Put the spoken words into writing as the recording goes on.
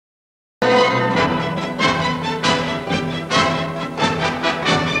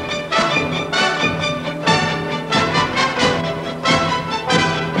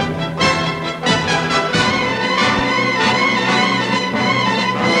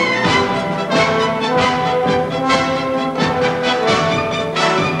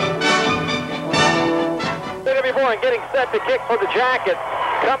set to kick for the Jackets.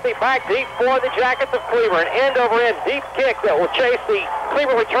 Cumbie back deep for the Jackets of Cleburne. End over end deep kick that will chase the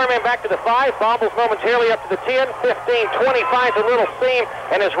Cleburne return man back to the 5. Bobbles momentarily up to the 10, 15, 20, finds a little seam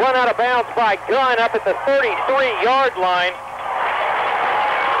and is run out of bounds by Gunn up at the 33-yard line.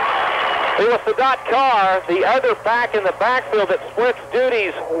 It was Sadat Carr, the other back in the backfield that splits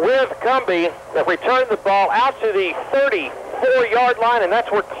duties with Cumbie, that returned the ball out to the 34-yard line, and that's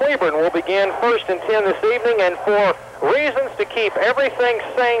where Cleburne will begin 1st and 10 this evening. And for reasons to keep everything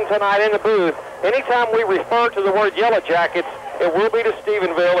sane tonight in the booth, anytime we refer to the word Yellow Jackets, it will be to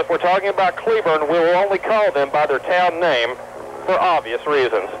Stephenville. If we're talking about Cleburne, we will only call them by their town name for obvious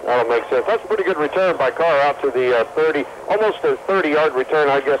reasons. That'll make sense. That's a pretty good return by Carr out to the 30, almost a 30-yard return,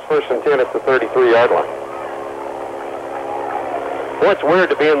 I guess, 1st and 10 at the 33-yard line. Boy, it's weird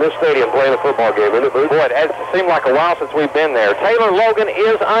to be in this stadium playing a football game, isn't it, Booth? Boy, it has seemed like a while since we've been there. Taylor Logan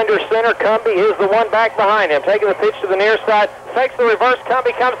is under center. Cumbie is the one back behind him, taking the pitch to the near side, fakes the reverse.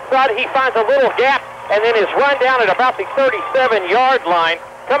 Cumbie comes inside. He finds a little gap and then is run down at about the 37-yard line.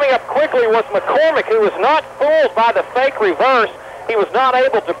 Coming up quickly was McCormick, who was not fooled by the fake reverse. He was not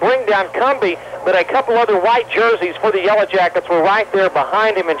able to bring down Cumbie, but a couple other white jerseys for the Yellow Jackets were right there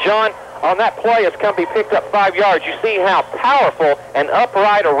behind him. And John, on that play as Cumbie picked up 5 yards, you see how powerful and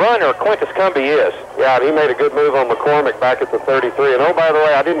upright a runner Quintus Cumbie is. Yeah, he made a good move on McCormick back at the 33. And oh, by the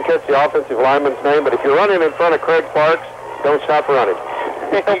way, I didn't catch the offensive lineman's name, but if you're running in front of Craig Parks, don't stop running.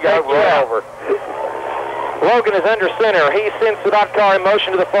 He got run over. Logan is under center. He sends Sadat Carr in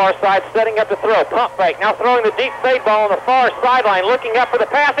motion to the far side, setting up to throw. Pump fake. Now throwing the deep fade ball on the far sideline, looking up for the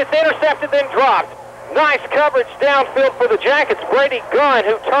pass. It's intercepted, then dropped. Nice coverage downfield for the Jackets. Brady Gunn,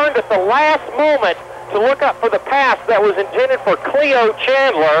 who turned at the last moment to look up for the pass that was intended for Cleo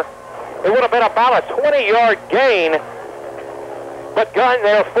Chandler. It would have been about a 20-yard gain, but Gunn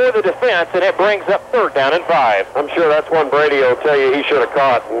there for the defense, and it brings up 3rd down and 5. I'm sure that's one Brady will tell you he should have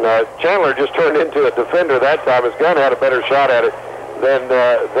caught. And Chandler just turned into a defender that time. His Gunn had a better shot at it than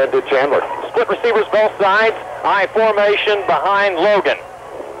did Chandler. Split receivers both sides. I formation behind Logan.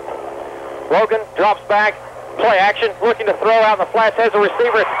 Logan drops back. Play action. Looking to throw out in the flats. Has a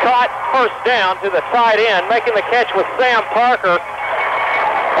receiver. It's caught. 1st down to the tight end. Making the catch with Sam Parker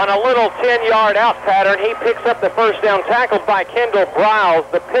on a little 10-yard out pattern. He picks up the 1st down, tackled by Kendall Browse.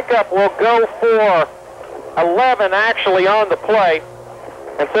 The pickup will go for 11 actually on the play,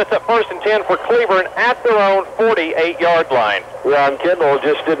 and sets up 1st and 10 for Cleburne at their own 48-yard line. Yeah, and Kendall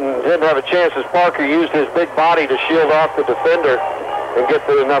just didn't have a chance as Parker used his big body to shield off the defender and get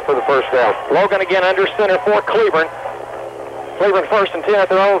to enough for the 1st down. Logan again under center for Cleburne. Cleburne 1st and 10 at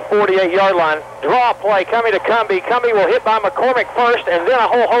their own 48-yard line. Draw play coming to Cumbie. Cumbie will hit by McCormick first, and then a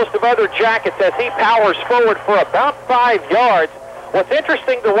whole host of other Jackets as he powers forward for about 5 yards. What's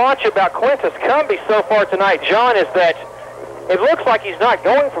interesting to watch about Quintus Cumbie so far tonight, John, is that it looks like he's not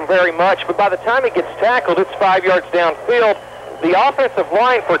going from very much, but by the time he gets tackled, it's 5 yards downfield. The offensive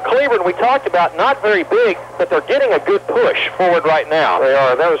line for Cleburne, we talked about, not very big, but they're getting a good push forward right now. They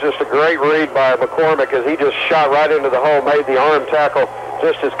are. That was just a great read by McCormick as he just shot right into the hole, made the arm tackle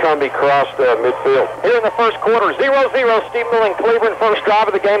just as Cumbie crossed midfield. Here in the 1st quarter, 0-0, Stephenville and Cleburne. 1st drive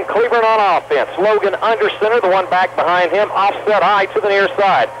of the game, Cleburne on offense. Logan under center, the one back behind him, offset eye to the near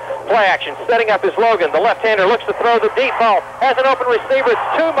side. Play action, setting up is Logan. The left-hander looks to throw the deep ball. Has an open receiver. It's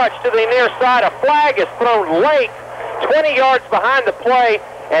too much to the near side. A flag is thrown late, 20 yards behind the play,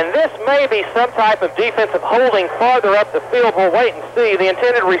 and this may be some type of defensive holding farther up the field. We'll wait and see. The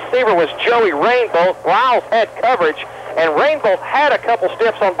intended receiver was Joey Rainbolt. Browse had coverage, and Rainbolt had a couple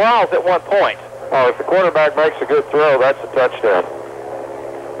steps on Browse at one point. Oh, if the quarterback makes a good throw, that's a touchdown.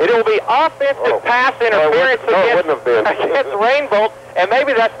 It will be offensive pass interference against Rainbolt, and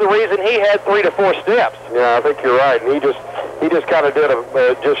maybe that's the reason he had 3 to 4 steps. Yeah, I think you're right. And he just kind of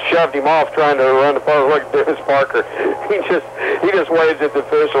just shoved him off trying to run the ball. Look at Dennis Parker. He just waves at the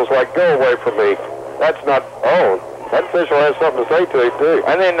officials like, go away from me. That's not, that official has something to say to him, too.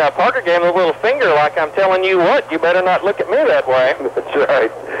 And then Parker gave him a little finger like, I'm telling you what, you better not look at me that way. That's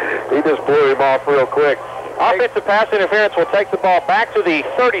right. He just blew him off real quick. Offensive pass interference will take the ball back to the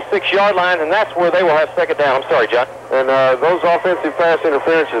 36-yard line, and that's where they will have 2nd down. I'm sorry, John. And those offensive pass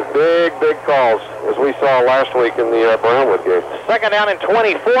interferences, big calls, as we saw last week in the Brownwood game. 2nd down and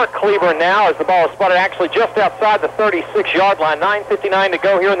 24, Cleburne now, as the ball is spotted actually just outside the 36-yard line. 9:59 to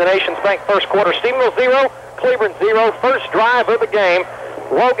go here in the Nations Bank 1st quarter. Stephenville 0, Cleburne 0. 1st drive of the game.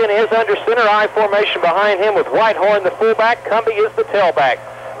 Logan is under center, I formation behind him with Whitehorn, the fullback. Cumbie is the tailback.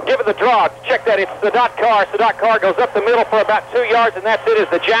 Give it the draw. Check that. It's Sadat Carr. Sadat Carr goes up the middle for about 2 yards, and that's it as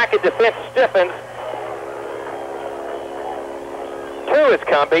the Jacket defense stiffens. 2 2 is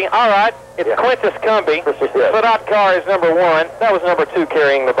Cumbie. All right, it's Quintus Cumbie. Sadat Carr is number 1. That was number 2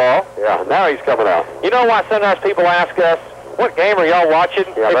 carrying the ball. Yeah, now he's coming out. You know why sometimes people ask us, what game are y'all watching?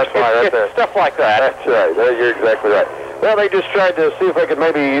 Yeah, that's right there. Stuff like that. That's right. You're exactly right. Well, they just tried to see if they could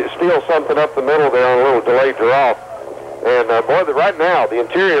maybe steal something up the middle there on a little delayed draw. And, boy, right now, the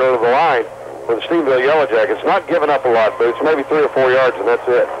interior of the line for the Stephenville Yellow Jackets not giving up a lot, but it's maybe 3 or 4 yards, and that's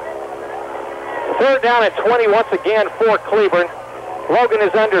it. 3rd down and 20 once again for Cleburne. Logan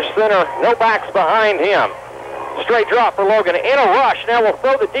is under center. No backs behind him. Straight drop for Logan. In a rush. Now we'll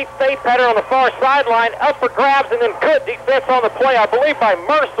throw the deep fade pattern on the far sideline. Up for grabs, and then good defense on the play, I believe, by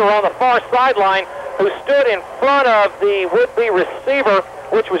Mercer on the far sideline, who stood in front of the would-be receiver,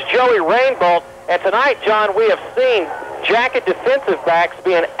 which was Joey Rainbolt. And tonight, John, we have seen Jacket defensive backs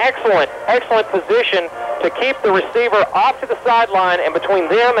be in excellent position to keep the receiver off to the sideline and between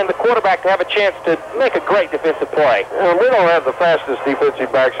them and the quarterback to have a chance to make a great defensive play. Well, we don't have the fastest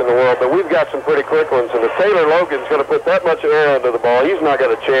defensive backs in the world, but we've got some pretty quick ones, and if Taylor Logan's going to put that much air under the ball, he's not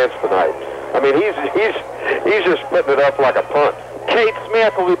got a chance tonight. I mean, he's just putting it up like a punt. Cade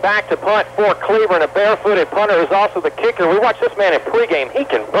Smith will be back to punt for Cleburne. A barefooted punter is also the kicker. We watched this man in pregame. He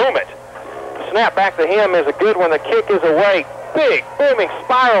can boom it. Snap back to him is a good one. The kick is away. Big, booming,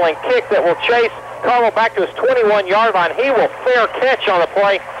 spiraling kick that will chase Carmel back to his 21-yard line. He will fair catch on the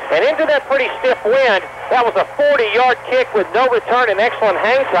play. And into that pretty stiff wind, that was a 40-yard kick with no return and excellent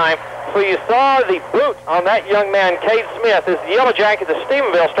hang time. So you saw the boot on that young man, Cade Smith, as the Yellow Jackets of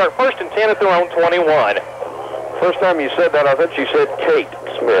Stephenville start 1st and 10 at their own 21. First time you said that, I thought you said Kate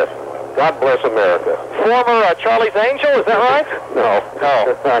Smith. God bless America. Former Charlie's Angel, is that right? No.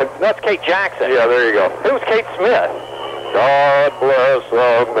 That's Kate Jackson. Yeah, there you go. Who's Kate Smith? God bless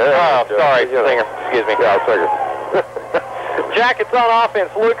America. Oh, sorry, singer. Excuse me. Yeah, singer. Jackets on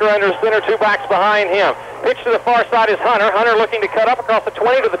offense. Luker under center, 2 backs behind him. Pitch to the far side is Hunter. Hunter looking to cut up across the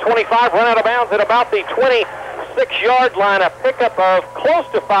 20 to the 25, run out of bounds at about the 26-yard line. A pickup of close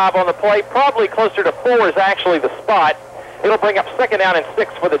to 5 on the play, probably closer to 4 is actually the spot. It'll bring up 2nd down and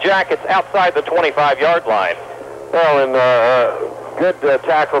 6 for the Jackets outside the 25-yard line. Well, and good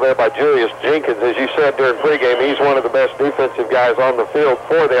tackle there by Julius Jenkins. As you said during pregame, he's one of the best defensive guys on the field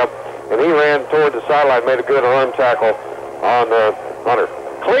for them. And he ran toward the sideline, made a good arm tackle on Hunter.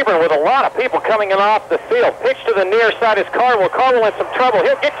 Cleburne with a lot of people coming in off the field. Pitch to the near side is Carwell. Carwell in some trouble.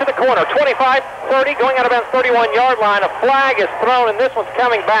 He'll get to the corner. 25, 30, going out about 31-yard line. A flag is thrown, and this one's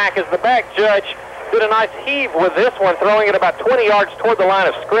coming back as the back judge did a nice heave with this one, throwing it about 20 yards toward the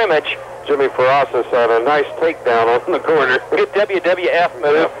line of scrimmage. Jimmy Ferrazas had a nice takedown on the corner. Good WWF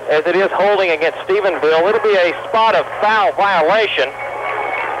move, as it is holding against Stephenville. It'll be a spot of foul violation.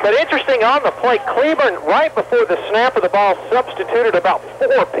 But interesting on the play, Cleburne, right before the snap of the ball, substituted about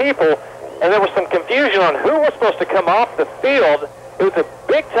 4 people, and there was some confusion on who was supposed to come off the field. It was a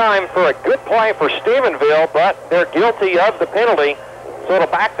big time for a good play for Stephenville, but they're guilty of the penalty. So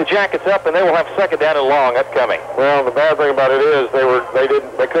it'll back the Jackets up, and they will have 2nd down and long upcoming. Well, the bad thing about it is they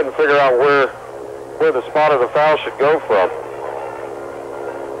couldn't figure out where the spot of the foul should go from.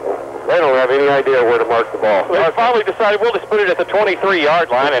 They don't have any idea where to mark the ball. They finally decided we'll just put it at the 23-yard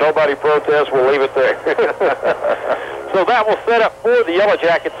line, and nobody protests. We'll leave it there. So that will set up for the Yellow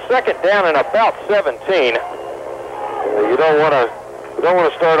Jackets 2nd down and about 17. You don't want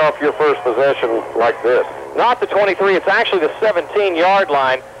to start off your first possession like this. Not the 23, it's actually the 17-yard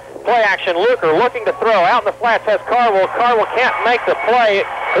line. Play action, Luker looking to throw. Out in the flats has Carwell. Carwell can't make the play.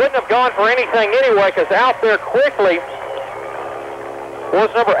 Wouldn't have gone for anything anyway, because out there quickly was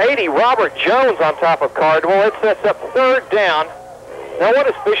number 80, Robert Jones, on top of Cardwell. It sets up 3rd down. Now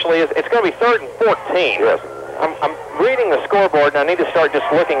what officially is, it's going to be 3rd and 14. Yes. I'm reading the scoreboard, and I need to start just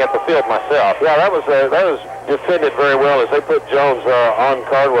looking at the field myself. Yeah, that was defended very well as they put Jones on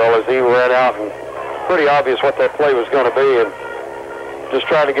Cardwell as he ran out, and pretty obvious what that play was going to be, and just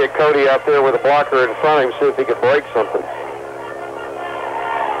trying to get Cody out there with a blocker in front of him, see if he could break something.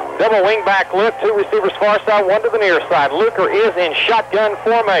 Double wing back look, 2 receivers far side, 1 to the near side. Luker is in shotgun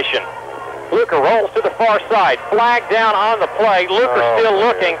formation. Luker rolls to the far side, flag down on the play. Luker still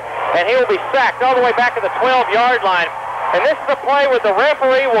looking, and he will be sacked all the way back to the 12-yard line. And this is a play where the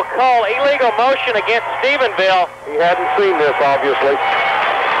referee will call illegal motion against Stephenville. He hadn't seen this, obviously.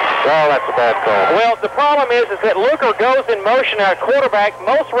 Well, that's a bad call. Well, the problem is that Luker goes in motion at quarterback.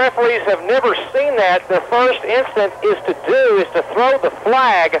 Most referees have never seen that. The first instance is to throw the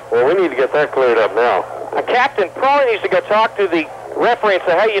flag. Well, we need to get that cleared up now. A captain probably needs to go talk to the referee and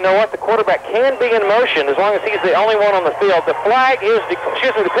say, hey, you know what? The quarterback can be in motion as long as he's the only one on the field. The flag is, the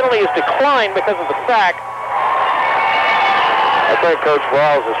penalty is declined because of the sack. I think Coach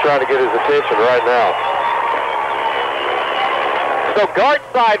Wiles is trying to get his attention right now. So guard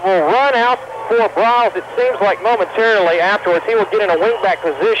side will run out for Bryles, it seems like momentarily. Afterwards, he will get in a wingback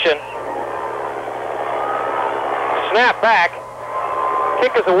position. Snap back.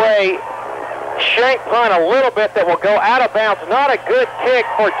 Kick is away. Shank punt a little bit that will go out of bounds. Not a good kick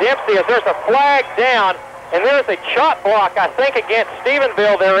for Dempsey as there's a flag down. And there's a chop block, I think, against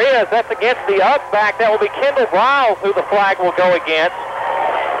Stephenville. There is. That's against the up back. That will be Kendall Bryles who the flag will go against.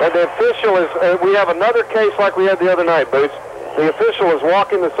 And the official is, we have another case like we had the other night, Boots. The official is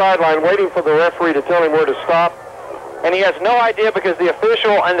walking the sideline waiting for the referee to tell him where to stop. And he has no idea because the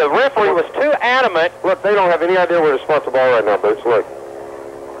official and the referee was too adamant. Look, they don't have any idea where to spot the ball right now, Boots. Look.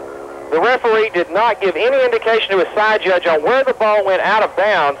 The referee did not give any indication to his side judge on where the ball went out of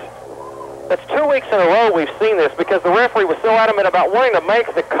bounds. That's 2 weeks in a row we've seen this because the referee was so adamant about wanting to make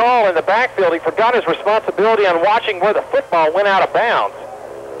the call in the backfield, he forgot his responsibility on watching where the football went out of bounds.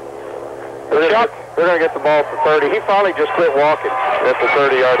 They're going to get the ball at the 30. He finally just quit walking at the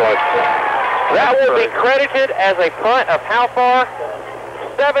 30-yard line. That will be credited as a punt of how far?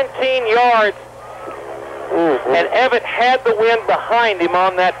 17 yards. And Evatt had the wind behind him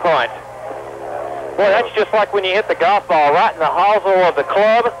on that punt. Boy, that's just like when you hit the golf ball right in the hosel of the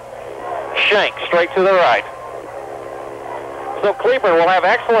club. Shank straight to the right. So Cleburne will have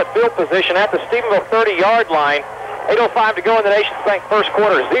excellent field position at the Stephenville 30-yard line. 8:05 to go in the Nations Bank first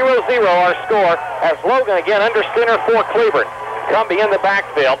quarter. 0-0 our score as Logan again under center for Cleburne. Cumbie in the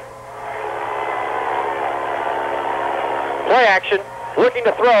backfield. Play action. Looking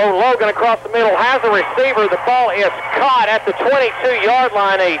to throw. Logan across the middle has a receiver. The ball is caught at the 22-yard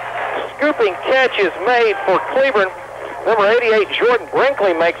line. A scooping catch is made for Cleburne. Number 88, Jordan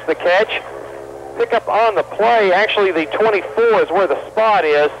Brinkley, makes the catch. Pickup on the play. Actually, the 24 is where the spot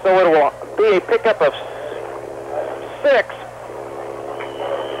is, so it will be a pickup of 6.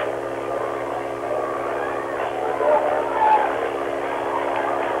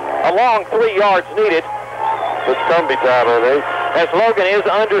 A long 3 yards needed. It's Cumbie time on it. As Logan is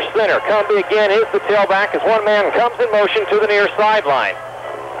under center. Cumbie again is the tailback as one man comes in motion to the near sideline.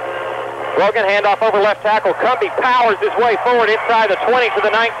 Logan handoff over left tackle. Cumbie powers his way forward inside the 20 to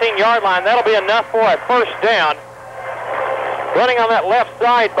the 19-yard line. That'll be enough for a first down. Running on that left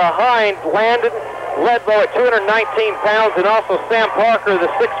side behind Landon Ledlow at 219 pounds, and also Sam Parker,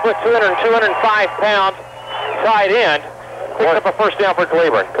 the 6'2", 205-pound tight end. Picks up a first down for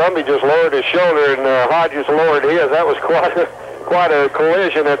Cleburne. Cumbie just lowered his shoulder, and Hodges lowered his. That was quite a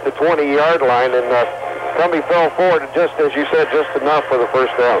collision at the 20-yard line, and Cumbie fell forward, just as you said, just enough for the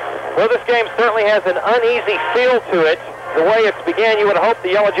first down. Well, this game certainly has an uneasy feel to it. The way it's began, you would hope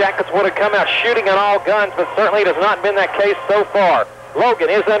the Yellow Jackets would have come out shooting on all guns, but certainly it has not been that case so far. Logan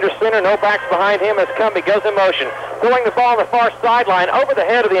is under center, no backs behind him as Cumbie goes in motion. Throwing the ball on the far sideline over the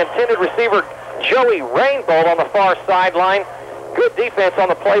head of the intended receiver, Joey Rainbolt on the far sideline. Good defense on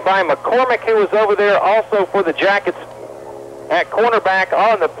the play by McCormick, who was over there also for the Jackets. At cornerback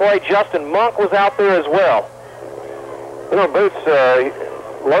on the play, Justin Monk was out there as well. You know, Boots,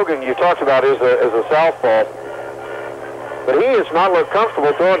 Logan, you talked about as a southpaw, but he has not looked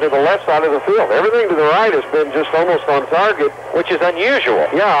comfortable throwing to the left side of the field. Everything to the right has been just almost on target, which is unusual.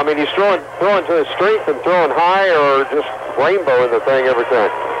 Yeah, I mean, he's throwing to his strength and throwing high or just rainbowing the thing every time.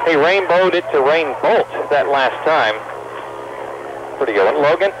 He rainbowed it to Rainbolt that last time. Pretty good one.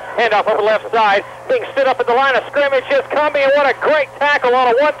 Logan, handoff over left side, being stood up at the line of scrimmage is Cumbie, and what a great tackle on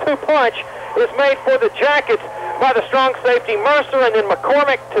a 1-2 punch is made for the Jackets by the strong safety Mercer, and then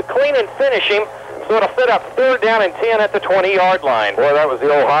McCormick to clean and finish him. So it'll set up 3rd down and 10 at the 20-yard line. Boy, that was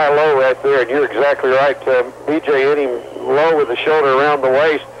the old high-low right there, and you're exactly right. BJ hit him low with the shoulder around the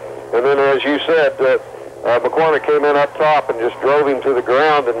waist, and then, as you said, McCormick came in up top and just drove him to the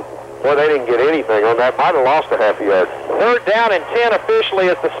ground, and boy, they didn't get anything on that. Might have lost a half a yard. 3rd down and 10 officially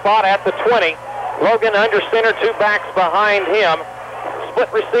is the spot at the 20. Logan under center, 2 backs behind him. Split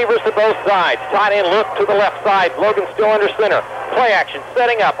receivers to both sides. Tight end look to the left side. Logan still under center. Play action,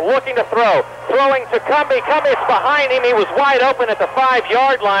 setting up, looking to throw. Throwing to Cumbie. Cumbie's behind him. He was wide open at the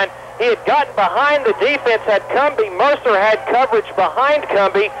 5-yard line. He had gotten behind the defense, had Cumbie. Mercer had coverage behind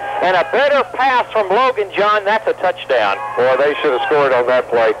Cumbie, and a better pass from Logan, John. That's a touchdown. Boy, they should have scored on that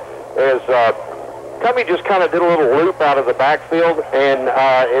play. As Cumbie just kind of did a little loop out of the backfield, and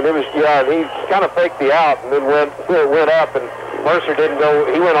it was, he kind of faked the out and then went up, and Mercer didn't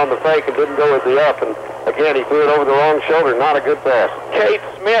go. He went on the fake and didn't go with the up, and again, he threw it over the wrong shoulder. Not a good pass. Cade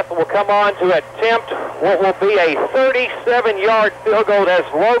Smith will come on to attempt what will be a 37-yard field goal as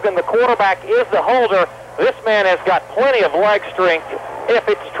Logan, the quarterback, is the holder. This man has got plenty of leg strength, if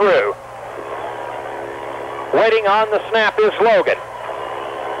it's true. Waiting on the snap is Logan.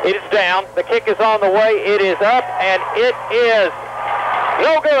 It is down. The kick is on the way. It is up, and it is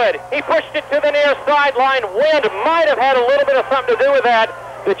No good. He pushed it to the near sideline. Wind might have had a little bit of something to do with that.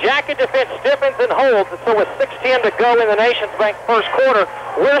 The Jacket defense stiffens and holds, so with 6:10 to go in the Nations Bank first quarter,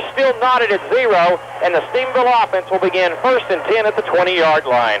 we're still knotted at 0, and the Stephenville offense will begin 1st and 10 at the 20-yard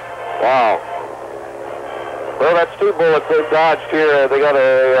line. Wow. Well, that's 2 bullets they've dodged here. They got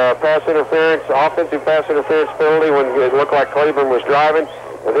a pass interference, offensive pass interference penalty when it looked like Cleburne was driving,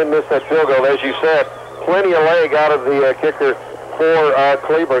 and then missed that field goal. As you said, plenty of leg out of the kicker for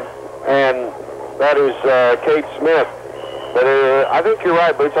Cleburne, and that is Kate Smith. But I think you're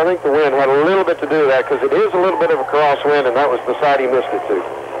right, Boots. I think the wind had a little bit to do with that, because it is a little bit of a crosswind, and that was the side he missed it to.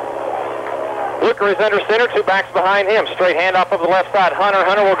 Luker is under center, 2 backs behind him. Straight handoff over the left side.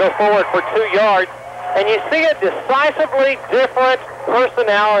 Hunter will go forward for 2 yards. And you see a decisively different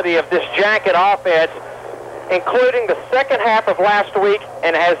personality of this Jacket offense, including the second half of last week,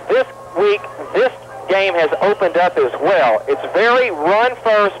 and as this week, this game has opened up as well. It's very run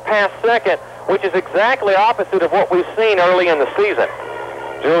first, pass second, which is exactly opposite of what we've seen early in the season.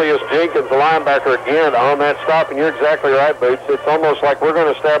 Julius Jenkins, the linebacker, again on that stop, and you're exactly right, Boots. It's almost like we're going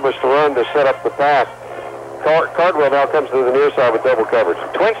to establish the run to set up the pass. Cardwell now comes to the near side with double coverage.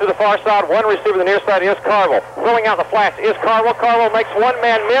 Twins to the far side. One receiver to the near side is Cardwell. Filling out the flats is Cardwell. Cardwell makes one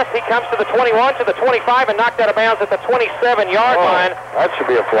man miss. He comes to the 21, to the 25, and knocked out of bounds at the 27-yard line. That should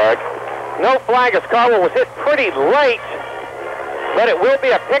be a flag. No flag as Cardwell was hit pretty late, but it will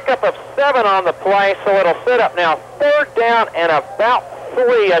be a pickup of 7 on the play, so it'll set up now 3rd down and about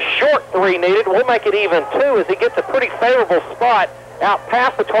 3, a short 3 needed. We'll make it even 2 as he gets a pretty favorable spot out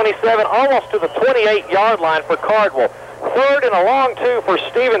past the 27, almost to the 28-yard line for Cardwell. 3rd and a long 2 for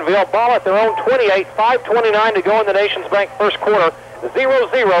Stephenville. Ball at their own 28, 5:29 to go in the Nations Bank first quarter.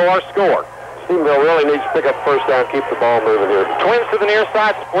 0-0 our score. Stephenville really needs to pick up first down, keep the ball moving here. Twins to the near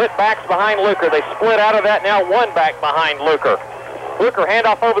side, split backs behind Luker. They split out of that now, 1 back behind Luker. Luker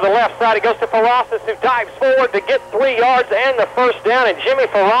handoff over the left side. He goes to Ferrasis, who dives forward to get 3 yards and the first down. And Jimmy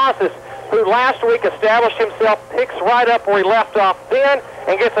Ferrasis, who last week established himself, picks right up where he left off then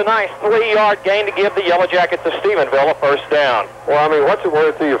and gets a nice 3-yard gain to give the Yellow Jackets of Stephenville a first down. Well, I mean, what's it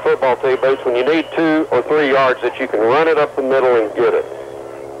worth to your football team, Boots, when you need 2 or 3 yards that you can run it up the middle and get it?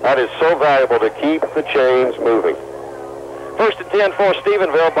 That is so valuable to keep the chains moving. 1st and 10 for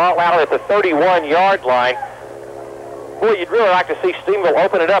Stephenville. Ball out at the 31-yard line. Boy, you'd really like to see Stephenville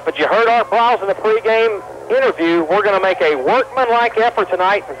open it up, but you heard Art Browse in the pregame interview. We're going to make a workmanlike effort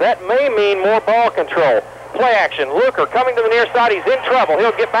tonight. That may mean more ball control. Play action. Luker coming to the near side. He's in trouble.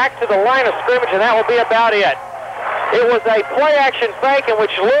 He'll get back to the line of scrimmage, and that will be about it. It was a play action fake in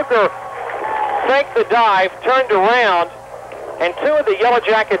which Luker faked the dive, turned around, and 2 of the Yellow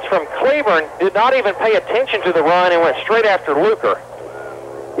Jackets from Cleburne did not even pay attention to the run and went straight after Luker.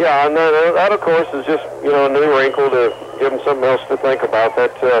 Yeah, and that, of course, is just, a new wrinkle to give them something else to think about.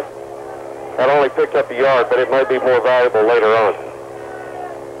 That only picked up a yard, but it might be more valuable later on.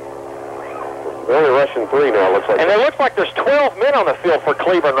 They're only rushing 3 now, looks like. And it looks like there's 12 men on the field for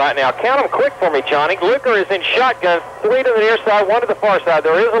Cleburne right now. Count them quick for me, Johnny. Luker is in shotgun, 3 to the near side, 1 to the far side.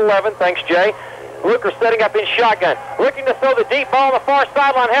 There is 11, thanks, Jay. Luker setting up in shotgun. Looking to throw the deep ball on the far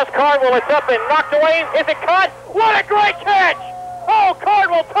sideline. Has Cardwell. It's up and knocked away. Is it caught? What a great catch! Oh,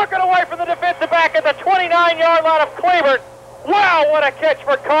 Cardwell took it away from the defensive back at the 29-yard line of Cleburne. Wow, what a catch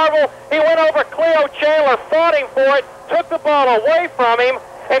for Cardwell. He went over Cleo Chandler, fought him for it, took the ball away from him,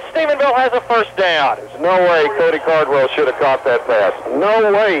 and Stephenville has a first down. There's no way Cody Cardwell should have caught that pass.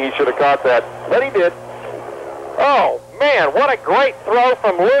 No way he should have caught that, but he did. Oh, man, what a great throw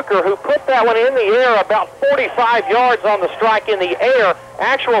from Luker, who put that one in the air about 45 yards on the strike in the air.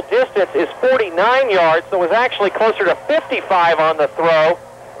 Actual distance is 49 yards, so it was actually closer to 55 on the throw.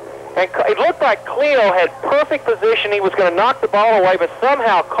 And it looked like Cleo had perfect position. He was going to knock the ball away, but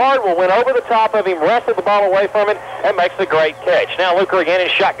somehow Cardwell went over the top of him, wrestled the ball away from him, and makes a great catch. Now Luker again in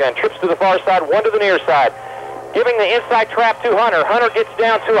shotgun, trips to the far side, 1 to the near side. Giving the inside trap to Hunter. Hunter gets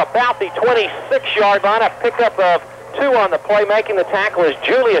down to about the 26-yard line. A pickup of 2 on the play. Making the tackle is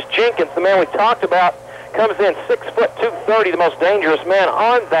Julius Jenkins, the man we talked about. Comes in 6 foot 230, the most dangerous man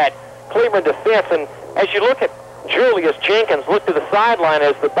on that Cleburne defense. And as you look at Julius Jenkins, look to the sideline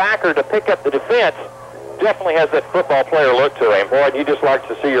as the backer to pick up the defense, definitely has that football player look to him. Boy, you just like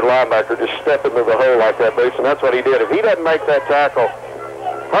to see your linebacker just step into the hole like that, Boots, and that's what he did. If he doesn't make that tackle,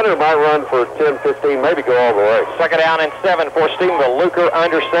 Hunter might run for 10, 15, maybe go all the way. 2nd down and 7 for Stephenville. Luker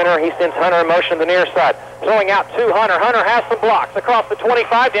under center. He sends Hunter in motion to the near side. Throwing out to Hunter. Hunter has some blocks across the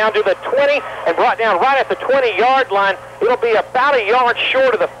 25 down to the 20 and brought down right at the 20-yard line. It'll be about a yard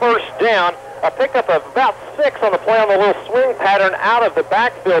short of the first down. A pickup of about 6 on the play on the little swing pattern out of the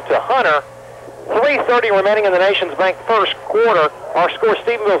backfield to Hunter. 3:30 remaining in the Nations Bank first quarter. Our score,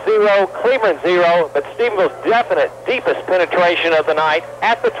 Stephenville 0, Cleburne 0, but Stephenville's definite deepest penetration of the night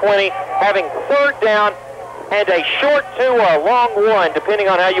at the 20, having third down and a short 2 or a long 1, depending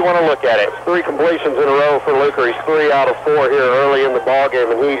on how you want to look at it. 3 completions in a row for Luker. He's 3 out of 4 here early in the ball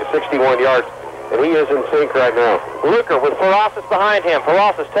game, and he's 61 yards, and he is in sync right now. Luker with Ferrasis behind him.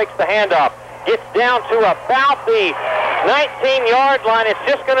 Ferrasis takes the handoff, gets down to about the 19-yard line. It's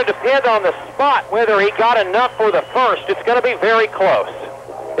just going to depend on the spot whether he got enough for the first. It's going to be very close.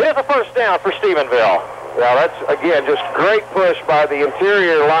 It is a first down for Stephenville. Yeah, that's, again, just great push by the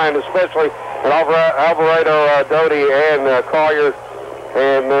interior line, especially Alvarado, Doty, and Collier,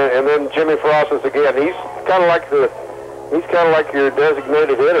 and then Jimmy Ferrasis again. He's kind of like your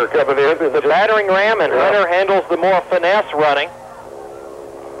designated hitter coming in. The battering ram, and Hunter handles the more finesse running.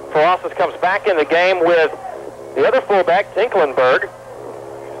 Ferrasis comes back in the game with the other fullback, Tinklenberg.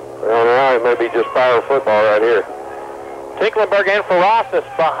 Well, now it may be just power football right here. Tinklenberg and Ferrasis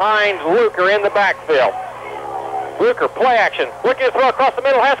behind Luker in the backfield. Luker, play action, looking to throw across the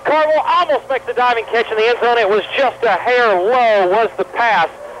middle, has Cardwell, almost makes the diving catch in the end zone. It was just a hair low was the pass.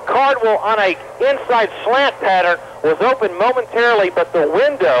 Cardwell on a inside slant pattern was open momentarily, but the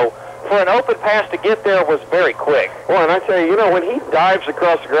window for an open pass to get there was very quick. Well, and I tell you, when he dives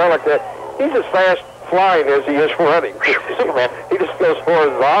across the ground like that, he's as fast flying as he is running. Superman. He just goes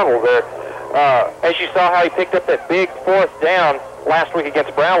horizontal there. As you saw how he picked up that big fourth down last week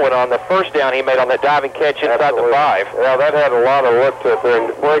against Brownwood on the first down he made on that diving catch inside Absolutely. the 5. Yeah, that had a lot of look to it there.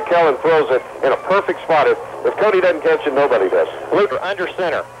 And boy, Kellen throws it in a perfect spot. If Cody doesn't catch it, nobody does. Luker under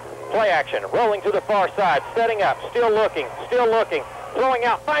center. Play action, rolling to the far side, setting up, still looking, throwing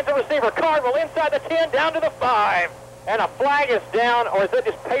out, finds a receiver, Cardwell inside the 10, down to the 5. And a flag is down, or is it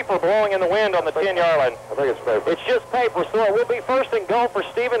just paper blowing in the wind on the 10-yard line? I think it's paper. It's just paper, so it will be first and goal for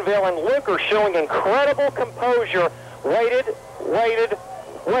Stephenville, and Luker showing incredible composure, waited,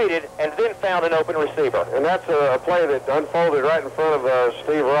 and then found an open receiver. And that's a play that unfolded right in front of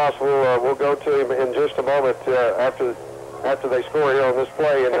Steve Ross. We'll go to him in just a moment after they score here on this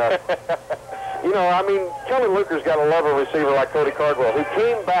play. And, Kellen Luker's got to love a receiver like Cody Cardwell, who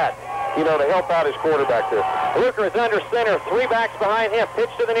came back, to help out his quarterback there. Luker is under center, 3 backs behind him, pitch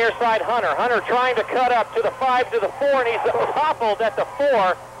to the near side, Hunter. Hunter trying to cut up to the 5, to the 4, and he's toppled at the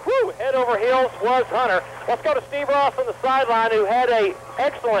 4. Woo, head over heels was Hunter. Let's go to Steve Ross on the sideline, who had an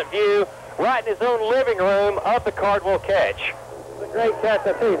excellent view right in his own living room of the Cardwell catch. A great catch.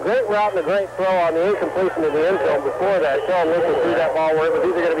 I tell you, great route and a great throw on the incompletion of the end zone before that. Kellen Luker threw that ball where it was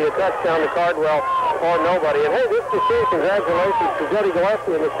either going to be a touchdown to Cardwell or nobody. And hey, this is congratulations to Jody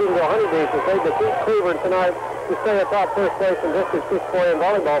Gillespie and the Stephenville Honeybees as they defeat Cleburne tonight to stay atop first place in district 6-4 in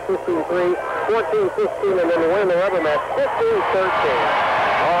volleyball, 15-3, 14-15, and then to win the rubber match, 15-13.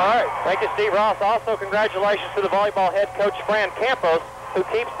 All right. Thank you, Steve Ross. Also, congratulations to the volleyball head coach, Fran Campos, who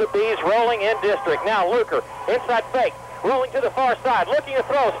keeps the Bees rolling in district. Now, Luker, inside fake, rolling to the far side, looking to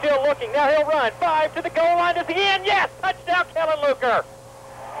throw, still looking. Now he'll run. 5 to the goal line. Is he in? Yes! Touchdown, Kellen Luker.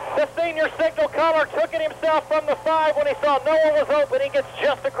 The senior signal caller took it himself from the 5 when he saw no one was open. He gets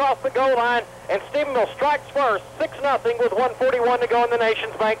just across the goal line, and Stephenville strikes first, 6-0 with 1:41 to go in the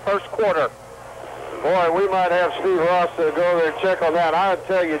Nations Bank first quarter. Boy, we might have Steve Ross go there and check on that. I'll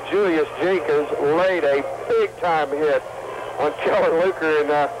tell you, Julius Jenkins laid a big-time hit on Kellen Luker,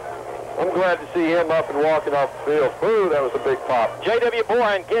 and I'm glad to see him up and walking off the field. Ooh, that was a big pop. J.W.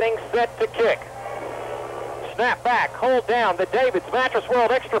 Boren getting set to kick. Snap back, hold down. The Davids Mattress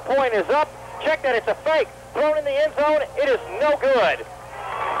World extra point is up. Check that, it's a fake. Thrown in the end zone, it is no good.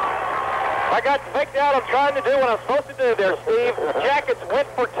 I got faked out. I'm trying to do what I'm supposed to do there, Steve. Jackets went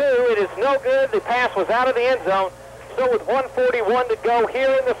for 2. It is no good. The pass was out of the end zone. So with 1:41 to go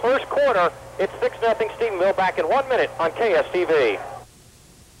here in the first quarter, it's 6-0 Stephenville. Back in 1 minute on KSTV.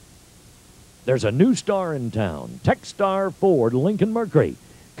 There's a new star in town, Techstar Ford Lincoln Mercury.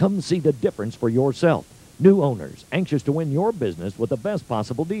 Come see the difference for yourself. New owners, anxious to win your business with the best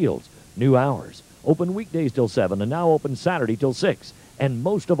possible deals. New hours, open weekdays till 7 and now open Saturday till 6. And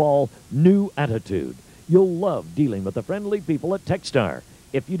most of all, new attitude. You'll love dealing with the friendly people at Techstar.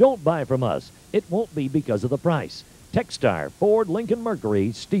 If you don't buy from us, it won't be because of the price. Techstar Ford Lincoln Mercury,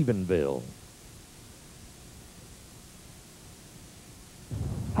 Stephenville.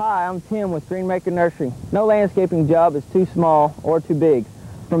 Hi, I'm Tim with Greenmaker Nursery. No landscaping job is too small or too big.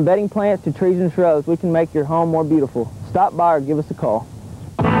 From bedding plants to trees and shrubs, we can make your home more beautiful. Stop by or give us a call.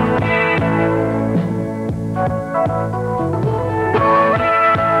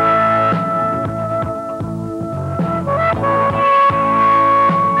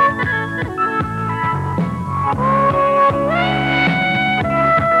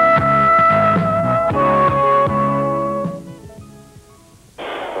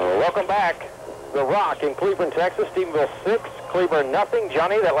 Cleburne, Texas. Stephenville 6, Cleburne nothing.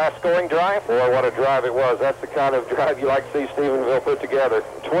 Johnny, that last scoring drive? Boy, what a drive it was. That's the kind of drive you like to see Stephenville put together.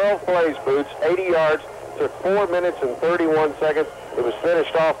 12 plays, Boots, 80 yards, took 4 minutes and 31 seconds. It was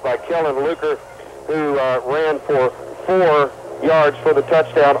finished off by Kellen Luker, who ran for 4 yards for the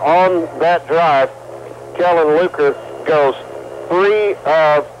touchdown. On that drive, Kellen Luker goes 3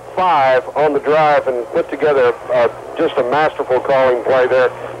 of 5 on the drive and put together just a masterful calling play there.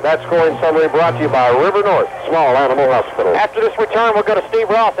 That scoring summary brought to you by River North Small Animal Hospital. After this return, we'll go to Steve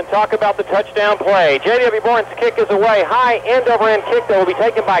Ross and talk about the touchdown play. J.W. Bourne's kick is away. High end-over-end kick that will be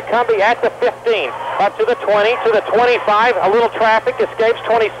taken by Cumbie at the 15. Up to the 20, to the 25. A little traffic escapes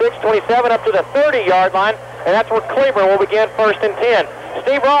 26, 27, up to the 30-yard line. And that's where Cleburne will begin 1st and 10.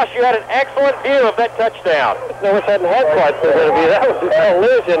 Steve Ross, you had an excellent view of that touchdown. I wish I hadn't had quite so good a view. That was just a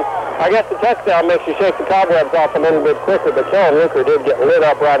collision. I guess the touchdown makes you shake the cobwebs off a little bit quicker, but Kellen Luker did get lit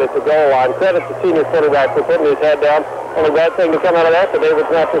up right at the goal line. Credit the senior quarterback for putting his head down. Only bad thing to come out of that, the David's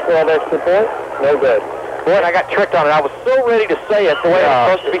not for 12 extra points. No good. Boy, and I got tricked on it. I was so ready to say it the way it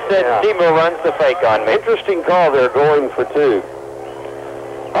was supposed to be said. Stephenville runs the fake on me. Interesting call there, going for 2.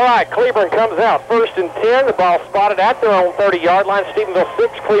 All right, Cleburne comes out 1st and 10. The ball spotted at their own 30-yard line. Stephenville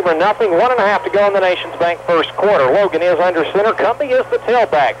 6, Cleburne nothing. 1.5 to go in the Nations Bank first quarter. Logan is under center. Cumbie is the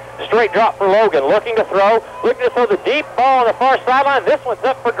tailback. Straight drop for Logan. Looking to throw the deep ball on the far sideline. This one's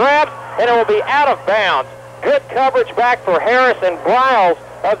up for grabs, and it will be out of bounds. Good coverage back for Harris and Briles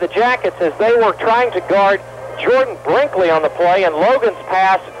of the Jackets as they were trying to guard Jordan Brinkley on the play, and Logan's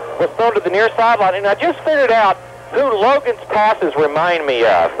pass was thrown to the near sideline. And I just figured out who Logan's passes remind me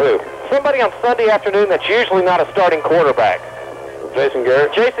of. Who? Somebody on Sunday afternoon that's usually not a starting quarterback. Jason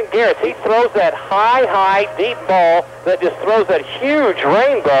Garrett? Jason Garrett. He throws that high, deep ball that just throws that huge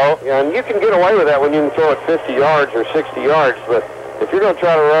rainbow. Yeah, and you can get away with that when you can throw it 50 yards or 60 yards, but if you're going to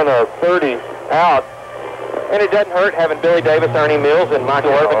try to run a 30 out... And it doesn't hurt having Billy Davis, Ernie Mills, and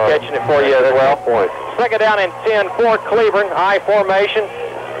Michael Irvin catching it for you as well. Second down and 10 for Cleburne. I formation.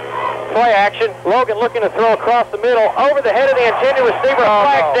 Play action. Logan looking to throw across the middle over the head of the intended receiver.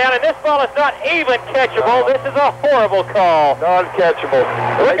 Flags down, and this ball is not even catchable. This is a horrible call. Non-catchable.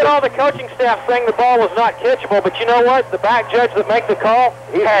 Look at all the coaching staff saying the ball was not catchable, but you know what? The back judge that makes the call,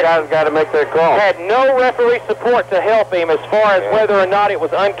 he's got to make that call. Had no referee support to help him as far as whether or not it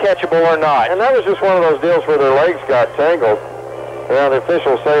was uncatchable or not. And that was just one of those deals where their legs got tangled. Yeah, the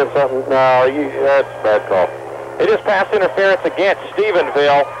official saying something. No, that's a bad call. It is pass interference against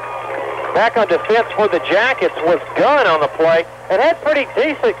Stephenville. Back on defense for the Jackets was Gunn on the play and had pretty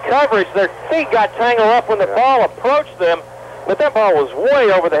decent coverage. Their feet got tangled up when the ball approached them, but that ball was way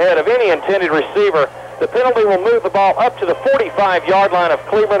over the head of any intended receiver. The penalty will move the ball up to the 45-yard line of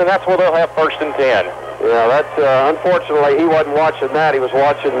Cleburne, and that's where they'll have 1st and 10. Yeah, that's unfortunately he wasn't watching that. He was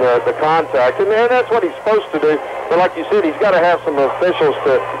watching the contact, and that's what he's supposed to do. But like you said, he's got to have some officials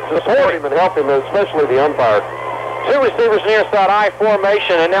to support him and help him, especially the umpire. 2 receivers near side I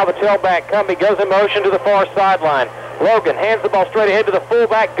formation, and now the tailback Cumbie goes in motion to the far sideline. Logan hands the ball straight ahead to the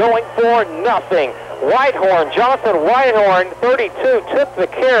fullback, going for nothing. Whitehorn, Jonathan Whitehorn, 32, took the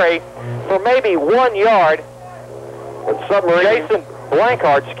carry for maybe 1 yard. And submarine. Jason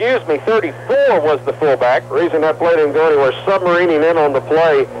Blankard, 34 was the fullback. The reason that play didn't go anywhere, submarining in on the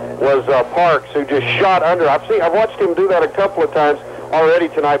play was Parks, who just shot under. I've watched him do that a couple of times already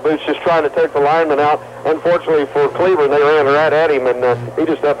tonight. Boots just trying to take the lineman out. Unfortunately for Cleburne, they ran right at him, and he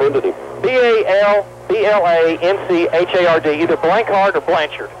just upended him. Blancard, either Blankard or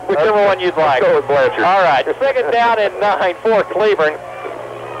Blanchard, whichever one you'd like. Let's go with Blanchard. All right, 2nd down and 9 for Cleburne.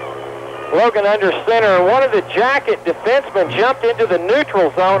 Logan under center. One of the Jacket defensemen jumped into the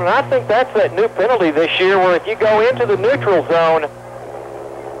neutral zone, and I think that's that new penalty this year where if you go into the neutral zone,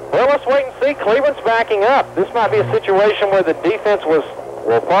 well, let's wait and see. Cleburne's backing up. This might be a situation where the defense was...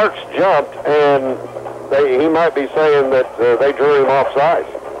 Well, Parks jumped, and he might be saying that they drew him offsides.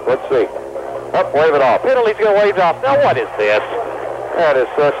 Let's see. Wave it off. Penalty's going to wave it off. Now, what is this? That is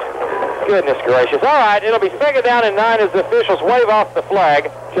such... Goodness gracious. All right, it'll be 2nd down and 9 as the officials wave off the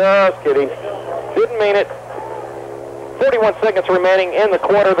flag. Just kidding. Didn't mean it. 41 seconds remaining in the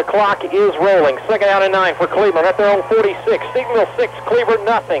quarter. The clock is rolling. 2nd down and 9 for Cleburne at their own 46. Stephenville 6, Cleburne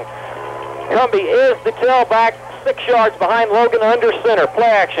nothing. Cumbie is the tailback, 6 yards behind Logan under center. Play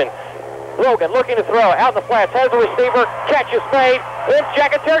action. Logan looking to throw out in the flats, has a receiver, catch is made, in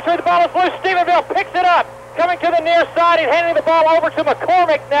Jacket territory, the ball is loose, Stephenville picks it up, coming to the near side and handing the ball over to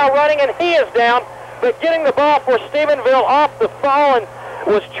McCormick, now running, and he is down, but getting the ball for Stephenville off the fallen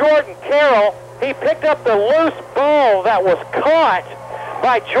was Jordan Carroll. He picked up the loose ball that was caught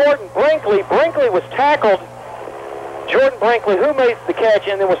by Jordan Brinkley. Brinkley was tackled. Jordan Brinkley, who made the catch,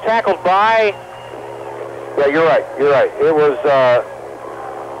 and then was tackled by Yeah, you're right. You're right. It was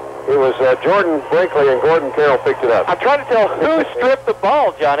Jordan Brinkley and Gordon Carroll picked it up. I'm trying to tell who stripped the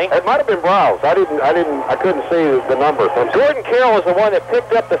ball, Johnny. It might have been Browse. I couldn't see the number. Gordon Carroll was the one that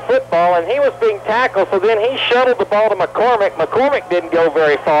picked up the football, and he was being tackled, so then he shuttled the ball to McCormick. McCormick didn't go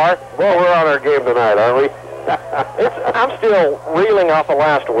very far. Well, we're on our game tonight, aren't we? I'm still reeling off of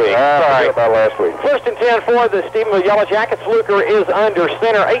last week. Sorry about last week. 1st and 10 for the Stephenville Yellow Jackets. Luker is under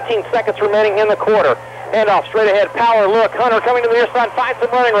center. 18 seconds remaining in the quarter. Handoff straight ahead. Power look. Hunter coming to the near side. Finds some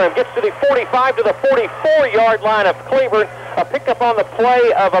running room. Gets to the 45 to the 44-yard line of Cleburne. A pickup on the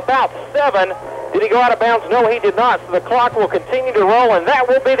play of about 7. Did he go out of bounds? No, he did not. So the clock will continue to roll, and that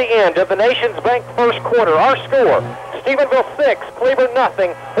will be the end of the Nations Bank first quarter. Our score, Stephenville 6, Cleburne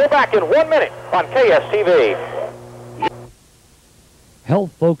nothing. We're back in 1 minute on KSTV.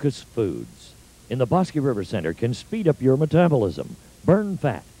 Health-focused foods in the Bosque River Center can speed up your metabolism, burn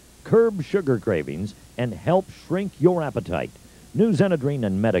fat, curb sugar cravings, and help shrink your appetite. New Xenadrine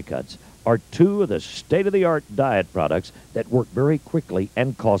and Medicuts are two of the state-of-the-art diet products that work very quickly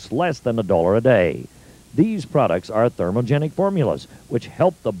and cost less than $1 a day. These products are thermogenic formulas, which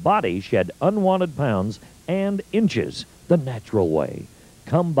help the body shed unwanted pounds and inches the natural way.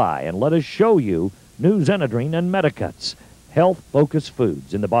 Come by and let us show you New Xenadrine and Medicuts. Health-focused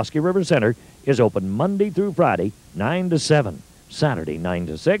foods in the Bosque River Center is open Monday through Friday, 9 to 7, Saturday, 9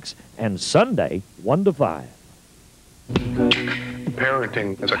 to 6, and Sunday, 1 to 5.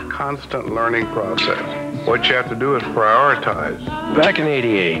 Parenting is a constant learning process. What you have to do is prioritize. Back in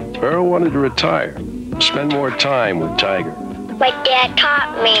 '88, Earl wanted to retire, spend more time with Tiger. My dad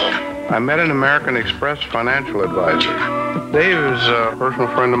taught me. I met an American Express financial advisor. Dave is a personal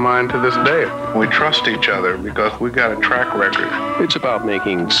friend of mine to this day. We trust each other because we got a track record. It's about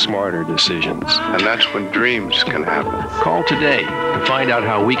making smarter decisions. And that's when dreams can happen. Call today to find out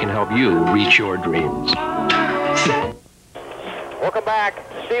how we can help you reach your dreams. Welcome back.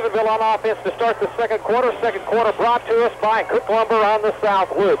 Stephenville on offense to start the second quarter. Second quarter brought to us by Cook Lumber on the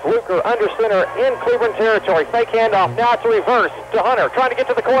south loop. Luker under center in Cleburne territory. Fake handoff. Now it's a reverse to Hunter. Trying to get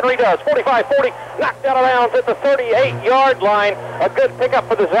to the corner. He does. 45-40. Knocked out of bounds at the 38-yard line. A good pickup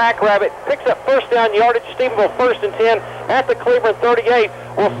for the Jackrabbit. Picks up first down yardage. Stephenville 1st and 10 at the Cleburne 38.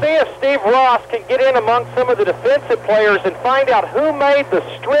 We'll see if Steve Ross can get in among some of the defensive players and find out who made the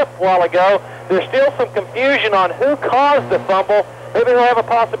strip a while ago. There's still some confusion on who caused the fumble. Maybe he'll have a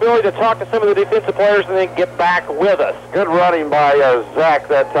possibility to talk to some of the defensive players and then get back with us. Good running by Zach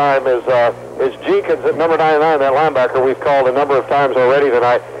that time is Jenkins at number 99, that linebacker we've called a number of times already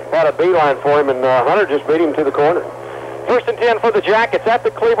tonight. Had a beeline for him, and Hunter just beat him to the corner. 1st and 10 for the Jackets at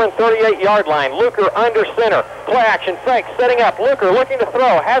the Cleburne 38-yard line. Luker under center. Play action fake, setting up. Luker looking to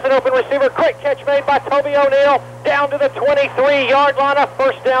throw. Has an open receiver. Great catch made by Toby O'Neill. Down to the 23-yard line. A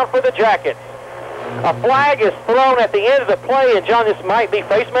first down for the Jackets. A flag is thrown at the end of the play, and John, this might be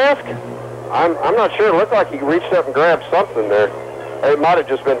face mask? I'm not sure. It looked like he reached up and grabbed something there. It might have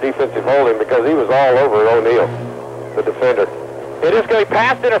just been defensive holding because he was all over O'Neill, the defender. It is going to be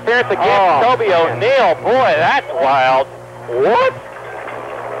pass interference against Toby O'Neill. Boy, that's wild. What?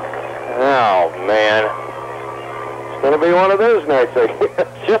 Oh, man. It's going to be one of those nights, I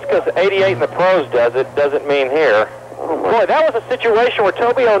guess. Just because 88 in the pros does it, doesn't mean here. Oh, boy, that was a situation where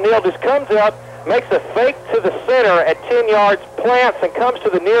Toby O'Neill just comes out, makes a fake to the center at 10 yards, plants, and comes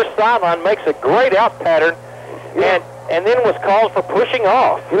to the near sideline, makes a great out pattern, and then was called for pushing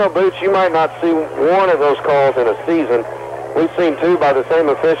off. You know, Boots, you might not see one of those calls in a season. We've seen two by the same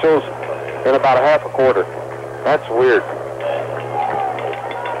officials in about a half a quarter. That's weird.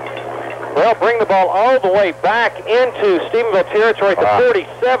 Well, bring the ball all the way back into Stephenville territory at the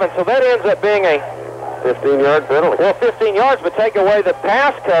 47, so that ends up being a 15-yard penalty. Well, 15 yards, but take away the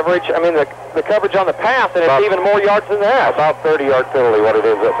pass coverage, the coverage on the pass, and it's even more yards than that. About 30-yard penalty, what it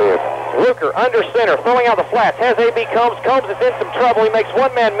ends up being. Luker under center, throwing out the flats, has A.B. Combs. Combs is in some trouble. He makes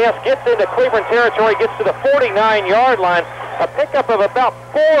one-man miss, gets into Cleburne territory, gets to the 49-yard line. A pickup of about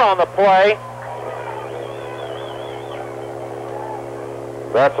 4 on the play.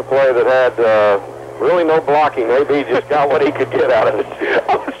 That's a play that had really no blocking. A.B. just got what he could get out of it.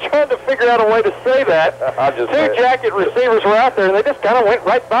 I was trying to figure out a way to say that. Two Jacket receivers were out there, and they just kind of went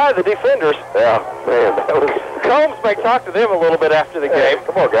right by the defenders. Yeah, man, that was... Combs may talk to them a little bit after the game.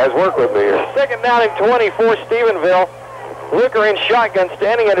 Come on, guys, work with me here. Second down and 20 for Stephenville. Luker in shotgun,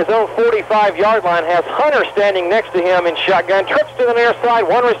 standing at his own 45-yard line, has Hunter standing next to him in shotgun. Trips to the near side,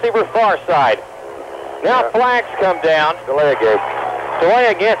 one receiver far side. Now flags come down. Delay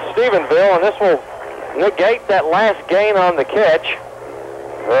against Stephenville, and this will negate that last gain on the catch.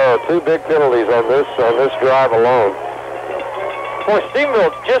 Oh, 2 big penalties on this drive alone. Boy,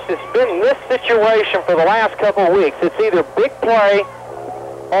 Stephenville just has been in this situation for the last couple of weeks. It's either big play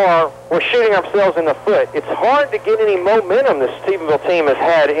or we're shooting ourselves in the foot. It's hard to get any momentum this Stephenville team has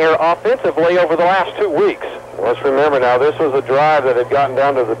had here offensively over the last 2 weeks. Let's remember now, this was a drive that had gotten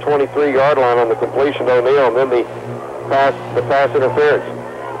down to the 23-yard line on the completion to O'Neal, and then the pass interference.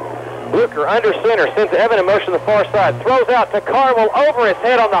 Luker under center, sends Evan in motion to the far side, throws out to Cardwell over his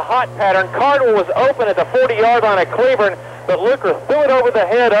head on the hot pattern. Cardwell was open at the 40-yard line at Cleburne, but Luker threw it over the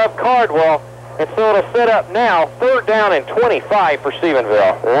head of Cardwell, and so it'll set up now 3rd down and 25 for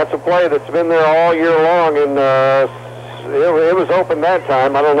Stephenville. And that's a play that's been there all year long, and it was open that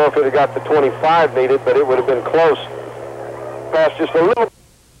time. I don't know if it had got the 25 needed, but it would have been close. Past just a little.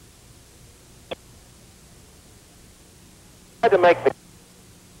 To make the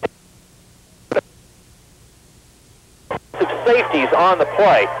safeties on the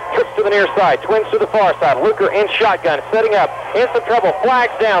play. Trips to the near side, twins to the far side. Luker in shotgun, setting up, in some trouble,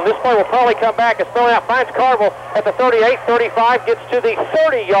 flags down. This play will probably come back. It's thrown out, finds Cardwell at the 38, 35, gets to the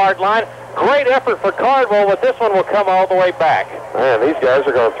 30-yard line. Great effort for Cardwell, but this one will come all the way back. Man, these guys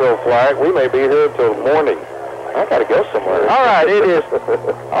are going to throw a flag. We may be here until morning. I got to go somewhere. All right, it is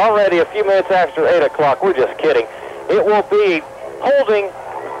already a few minutes after 8 o'clock. We're just kidding. It will be holding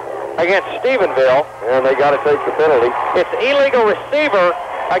against Stephenville. And they got to take the penalty. It's illegal receiver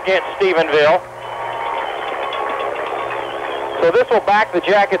against Stephenville. So this will back the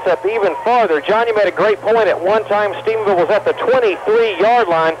Jackets up even farther. Johnny made a great point at one time. Stephenville was at the 23-yard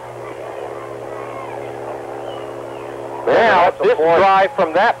line. Now, this drive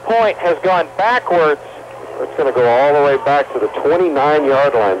from that point has gone backwards. It's going to go all the way back to the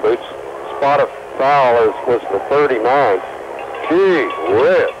 29-yard line, Boots. Spot of foul was the 39. Gee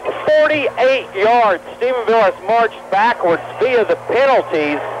whiz. 48 yards. Stephenville has marched backwards via the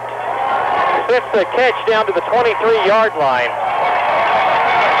penalties since the catch down to the 23-yard line.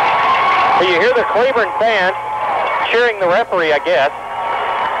 You hear the Cleburne fans cheering the referee, I guess,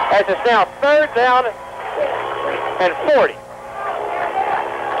 as it's now 3rd down and 40.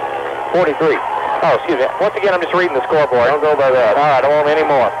 43. Oh, excuse me. Once again, I'm just reading the scoreboard. Don't go by that. All right, I won't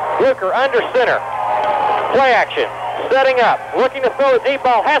anymore. Luker under center. Play action. Setting up. Looking to throw a deep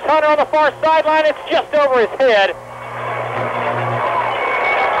ball. Has Hunter on the far sideline. It's just over his head.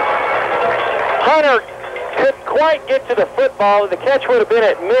 Hunter couldn't quite get to the football. The catch would have been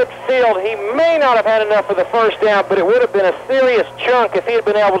at midfield. He may not have had enough for the 1st down, but it would have been a serious chunk if he had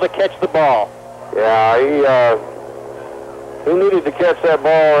been able to catch the ball. Yeah, he needed to catch that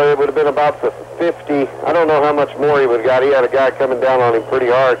ball. It would have been about the 50. I don't know how much more he would have got. He had a guy coming down on him pretty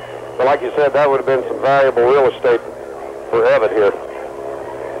hard. But like you said, that would have been some valuable real estate for Evatt here.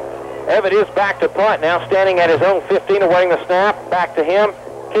 Evatt is back to punt now, standing at his own 15, awaiting the snap. Back to him.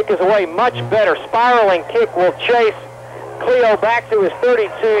 Kick is away much better. Spiraling kick will chase Cleo back to his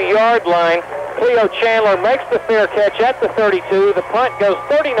 32-yard line. Cleo Chandler makes the fair catch at the 32. The punt goes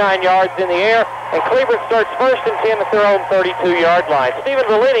 39 yards in the air, and Cleburne starts 1st and 10 at their own 32-yard line.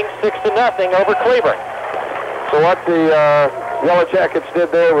 Stephenville leading 6-0 over Cleburne. So what the Yellow Jackets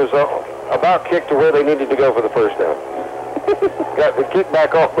did there was about kick to where they needed to go for the 1st down. Got the kick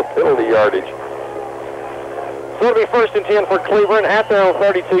back off the penalty yardage. So it'll be 1st and 10 for Cleburne at their own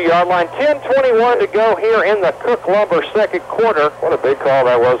 32-yard line. 10:21 to go here in the Cook Lumber 2nd quarter. What a big call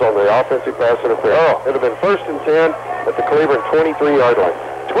that was on the offensive pass interference. Oh, it would have been 1st and 10 at the Cleburne 23-yard line.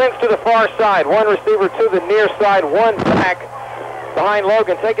 Twins to the far side. One receiver to the near side, one back behind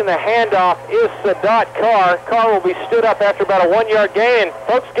Logan. Taking the handoff is Sadat Carr. Carr will be stood up after about a 1-yard gain. And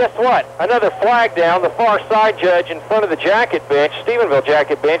folks, guess what? Another flag down. The far side judge in front of the Jacket bench, Stephenville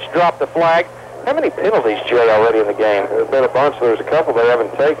Jacket bench, dropped the flag. How many penalties, Jay, already in the game? There's been a bunch. There's a couple they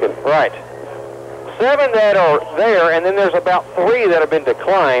haven't taken. Right. 7 that are there, and then there's about 3 that have been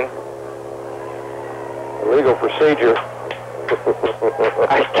declined. Legal procedure.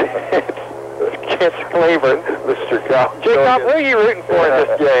 I can't. Against Cleburne. Mr. Cobb. Jacob, who are you rooting for in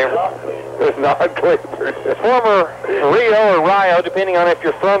this game? It's not Cleburne. Former Rio or Rio, depending on if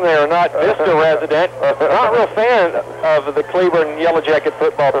you're from there or not, Vista resident. Not a real fan of the Cleburne Yellow Jacket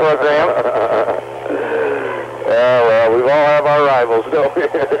football program. Well, we all have our rivals, don't we?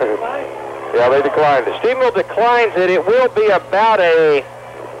 Yeah, they declined it. Stephenville declines it. It will be about a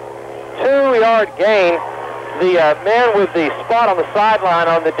 2-yard gain. The man with the spot on the sideline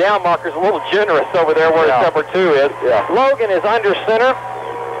on the down marker is a little generous over there where his number 2 is. Yeah. Logan is under center.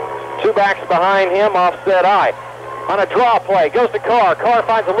 2 backs behind him, offset eye. On a draw play, goes to Carr. Carr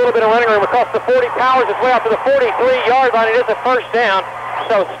finds a little bit of running room across the 40, powers his way out to the 43-yard line. It is a 1st down.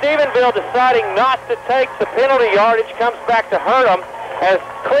 So Stephenville deciding not to take the penalty yardage comes back to hurt them as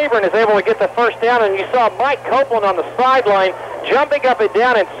Cleburne is able to get the 1st down. And you saw Mike Copeland on the sideline jumping up and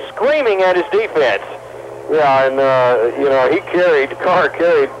down and screaming at his defense. Yeah, and, Carr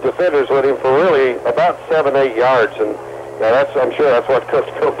carried defenders with him for really about 7-8 yards, and I'm sure that's what Coach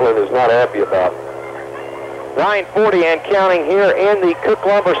Copeland is not happy about. 9:40 and counting here in the Cook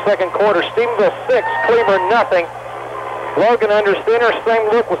Lumber second quarter. Stephenville 6, Cleburne nothing. Logan under center, same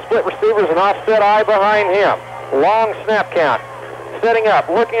look with split receivers and offset eye behind him. Long snap count. Setting up,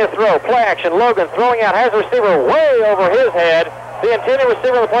 looking to throw, play action. Logan throwing out, has a receiver way over his head. The intended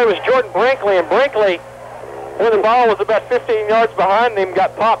receiver on the play was Jordan Brinkley, and Brinkley, when the ball was about 15 yards behind him,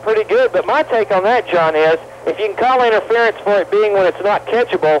 got popped pretty good. But my take on that, John, is if you can call interference for it being when it's not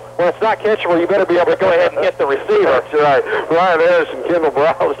catchable, you better be able to go ahead and hit the receiver. That's right. Ryan Harrison, Kendall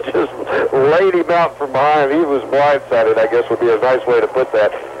Browse just laid him out from behind. He was blindsided, I guess would be a nice way to put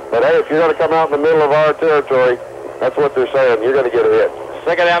that. But hey, if you're going to come out in the middle of our territory, that's what they're saying. You're going to get a hit.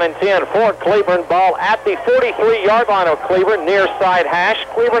 Second down and 10 for Cleburne. Ball at the 43-yard line of Cleburne, near side hash.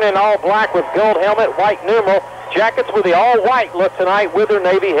 Cleburne in all black with gold helmet, white numeral. Jackets with the all-white look tonight with their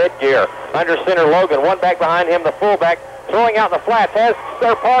Navy headgear. Under center, Logan. One back behind him, the fullback. Throwing out in the flats has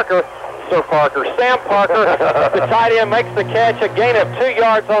Sam Parker. The tight end makes the catch. A gain of 2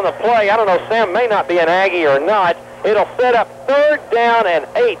 yards on the play. I don't know, Sam may not be an Aggie or not. It'll set up 3rd down and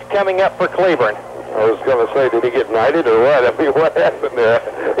 8 coming up for Cleburne. I was going to say, did he get knighted or what? I mean, what happened there?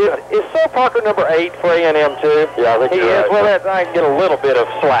 Is Sam Parker number 8 for A&M too? Yeah, I think he is. Right. Well, I can get a little bit of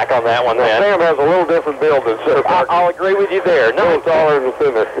slack on that one then. Sam has a little different build than Sam Parker. I'll agree with you there. A little taller and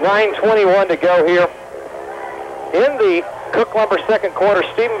thinner. 9:21 to go here in the Cook Lumber second quarter.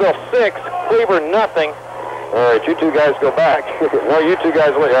 Stephenville 6, Cleburne nothing. All right, you two guys go back. No, you two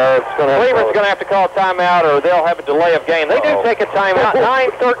guys wait. Cleburne's going to have to call a timeout, or they'll have a delay of game. They do take a timeout.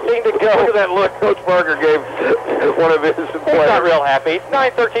 9:13 to go. Look at that look Coach Parker gave one of his players. He's not real happy.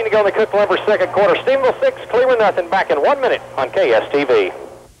 9:13 to go in the Cook Lumber second quarter. Stephenville 6, Cleburne nothing. Back in 1 minute on KSTV.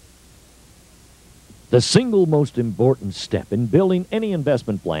 The single most important step in building any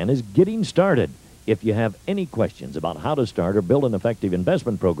investment plan is getting started. If you have any questions about how to start or build an effective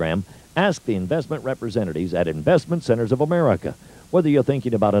investment program, ask the investment representatives at Investment Centers of America. Whether you're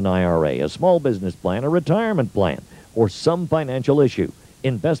thinking about an IRA, a small business plan, a retirement plan, or some financial issue,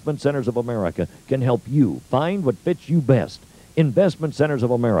 Investment Centers of America can help you find what fits you best. Investment Centers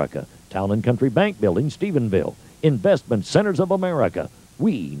of America, Town and Country Bank Building, Stephenville. Investment Centers of America.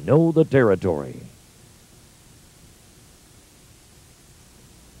 We know the territory.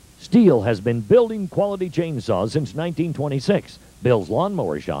 Stihl has been building quality chainsaws since 1926. Bill's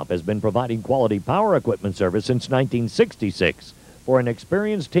Lawnmower Shop has been providing quality power equipment service since 1966. For an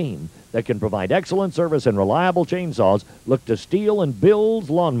experienced team that can provide excellent service and reliable chainsaws, look to Stihl and Bill's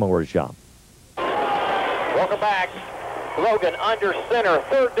Lawnmower Shop. Welcome back. Logan under center,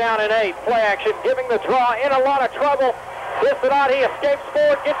 3rd down and 8. Play action, giving the draw, in a lot of trouble. This and on, he escapes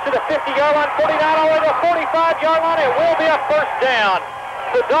forward, gets to the 50-yard line, 49 all the way to the 45-yard line. It will be a 1st down.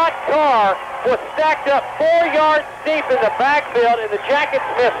 The Dot Carr was stacked up 4 yards deep in the backfield, and the Jackets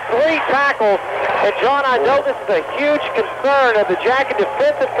missed 3 tackles. And, John, I know this is a huge concern of the Jacket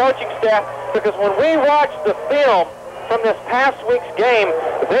defensive coaching staff, because when we watched the film from this past week's game,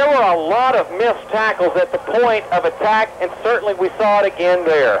 there were a lot of missed tackles at the point of attack, and certainly we saw it again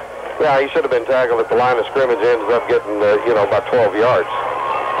there. Yeah, he should have been tackled at the line of scrimmage. Ends up getting, about 12 yards.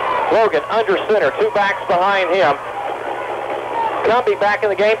 Logan under center, 2 backs behind him. Gumby back in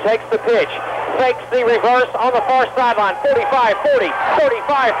the game, takes the pitch, fakes the reverse on the far sideline, 45-40,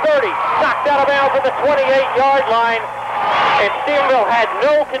 45-30, knocked out of bounds at the 28-yard line, and Stephenville had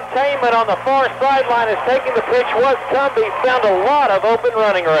no containment on the far sideline as taking the pitch was Gumby, found a lot of open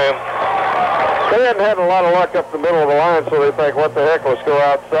running room. They hadn't had a lot of luck up the middle of the line, so they think, what the heck, let's go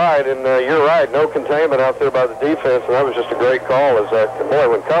outside, and you're right, no containment out there by the defense, and that was just a great call. When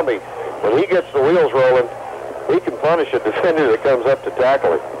Gumby, when he gets the wheels rolling, he can punish a defender that comes up to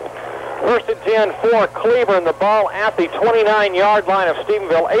tackle him. 1st and 10 for Cleburne. The ball at the 29-yard line of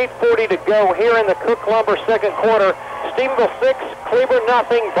Stephenville. 8:40 to go here in the Cook Lumber second quarter. Stephenville 6, Cleburne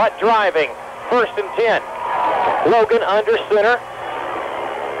nothing but driving. 1st and 10. Logan under center.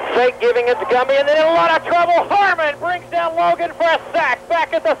 Fake giving it to Gumby, and then in a lot of trouble. Harmon brings down Logan for a sack.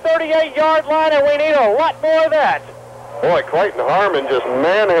 Back at the 38-yard line, and we need a lot more of that. Boy, Clayton Harmon just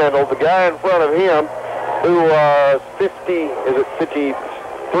manhandled the guy in front of him, who was 53?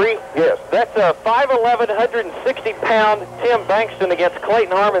 Yes. That's a 5'11", 160-pound Tim Bankston against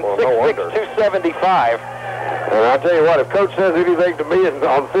Clayton Harmon, 6'6", 275. And I'll tell you what, if Coach says anything to me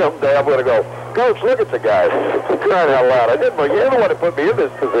on film day, I'm going to go, Coach, look at the guy. Crying out loud. You're the one that put me in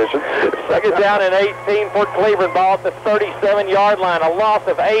this position. 2nd down and 18 for Cleburne. Ball at the 37-yard line. A loss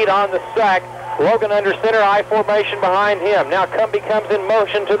of 8 on the sack. Logan under center, I formation behind him. Now Cumbie comes in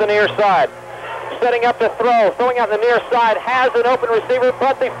motion to the near side. Setting up the throw, throwing out the near side, has an open receiver,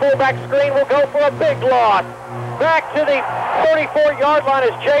 but the fullback screen will go for a big loss. Back to the 34-yard line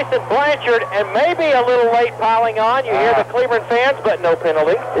is Jason Blanchard, and maybe a little late piling on. You hear the Cleburne fans, but no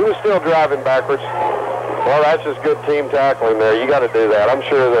penalty. He was still driving backwards. Well, that's just good team tackling there. You got to do that. I'm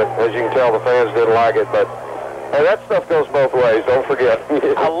sure that, as you can tell, the fans didn't like it, but hey, that stuff goes both ways. Don't forget.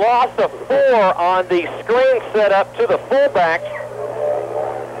 A loss of 4 on the screen setup to the fullback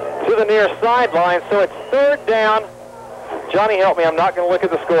to the near sideline, so it's 3rd down. Johnny, help me. I'm not going to look at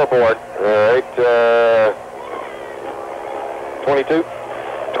the scoreboard. All right. 22.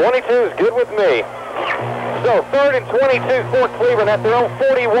 22 is good with me. So 3rd and 22 for Cleburne at their own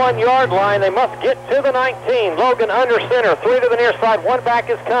 41-yard line. They must get to the 19. Logan under center, 3 to the near side. 1 back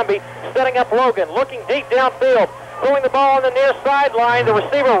is Cumbie, setting up Logan, looking deep downfield, throwing the ball on the near sideline. The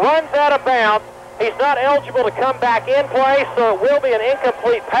receiver runs out of bounds. He's not eligible to come back in play, so it will be an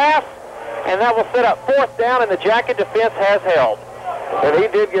incomplete pass, and that will set up 4th down, and the Jacket defense has held. And he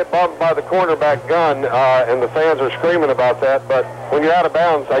did get bumped by the cornerback gun, and the fans are screaming about that, but when you're out of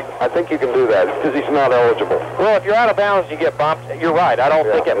bounds, I think you can do that because he's not eligible. Well, if you're out of bounds, you get bumped. You're right. I don't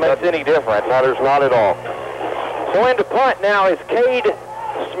think it makes any difference. Matters not at all. So into punt now is Cade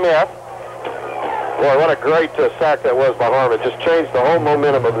Smith. Boy, what a great sack that was by Harmon. Just changed the whole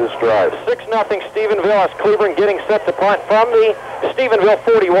momentum of this drive. 6-0 Stephenville as Cleburne getting set to punt from the Stephenville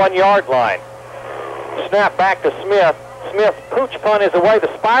 41-yard line. Snap back to Smith. Smith's pooch punt is away.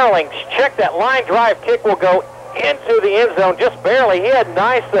 The spiraling, check that line drive kick will go into the end zone just barely. He had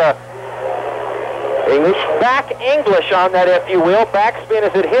nice back English on that, if you will. Backspin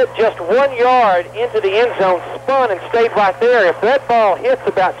as it hit just 1 yard into the end zone, spun and stayed right there. If that ball hits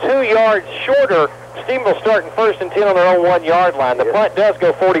about 2 yards shorter, Stephenville starting 1st and 10 on their own 1-yard line. The punt does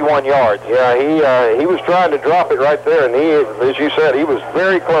go 41 yards. Yeah, he was trying to drop it right there, and he, as you said, he was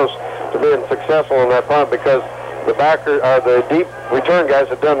very close to being successful in that punt because the deep return guys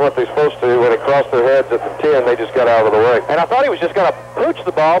had done what they're supposed to. When it crossed their heads at the 10, they just got out of the way. And I thought he was just going to pooch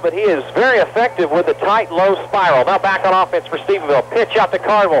the ball, but he is very effective with the tight, low spiral. Now back on offense for Stephenville. Pitch out to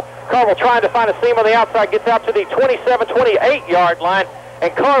Carville. Carville trying to find a seam on the outside, gets out to the 27, 28-yard line.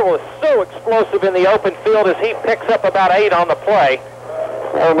 And Carville is so explosive in the open field as he picks up about 8 on the play.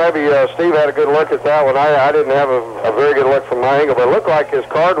 Well, maybe Steve had a good look at that one. I didn't have a very good look from my angle, but it looked like as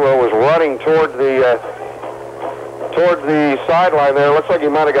Cardwell was running toward the sideline there. It looks like he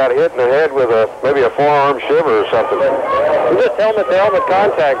might have got hit in the head with maybe a forearm shiver or something. Just helmet-to-helmet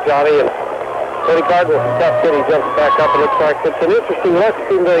contact, Johnny, and Eddie Cardwell steps in. He jumps back up. It looks like it's an interesting look.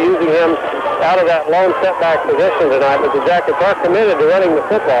 Stephenville using him out of that lone setback position tonight, but the Jackets are committed to running the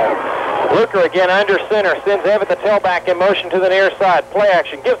football. Luker again under center, sends Evan the tailback in motion to the near side. Play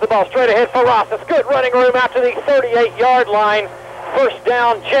action, gives the ball straight ahead for Rosses. Good running room out to the 38-yard line. 1st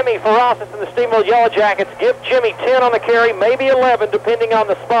down, Jimmy for Rosses and the Stephenville Yellow Jackets. Give Jimmy 10 on the carry, maybe 11, depending on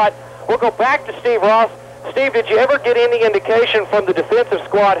the spot. We'll go back to Steve Ross. Steve, did you ever get any indication from the defensive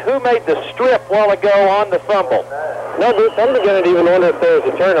squad who made the strip while ago on the fumble? No, Bruce, I'm beginning to even wonder if there was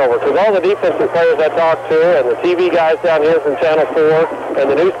a turnover, because all the defensive players I talked to, and the TV guys down here from Channel 4, and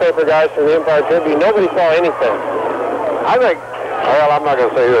the newspaper guys from the Empire Tribune, nobody saw anything. I think, well, I'm not going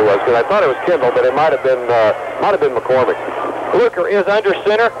to say who it was, because I thought it was Kendall, but it might have been McCormick. Luker is under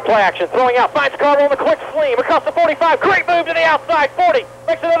center. Play action. Throwing out. Finds Carville on the quick slam. Across the 45. Great move to the outside. 40.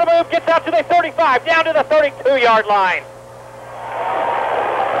 Makes another move. Gets out to the 35. Down to the 32-yard line.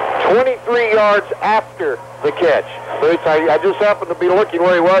 23 yards after the catch. I just happened to be looking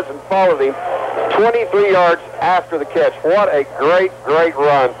where he was and followed him. 23 yards after the catch. What a great, great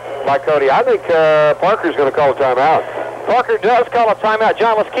run by Cody. I think Parker's going to call a timeout. Parker does call a timeout.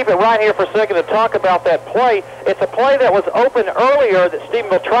 John, let's keep it right here for a second to talk about that play. It's a play that was open earlier that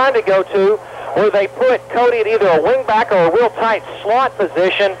Stephenville trying to go to, where they put Cody at either a wingback or a real tight slot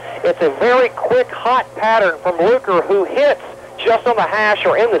position. It's a very quick, hot pattern from Luker, who hits just on the hash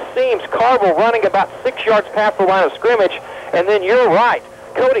or in the seams. Carville running about 6 yards past the line of scrimmage. And then you're right.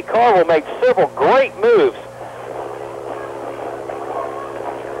 Cody Carville made several great moves.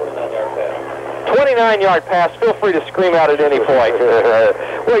 29-yard pass. Feel free to scream out at any point.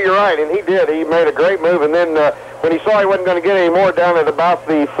 Well, you're right, and he did. He made a great move, and then when he saw he wasn't going to get any more down at about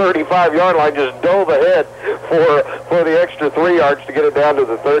the 35-yard line, just dove ahead for the extra 3 yards to get it down to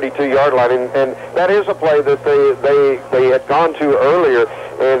the 32-yard line. And that is a play that they had gone to earlier,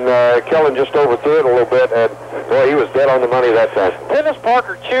 and Kellen just overthrew it a little bit, and boy, he was dead on the money that time. Dennis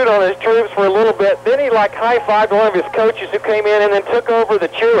Parker chewed on his troops for a little bit. Then he high-fived one of his coaches who came in and then took over the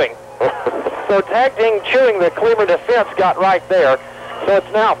chewing. So tag team chewing, the Cleburne defense got right there. So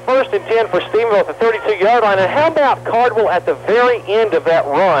it's now 1st and 10 for Stephenville at the 32-yard line. And how about Cardwell at the very end of that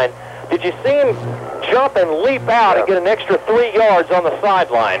run? Did you see him jump and leap out and get an extra 3 yards on the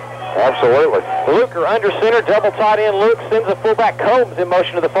sideline? Absolutely. Luker under center, double tight end. Luke sends the fullback Combs in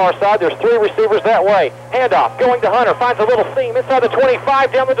motion to the far side. There's 3 receivers that way. Handoff going to Hunter. Finds a little seam inside the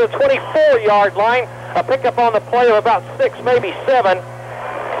 25 down to the 24-yard line. A pickup on the play of about 6, maybe 7.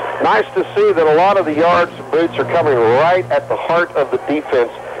 Nice to see that a lot of the yards and boots are coming right at the heart of the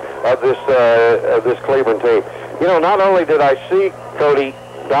defense of this Cleburne team. You know, not only did I see Cody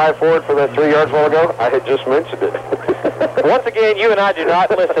dive forward for that 3 yards a while ago, I had just mentioned it. Once again, you and I do not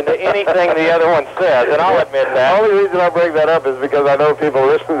listen to anything the other one says, and I'll admit that. The only reason I bring that up is because I know people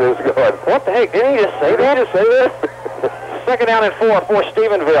listening to this going, what the heck, didn't he just say that? Did he just say that? 2nd down and 4 for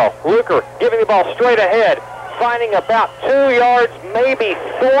Stephenville. Luker giving the ball straight ahead, finding about 2 yards, maybe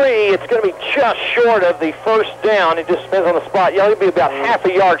 3. It's going to be just short of the first down. It just depends on the spot. Yeah, it'll be about half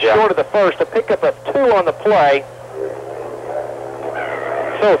a yard short of the first. A pickup of 2 on the play.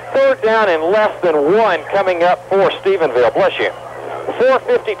 So 3rd down and less than 1 coming up for Stephenville. Bless you.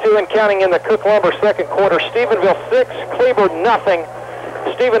 4:52 and counting in the Cook Lumber second quarter. Stephenville 6, Cleburne nothing.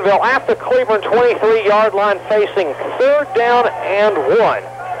 Stephenville at the Cleburne 23-yard line facing 3rd down and 1.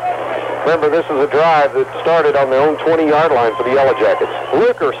 Remember, this is a drive that started on their own 20-yard line for the Yellow Jackets.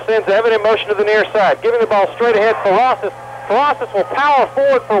 Luker sends Evan in motion to the near side, giving the ball straight ahead. Ferrasis will power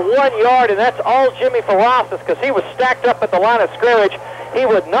forward for 1 yard, and that's all Jimmy Ferrasis because he was stacked up at the line of scrimmage. He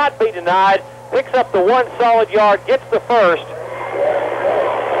would not be denied. Picks up the 1 solid yard, gets the first.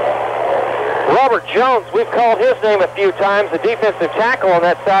 Robert Jones, we've called his name a few times. The defensive tackle on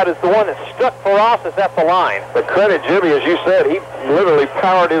that side is the one that stuck Ferrasis at the line. But credit Jimmy, as you said, he literally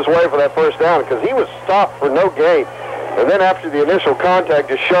powered his way for that first down because he was stopped for no gain. And then after the initial contact,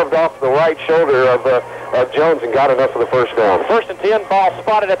 just shoved off the right shoulder of Jones and got enough for the first down. 1st and 10, ball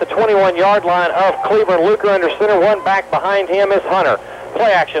spotted at the 21-yard line of Cleburne. Luker under center, 1 back behind him is Hunter.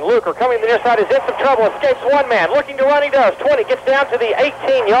 Play action. Luker coming to the near side is in some trouble. Escapes 1 man. Looking to run, he does. 20. Gets down to the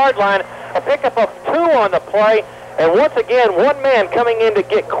 18-yard line. A pickup of 2 on the play. And once again, 1 man coming in to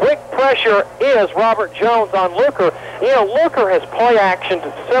get quick pressure is Robert Jones on Luker. You know, Luker has play actioned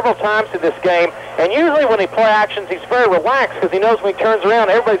several times in this game. And usually when he play actions, he's very relaxed because he knows when he turns around,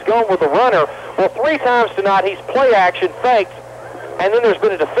 everybody's going with the runner. Well, 3 times tonight, he's play action faked. And then there's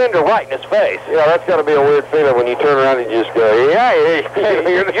been a defender right in his face. Yeah, that's got to be a weird feeling when you turn around and you just go, hey,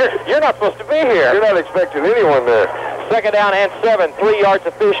 you're not supposed to be here. You're not expecting anyone there. 2nd down and 7. 3 yards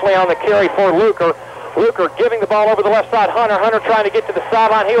officially on the carry for Luker. Luker giving the ball over the left side. Hunter trying to get to the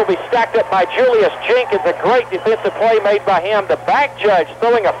sideline. He will be stacked up by Julius Jenkins. A great defensive play made by him. The back judge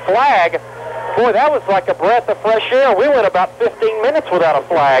throwing a flag. Boy, that was like a breath of fresh air. We went about 15 minutes without a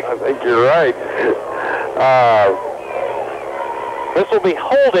flag. I think you're right. This will be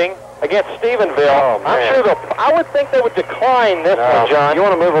holding against Stephenville. Oh, I'm sure I would think they would decline this one, John. You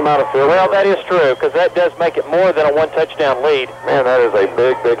want to move them out of field? Well, that is true, because that does make it more than a 1-touchdown lead. Man, that is a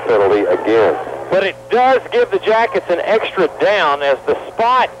big, big penalty again. But it does give the Jackets an extra down, as the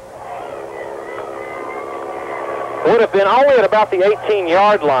spot would have been only at about the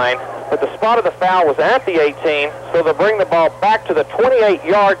 18-yard line, but the spot of the foul was at the 18, so they'll bring the ball back to the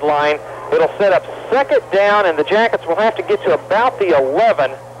 28-yard line. It'll set up 2nd down, and the Jackets will have to get to about the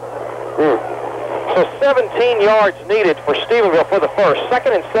 11. So 17 yards needed for Stephenville for the first.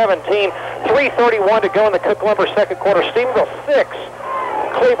 2nd and 17, 3:31 to go in the Cook Lumber second quarter. Stephenville 6,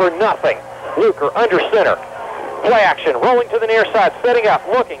 Cleburne nothing. Luker under center. Play action, rolling to the near side, setting up,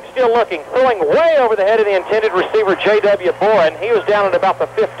 looking, still looking, throwing way over the head of the intended receiver, J.W. Boren. He was down at about the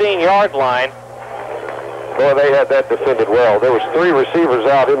 15-yard line. Boy, they had that defended well. There was 3 receivers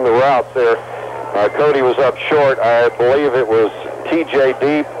out in the routes there. Cody was up short. I believe it was T.J.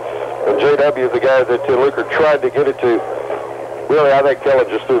 Deep and J.W., the guy that Luker tried to get it to. Really, I think Kellen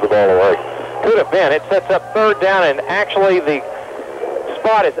just threw the ball away. Could have been. It sets up 3rd down, and actually the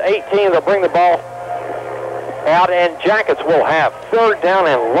spot is 18. They'll bring the ball out, and Jackets will have 3rd down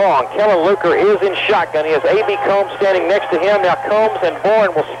and long. Kellen Luker is in shotgun. He has A.B. Combs standing next to him. Now Combs and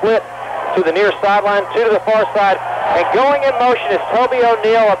Boren will split to the near sideline, 2 to the far side, and going in motion is Toby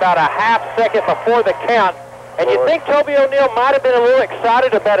O'Neill about a half second before the count. And you think Toby O'Neill might have been a little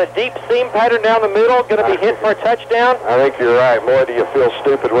excited about a deep seam pattern down the middle, going to be hit for a touchdown? I think you're right. Boy, do you feel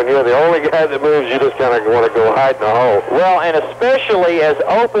stupid when you're the only guy that moves. You just kind of want to go hide in a hole. Well, and especially as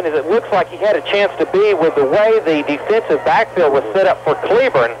open as it looks like he had a chance to be with the way the defensive backfield was set up for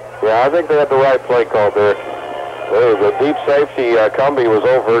Cleburne. Yeah, I think they had the right play called there. The deep safety, Cumbie, was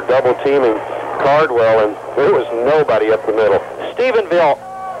over double-teaming Cardwell, and there was nobody up the middle. Stephenville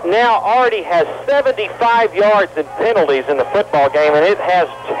now already has 75 yards in penalties in the football game, and it has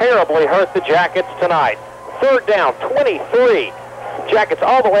terribly hurt the Jackets tonight. Third down, 23. Jackets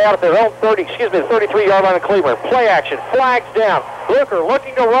all the way out at their own 33-yard line of Cleburne. Play action, flags down. Luker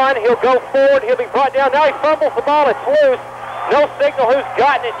looking to run. He'll go forward. He'll be brought down. Now he fumbles the ball. It's loose. No signal who's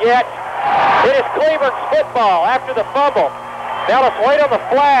gotten it yet. It is Cleburne's football after the fumble. Now let's wait on the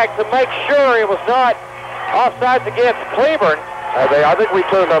flag to make sure it was not offsides against Cleburne. I think we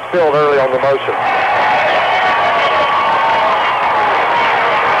turned upfield early on the motion.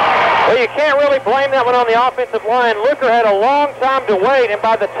 Well, you can't really blame that one on the offensive line. Luker had a long time to wait, and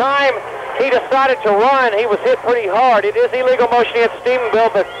by the time he decided to run, he was hit pretty hard. It is illegal motion against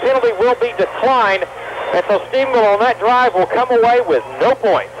Stephenville. The penalty will be declined, and so Stephenville on that drive will come away with no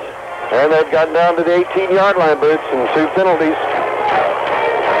points. And they've gotten down to the 18-yard line, Boots, and 2 penalties.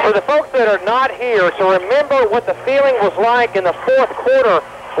 For the folks that are not here, to remember what the feeling was like in the fourth quarter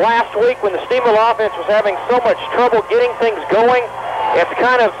last week when the Stephenville offense was having so much trouble getting things going, it's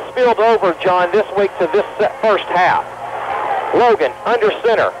kind of spilled over, John, this week to this first half. Logan, under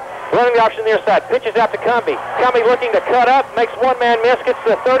center, running the option near side, pitches out to Cumbie. Cumbie looking to cut up, makes one man miss, gets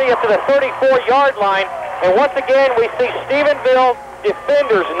to the 30 up to the 34-yard line. And once again, we see Stephenville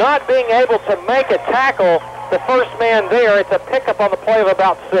defenders not being able to make a tackle the first man there. It's a pickup on the play of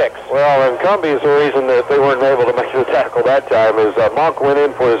about 6. Well, and Cumbie is the reason that they weren't able to make the tackle that time, is Monk went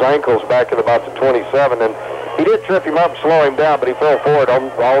in for his ankles back at about the 27, and he did trip him up and slow him down, but he fell forward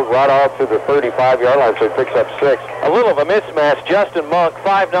right off to the 35-yard line, so he picks up 6. A little of a mismatch. Justin Monk,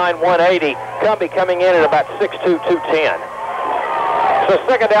 5'9", 180. Cumbie coming in at about 6'2", 210. So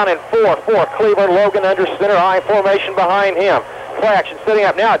second down and 4 for Cleburne. Logan under center, high formation behind him. Play action setting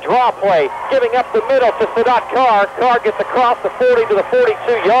up now. Draw play, giving up the middle to Sadat Carr. Carr gets across the 40 to the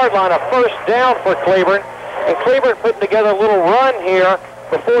 42-yard line. A first down for Cleburne. And Cleburne putting together a little run here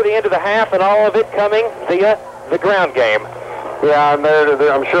before the end of the half, and all of it coming via the ground game. Yeah, and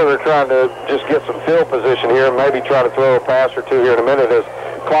I'm sure they're trying to just get some field position here and maybe try to throw a pass or two here in a minute as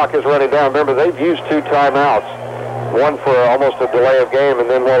clock is running down. Remember, they've used 2 timeouts, one for almost a delay of game and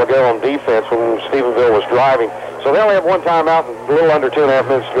then one ago on defense when Stephenville was driving. So they only have 1 timeout and a little under 2.5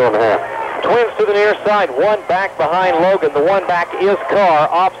 minutes to go in the half. Twins to the near side, one back behind Logan. The one back is Carr.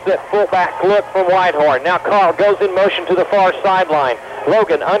 Offset fullback look from Whitehorn. Now Carr goes in motion to the far sideline.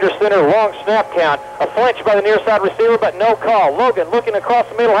 Logan under center, long snap count. A flinch by the near side receiver, but no call. Logan looking across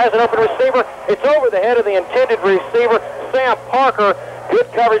the middle, has an open receiver. It's over the head of the intended receiver, Sam Parker. Good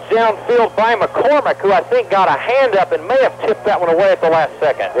coverage downfield by McCormick, who I think got a hand up and may have tipped that one away at the last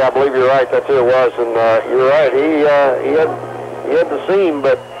second. Yeah, I believe you're right. That's who it was, and you're right. He had the seam,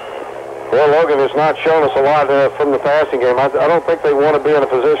 but well, Logan has not shown us a lot from the passing game. I don't think they want to be in a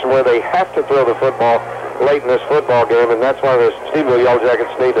position where they have to throw the football late in this football game, and that's why the Stephenville Yellow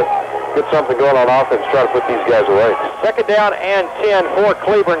Jackets need to get something going on offense, try to put these guys away. Second down and 10 for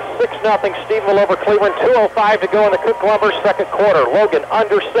Cleburne. 6-0 Stephenville over Cleburne. 2:05 to go in the Cook Lumber second quarter. Logan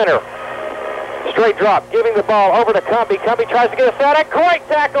under center. Straight drop, giving the ball over to Cumbie. Cumbie tries to get a shot. A great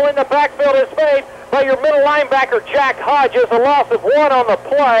tackle in the backfield is made by your middle linebacker, Jack Hodges. A loss of 1 on the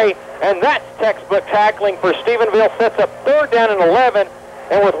play, and that's textbook tackling for Stephenville. Sets up third down and 11.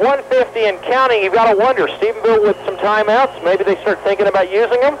 And with 150 and counting, you've got to wonder, Stephenville with some timeouts, maybe they start thinking about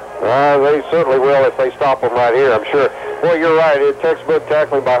using them? They certainly will if they stop them right here, I'm sure. Boy, you're right. It's textbook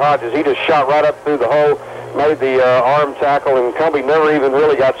tackling by Hodges. He just shot right up through the hole, made the arm tackle, and Cumbie never even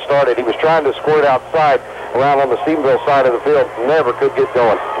really got started. He was trying to squirt outside around on the Stephenville side of the field. Never could get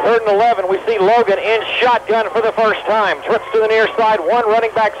going. Third and 11, we see Logan in shotgun for the first time. Trips to the near side, one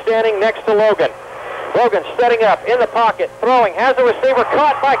running back standing next to Logan. Logan setting up in the pocket, throwing, has a receiver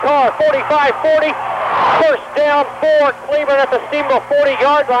caught by Carr, 45-40. First down for Cleburne at the Stephenville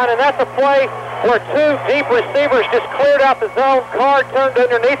 40-yard line, and that's a play where 2 deep receivers just cleared out the zone. Carr turned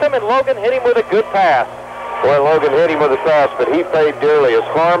underneath him, and Logan hit him with a good pass. Well, Logan hit him with a pass, but he paid dearly as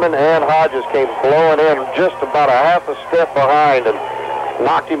Harmon and Hodges came blowing in just about a half a step behind and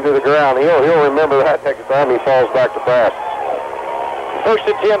knocked him to the ground. He'll remember that next time he falls back to pass. First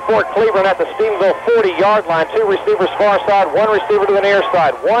and 10 for Cleburne at the Stephenville 40-yard line. 2 receivers far side, 1 receiver to the near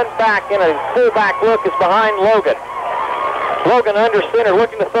side. 1 back in a fullback look is behind Logan. Logan under center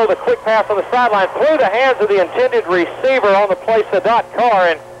looking to throw the quick pass on the sideline through the hands of the intended receiver on the play, Sadat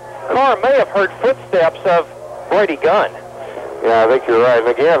Carr, and Carr may have heard footsteps of Brady Gunn. Yeah, I think you're right. And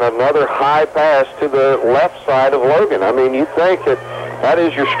again, another high pass to the left side of Logan. I mean, you think that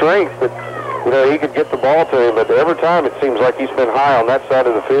is your strength, that he could get the ball to him, but every time it seems like he's been high on that side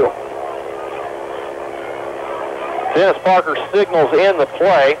of the field. Dennis Parker signals in the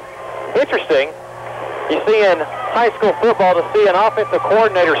play. Interesting, you see in high school football to see an offensive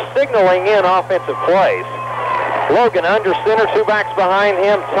coordinator signaling in offensive plays. Logan under center, 2 backs behind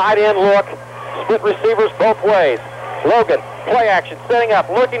him, tight end look, split receivers both ways. Logan, play action, setting up,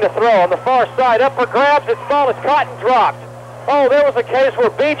 looking to throw on the far side, up for grabs, its ball is caught and dropped. Oh, there was a case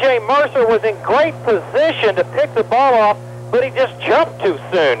where B.J. Mercer was in great position to pick the ball off, but he just jumped too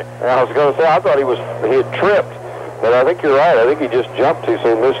soon. I was going to say, I thought he had tripped, but I think you're right. I think he just jumped too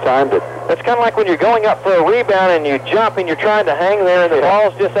soon, mistimed it. It's kind of like when you're going up for a rebound and you jump and you're trying to hang there and the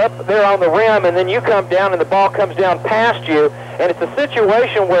ball's just up there on the rim, and then you come down and the ball comes down past you, and it's a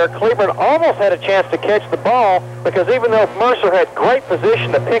situation where Cleburne almost had a chance to catch the ball because even though Mercer had great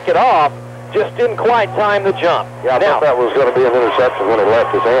position to pick it off, just didn't quite time the jump. Yeah, I thought that was going to be an interception when it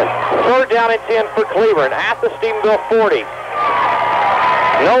left his hand. 3rd down and 10 for Cleburne at the Stephenville 40.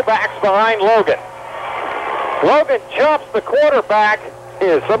 No backs behind Logan. Logan jumps the quarterback.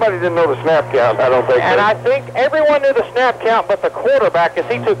 Yeah, somebody didn't know the snap count, I don't think. And I think everyone knew the snap count but the quarterback, as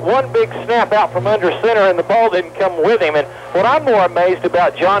he took one big snap out from under center and the ball didn't come with him. And what I'm more amazed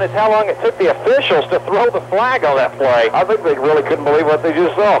about, John, is how long it took the officials to throw the flag on that play. I think they really couldn't believe what they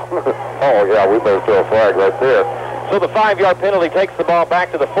just saw. Oh, yeah, we better throw a flag right there. So the 5-yard penalty takes the ball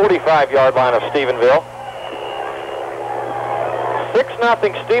back to the 45-yard line of Stephenville. 6-0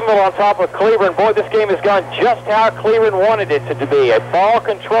 Stephenville on top of Cleburne. Boy, this game has gone just how Cleburne wanted it to be. A ball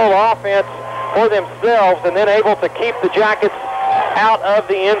control offense for themselves and then able to keep the Jackets out of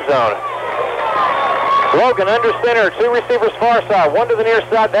the end zone. Logan under center, 2 receivers far side, 1 to the near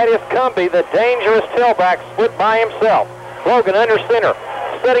side. That is Cumbie, the dangerous tailback, split by himself. Logan under center,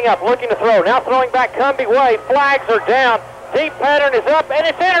 setting up, looking to throw. Now throwing back Cumbie way. Flags are down. Deep pattern is up, and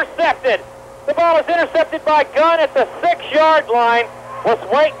it's intercepted. The ball is intercepted by Gunn at the 6-yard line. Let's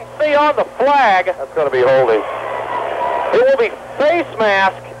wait and see on the flag. That's going to be holding. It will be face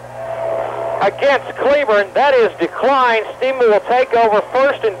mask against Cleburne. That is declined. Stephenville will take over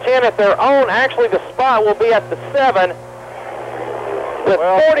 1st and 10 at their own. Actually, the spot will be at the 7. With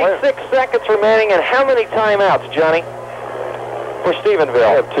 46 seconds remaining, and how many timeouts, Johnny, for Stephenville?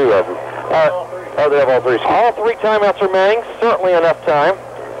 They have 2 of them. Oh, they have all 3. All 3 timeouts remaining. Certainly enough time.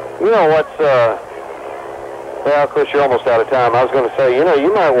 You know what's, well, of course, you're almost out of time. I was going to say, you know,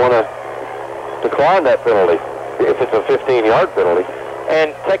 you might want to decline that penalty if it's a 15-yard penalty.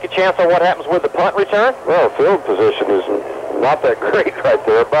 And take a chance on what happens with the punt return? Well, field position is not that great right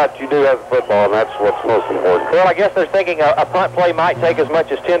there, but you do have the football, and that's what's most important. Well, I guess they're thinking a punt play might take as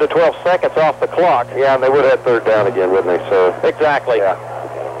much as 10 to 12 seconds off the clock. Yeah, and they would have 3rd down again, wouldn't they? So exactly. Yeah.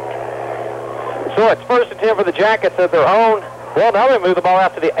 So it's 1st and 10 for the Jackets at their own. Well, now they move the ball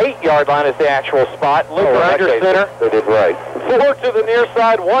out to the 8-yard line as the actual spot. Luker under center. They did right. 4 to the near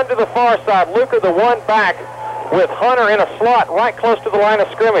side, 1 to the far side. Luker the 1 back with Hunter in a slot right close to the line of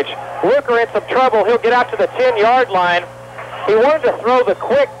scrimmage. Luker in some trouble. He'll get out to the 10-yard line. He wanted to throw the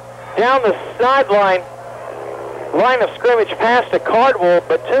quick down the sideline line of scrimmage pass to Cardwell,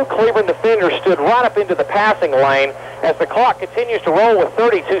 but 2 Cleburne defenders stood right up into the passing lane as the clock continues to roll with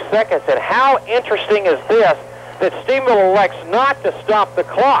 32 seconds. And how interesting is this? That Stephenville elects not to stop the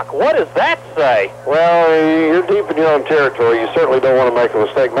clock. What does that say? Well, you're deep in your own territory. You certainly don't want to make a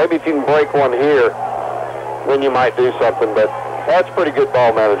mistake. Maybe if you can break one here, then you might do something, but that's pretty good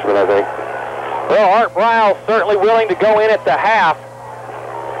ball management, I think. Well, Art Briles certainly willing to go in at the half.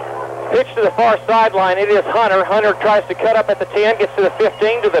 Pitch to the far sideline. It is Hunter. Hunter tries to cut up at the 10, gets to the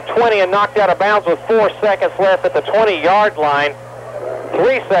 15, to the 20, and knocked out of bounds with 4 seconds left at the 20-yard line.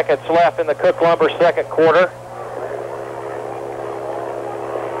 3 seconds left in the Cook Lumber second quarter.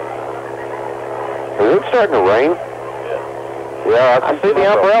 Is it starting to rain? Yeah, I see the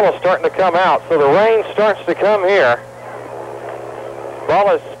umbrella starting to come out, so the rain starts to come here.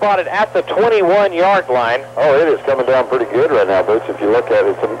 Ball is spotted at the 21-yard line. Oh, it is coming down pretty good right now, Boots. If you look at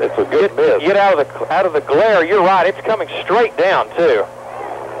it, it's a good miss. Get out of the glare. You're right. It's coming straight down too.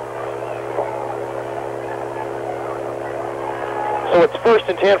 So it's 1st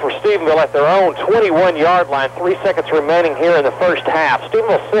and 10 for Stephenville at their own 21-yard line. 3 seconds remaining here in the first half.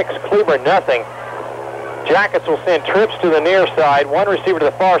 Stephenville 6, Cleburne nothing. Jackets will send trips to the near side. 1 receiver to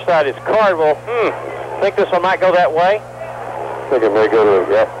the far side is Cardwell. Think this one might go that way? I think it may go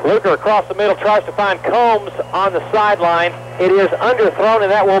to, yeah. Luker across the middle tries to find Combs on the sideline. It is underthrown,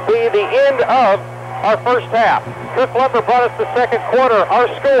 and that will be the end of our first half. Cook Lumber brought us the second quarter. Our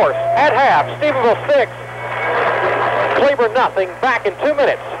scores at half: Stephenville 6, Cleburne nothing. Back in 2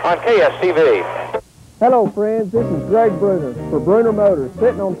 minutes on KSTV. Hello, friends. This is Greg Bruner for Bruner Motors,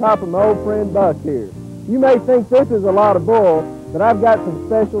 sitting on top of my old friend Buck here. You may think this is a lot of bull, but I've got some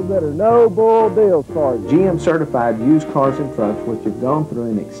specials that are no bull deals for you. GM certified used cars and trucks which have gone through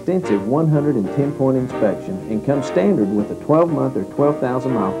an extensive 110-point inspection and come standard with a 12-month or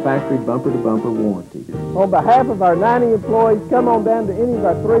 12,000-mile factory bumper-to-bumper warranty. On behalf of our 90 employees, come on down to any of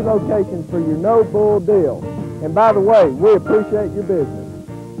our 3 locations for your no bull deal. And by the way, we appreciate your business.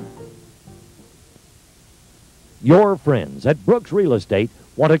 Your friends at Brooks Real Estate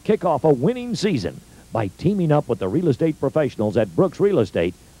want to kick off a winning season by teaming up with the real estate professionals at Brooks Real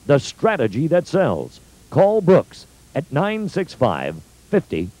Estate, the strategy that sells. Call Brooks at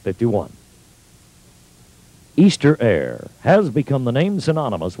 965-5051. Easter Air has become the name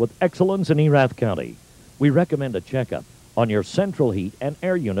synonymous with excellence in Erath County. We recommend a checkup on your central heat and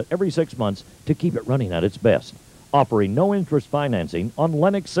air unit every 6 months to keep it running at its best. Offering no interest financing on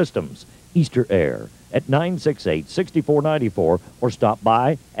Lennox systems. Easter Air at 968-6494 or stop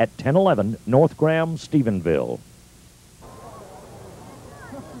by at 1011 North Graham, Stephenville.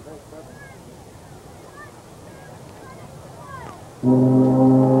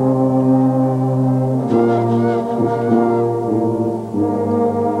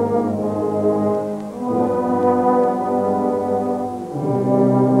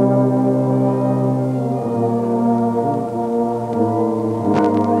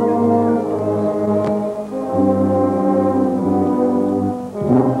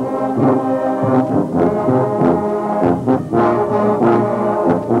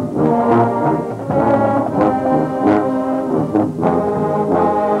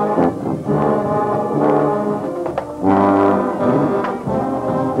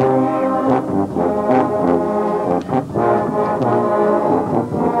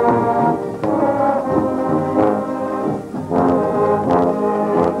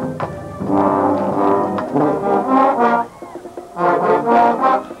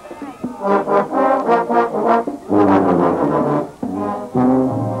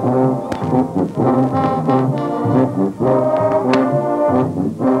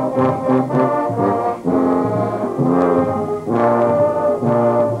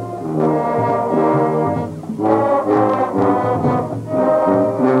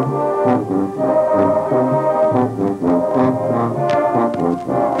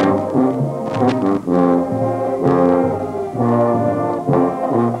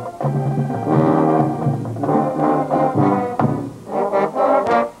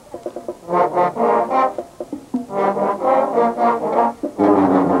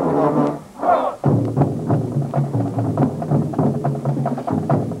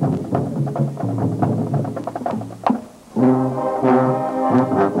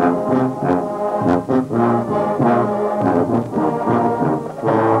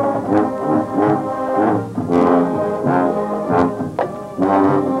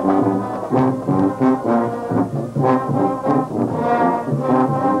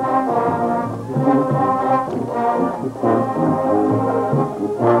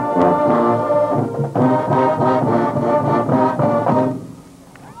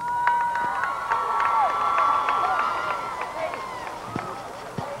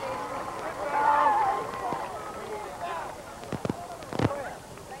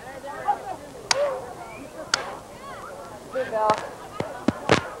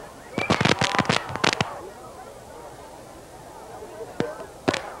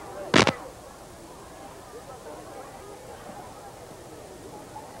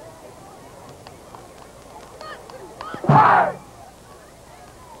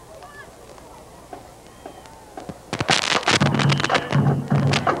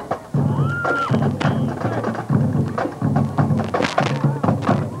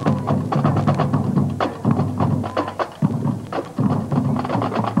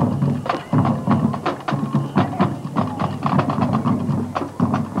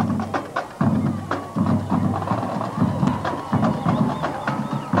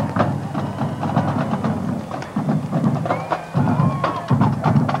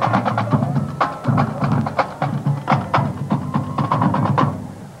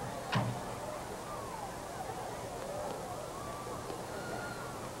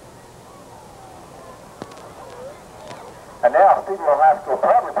 And now Stephenville High School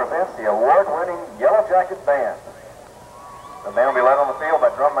proudly presents the award-winning Yellow Jacket Band. The band will be led on the field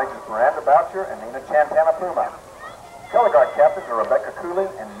by drum majors Miranda Boucher and Nina Chantana Puma. Color guard captains are Rebecca Cooley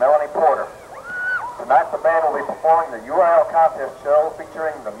and Melanie Porter. Tonight the band will be performing the URL contest show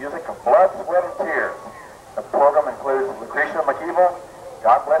featuring the music of blood, sweat, and tears. The program includes Lucretia McKeever,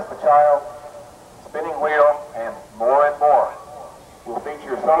 God Bless the Child, Spinning Wheel, and more and more. We'll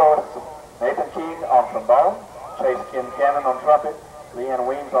feature soloists Nathan King on trombone, Chase Kincannon on trumpet, Leanne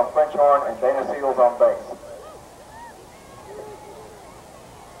Weems on French horn, and Dana Seals on bass.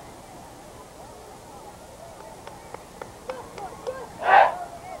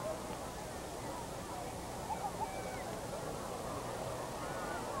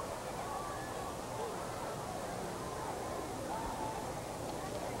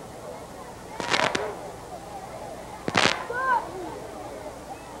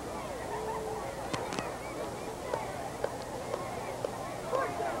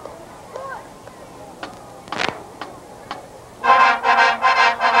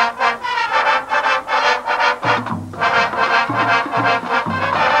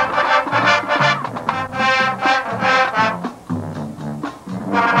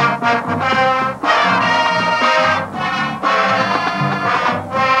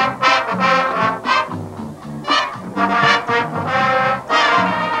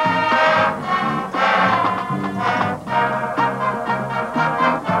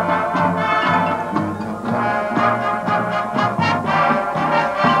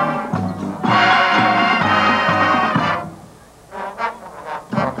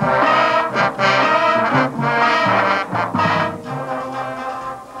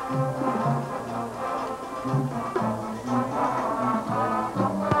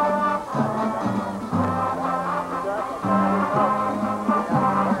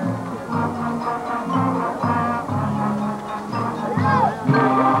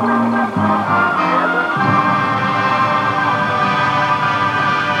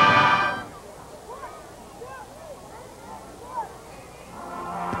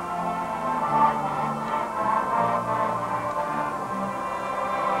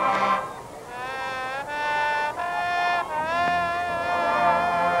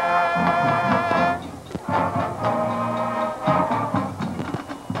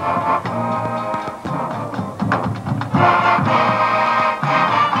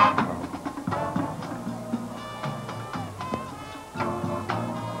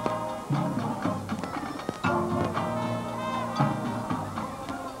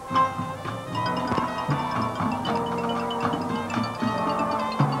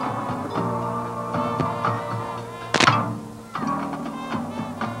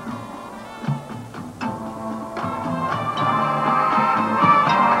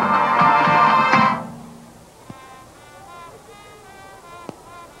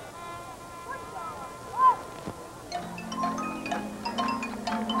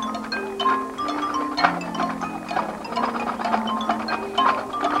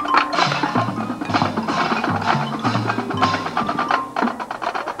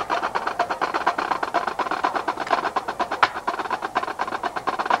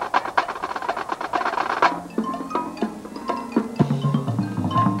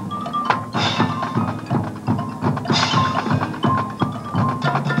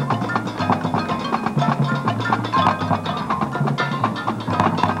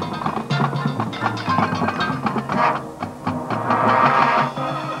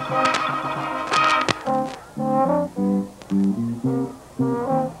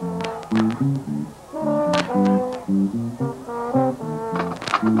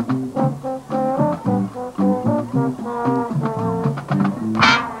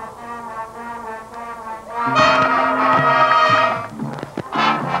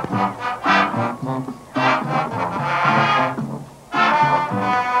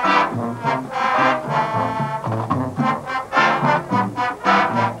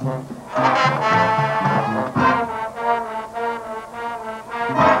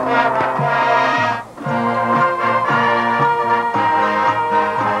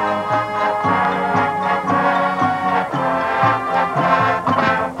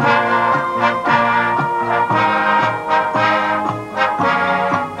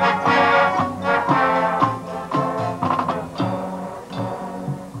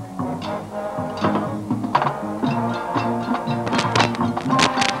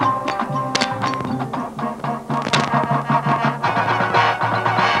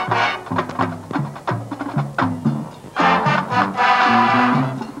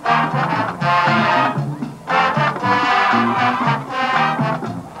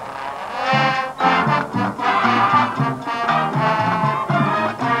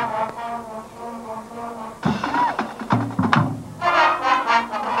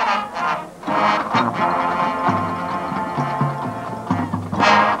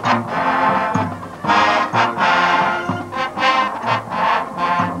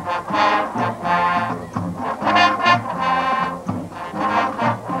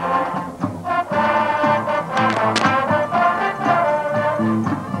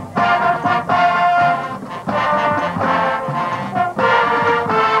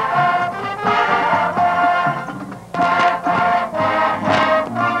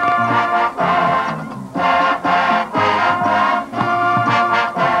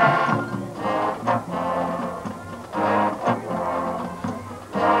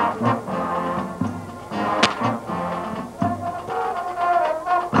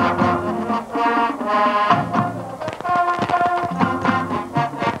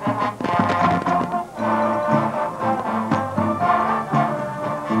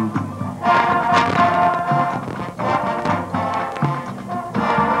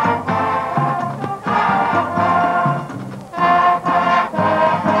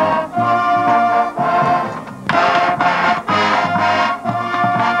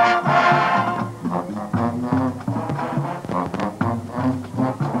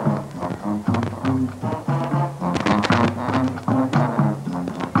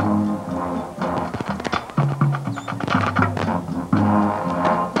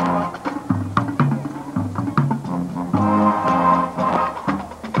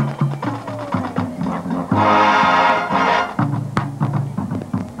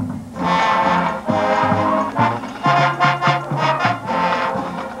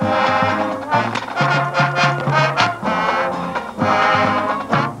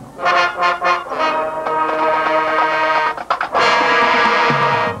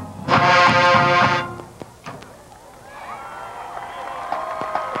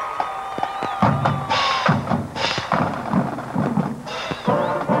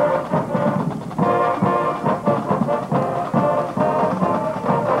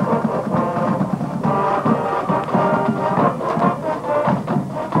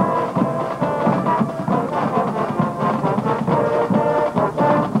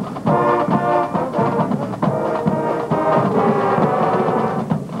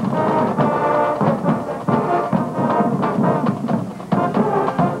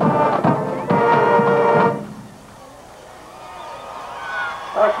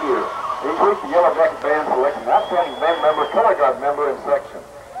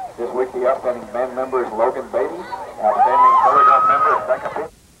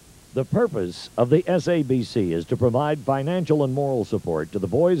 The purpose of the SABC is to provide financial and moral support to the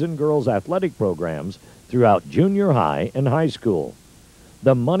boys and girls athletic programs throughout junior high and high school.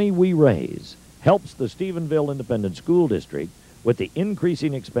 The money we raise helps the Stephenville Independent School District with the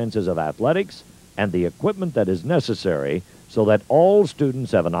increasing expenses of athletics and the equipment that is necessary so that all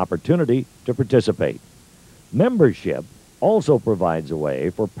students have an opportunity to participate. Membership also provides a way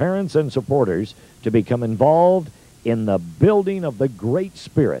for parents and supporters to become involved in the building of the great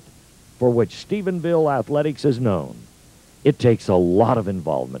spirit for which Stephenville athletics is known. It takes a lot of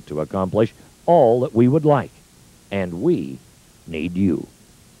involvement to accomplish all that we would like, and we need you.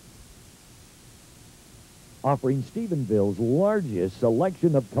 Offering Stephenville's largest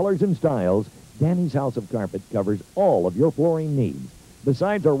selection of colors and styles, Danny's House of Carpet covers all of your flooring needs.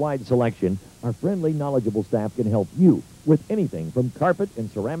 Besides our wide selection, our friendly, knowledgeable staff can help you with anything from carpet and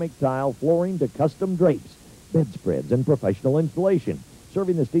ceramic tile flooring to custom drapes, bedspreads, and professional installation.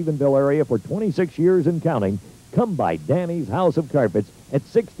 Serving the Stephenville area for 26 years and counting, Come by Danny's House of Carpets at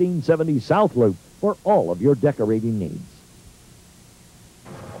 1670 South Loop for all of your decorating needs.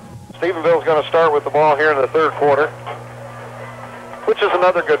 Stephenville's going to start with the ball here in the third quarter, which is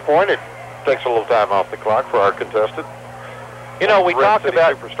another good point. It takes a little time off the clock for our contestant. You know, we talked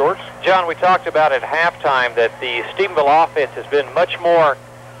about, Superstores. John, we talked about at halftime that the Stephenville offense has been much more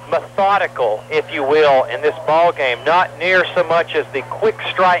methodical, if you will, in this ball game, not near so much as the quick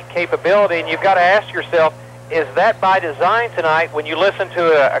strike capability. And you've got to ask yourself, is that by design tonight? When you listen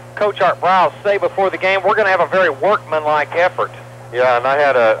to a Coach Art Browse say before the game, we're going to have a very workmanlike effort. Yeah, and I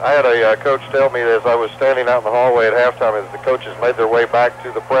had a coach tell me as I was standing out in the hallway at halftime, as the coaches made their way back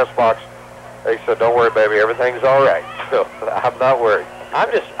to the press box, they said, "Don't worry, baby, everything's all right." So I'm not worried. I'm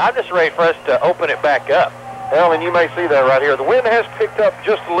just ready for us to open it back up. Well, and you may see that right here. The wind has picked up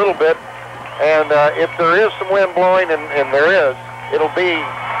just a little bit, and if there is some wind blowing, and there is, it'll be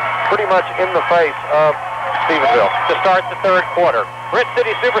pretty much in the face of Stephenville. To start the third quarter. Rent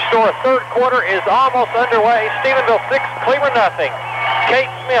City Superstore third quarter is almost underway. Stephenville 6, Cleburne nothing. Kate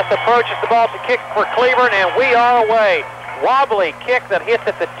Smith approaches the ball to kick for Cleburne, and we are away. Wobbly kick that hits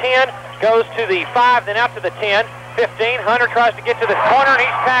at the 10, goes to the 5, then out to the 10, 15. Hunter tries to get to the corner, and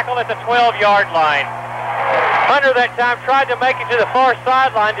he's tackled at the 12-yard line. Hunter that time tried to make it to the far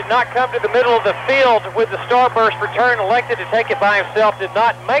sideline, did not come to the middle of the field with the starburst return, elected to take it by himself, did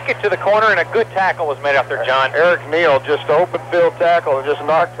not make it to the corner, and a good tackle was made out there, John. Eric Neal just open field tackle and just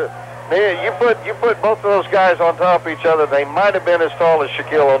knocked it. You put both of those guys on top of each other, they might have been as tall as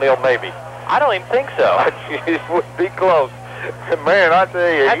Shaquille O'Neal, maybe. I don't even think so. It would be close. Man, I tell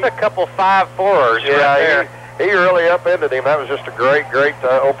you. That's a couple 5'4"ers right there. He really upended him. That was just a great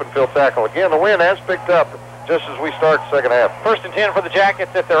open field tackle. Again, the wind has picked up just as we start the second half. First and 10 for the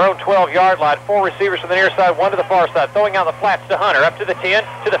Jackets at their own 12-yard line. 4 receivers to the near side, 1 to the far side. Throwing out the flats to Hunter. Up to the 10,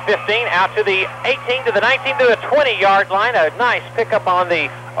 to the 15, out to the 18, to the 19, to the 20-yard line. A nice pickup on the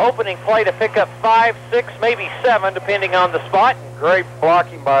opening play to pick up 5, 6, maybe 7, depending on the spot. Great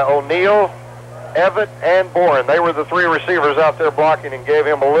blocking by O'Neal, Evett, and Boren. They were the 3 receivers out there blocking and gave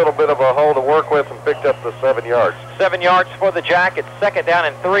him a little bit of a hole to work with and picked up the 7 yards. 7 yards for the Jackets. Second down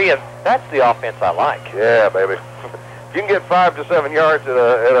and 3, and that's the offense I like. Yeah, baby. If you can get 5 to 7 yards at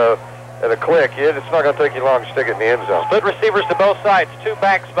a click, it's not going to take you long to stick it in the end zone. Split receivers to both sides. 2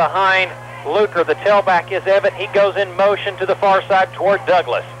 backs behind Luker. The tailback is Evett. He goes in motion to the far side toward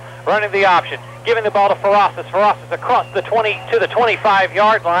Douglas. Running the option. Giving the ball to Ferrazis. Ferrazis across the 20 to the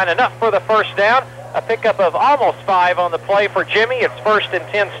 25-yard line. Enough for the first down. A pickup of almost 5 on the play for Jimmy. It's first and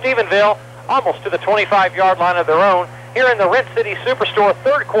 10 Stephenville, almost to the 25-yard line of their own. Here in the Rent City Superstore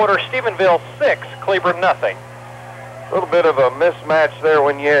third quarter, Stephenville 6, Cleburne nothing. A little bit of a mismatch there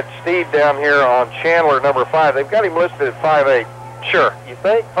when you had Steve down here on Chandler, number 5. They've got him listed at 5'8". Sure. You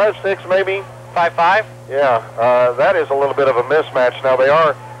think? 5'6", maybe? 5'5"? Yeah, that is a little bit of a mismatch. Now, they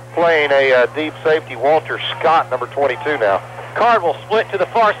are playing a deep safety, Walter Scott, number 22 now. Cardwell split to the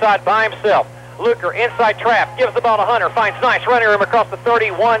far side by himself. Luker inside trap, gives the ball to Hunter, finds nice running room across the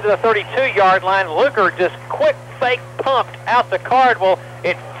 31 to the 32-yard line. Luker just quick fake pumped out to Cardwell.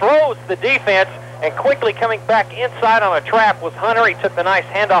 It froze the defense, and quickly coming back inside on a trap was Hunter. He took the nice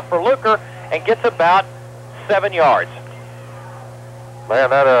handoff for Luker and gets about 7 yards. Man,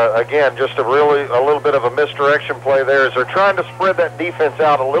 that, again, just a little bit of a misdirection play there as they're trying to spread that defense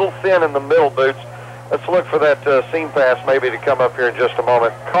out a little thin in the middle, Boots. Let's look for that seam pass maybe to come up here in just a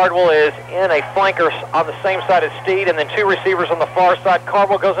moment. Cardwell is in a flanker on the same side as Steed, and then 2 receivers on the far side.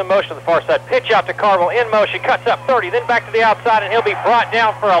 Cardwell goes in motion to the far side. Pitch out to Cardwell in motion, cuts up 30, then back to the outside, and he'll be brought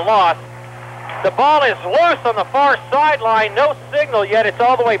down for a loss. The ball is loose on the far sideline. No signal yet. It's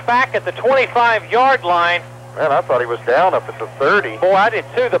all the way back at the 25-yard line. Man, I thought he was down up at the 30. Boy, I did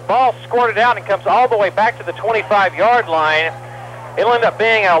too. The ball squirted out and comes all the way back to the 25-yard line. It'll end up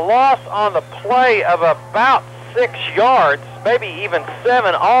being a loss on the play of about 6 yards, maybe even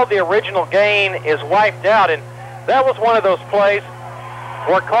 7. All the original gain is wiped out, and that was one of those plays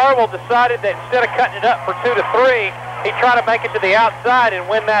where Cardwell decided that instead of cutting it up for 2 to 3, he tried to make it to the outside, and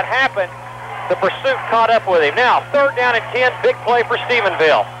when that happened, the pursuit caught up with him. Now, third down and 10, big play for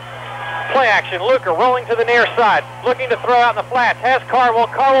Stephenville. Play action, Luker rolling to the near side, looking to throw out in the flats, has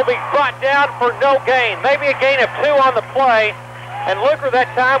Cardwell. Cardwell be brought down for no gain, maybe a gain of 2 on the play. And Luker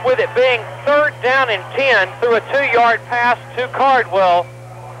that time, with it being third down and 10, threw a 2-yard pass to Cardwell.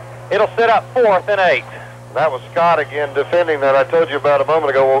 It'll set up 4th and 8. That was Scott again defending that I told you about a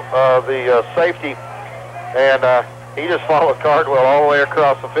moment ago, the safety. And he just followed Cardwell all the way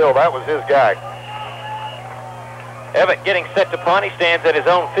across the field. That was his guy. Evett getting set to punt. He stands at his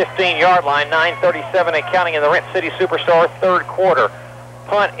own 15-yard line, 9:37 and counting in the Rent City Superstore third quarter.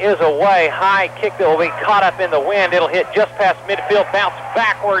 Punt is away. High kick that will be caught up in the wind. It'll hit just past midfield, bounce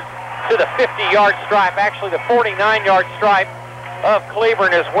backwards to the 50-yard stripe. Actually, the 49-yard stripe of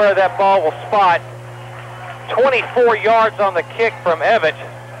Cleburne is where that ball will spot. 24 yards on the kick from Evans.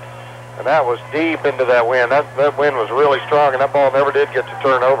 And that was deep into that wind. That wind was really strong, and that ball never did get to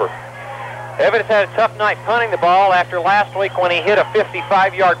turn over. Evans had a tough night punting the ball after last week when he hit a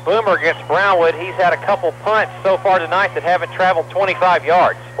 55-yard boomer against Brownwood. He's had a couple punts so far tonight that haven't traveled 25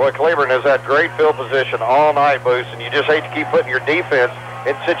 yards. Boy, Cleburne has had great field position all night, Boost, and you just hate to keep putting your defense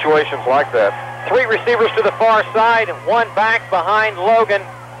in situations like that. 3 receivers to the far side, 1 back behind Logan.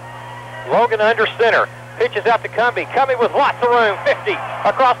 Logan under center. Pitches out to Cumbie. Cumbie with lots of room. 50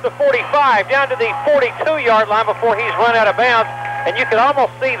 across the 45, down to the 42-yard line before he's run out of bounds. And you can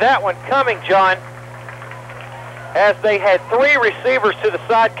almost see that one coming, John. As they had 3 receivers to the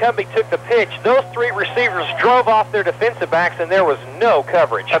side, Cumbie took the pitch. Those 3 receivers drove off their defensive backs, and there was no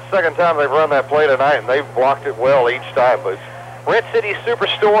coverage. That's the second time they've run that play tonight, and they've blocked it well each time, Boost. Red City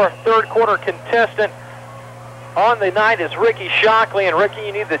Superstore third quarter contestant on the night is Ricky Shockley. And Ricky,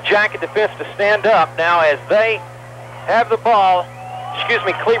 you need the jacket defense to stand up now as they have the ball.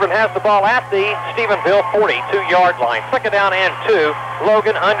 Cleburne has the ball at the Stephenville 42-yard line. 2nd down and 2.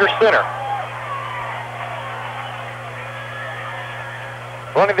 Logan under center.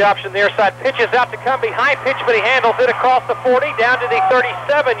 Running the option near side. Pitches out to Cumbie. High pitch, but he handles it across the 40 down to the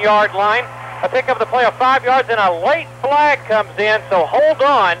 37-yard line. A pick up the play of 5 yards, and a late flag comes in, so hold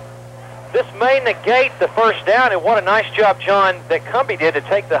on. This may negate the first down, and what a nice job, John, that Cumbie did to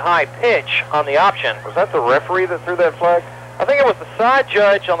take the high pitch on the option. Was that the referee that threw that flag? I think it was the side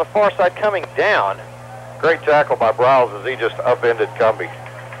judge on the far side coming down. Great tackle by Browse as he just upended Cumbie.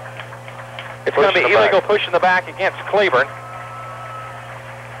 It's going to be illegal pushing the back against Cleburne.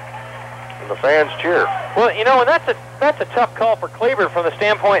 And the fans cheer. Well, you know, and that's a tough call for Cleburne from the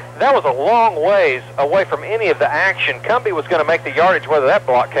standpoint that was a long ways away from any of the action. Cumbie was going to make the yardage whether that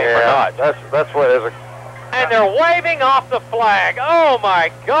block came or not. That's what it is. And they're waving off the flag. Oh my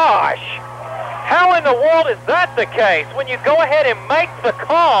gosh! How in the world is that the case? When you go ahead and make the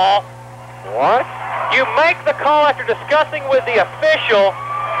call, what? You make the call after discussing with the official,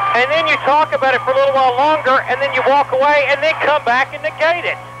 and then you talk about it for a little while longer, and then you walk away, and then come back and negate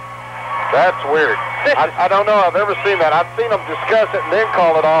it. That's weird. I don't know. I've never seen that. I've seen them discuss it and then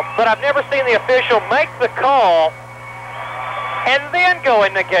call it off. But I've never seen the official make the call and then go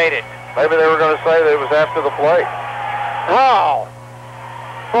and negate it. Maybe they were going to say that it was after the play. Oh.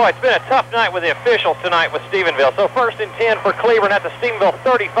 Boy, it's been a tough night with the officials tonight with Stephenville. So 1st and 10 for Cleburne at the Stephenville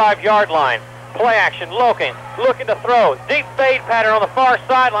 35-yard line. Play action, looking to throw. Deep fade pattern on the far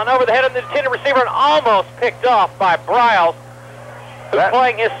sideline. Over the head of the intended receiver and almost picked off by Briles, who's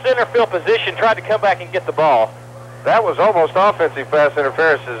playing his center field position, tried to come back and get the ball. That was almost offensive pass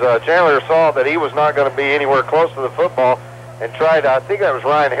interference as Chandler saw that he was not going to be anywhere close to the football and tried, I think that was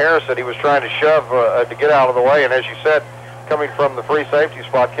Ryan Harris that he was trying to shove to get out of the way. And as you said, coming from the free safety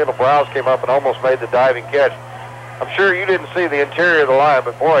spot, Kendall Browse came up and almost made the diving catch. I'm sure you didn't see the interior of the line,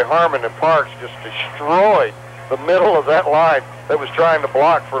 but boy, Harmon and Parks just destroyed the middle of that line that was trying to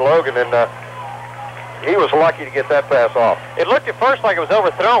block for Logan, and he was lucky to get that pass off. It looked at first like it was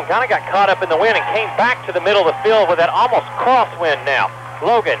overthrown, kind of got caught up in the wind and came back to the middle of the field with that almost crosswind now.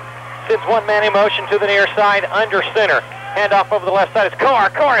 Logan sends one man in motion to the near side, under center. Hand off over the left side is Carr.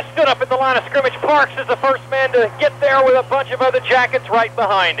 Carr has stood up at the line of scrimmage. Parks is the first man to get there with a bunch of other Jackets right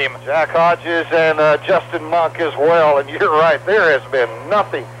behind him. Jack Hodges and Justin Monk as well. And you're right, there has been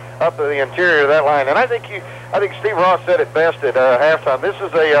nothing up to the interior of that line. And I think Steve Ross said it best at halftime. This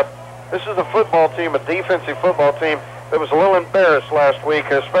is a football team, a defensive football team that was a little embarrassed last week,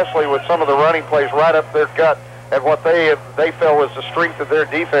 especially with some of the running plays right up their gut at what they felt was the strength of their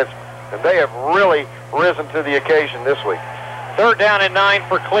defense. And they have really risen to the occasion this week. 3rd down and 9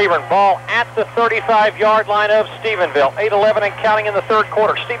 for Cleburne. Ball at the 35-yard line of Stephenville. 8-11 and counting in the third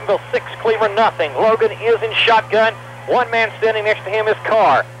quarter. Stephenville 6, Cleburne nothing. Logan is in shotgun. One man standing next to him is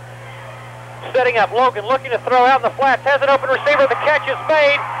Carr. Setting up, Logan looking to throw out in the flats. Has an open receiver. The catch is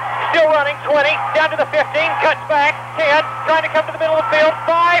made. Still running, 20, down to the 15, cuts back, 10, trying to come to the middle of the field,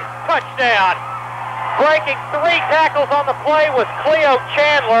 5, touchdown. Breaking 3 tackles on the play was Cleo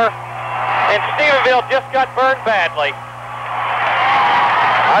Chandler, and Stephenville just got burned badly.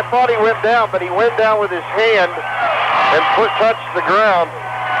 I thought he went down, but he went down with his hand and touched the ground.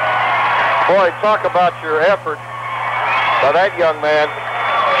 Boy, talk about your effort by that young man.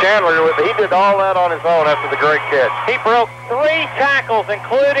 Chandler, he did all that on his own after the great catch. He broke 3 tackles,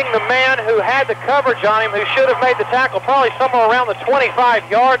 including the man who had the coverage on him, who should have made the tackle probably somewhere around the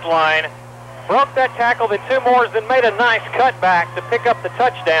 25-yard line. broke that tackle, then 2 more, then made a nice cutback to pick up the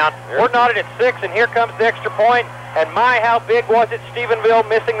touchdown. We're knotted at 6, and here comes the extra point. And my, how big was it, Stephenville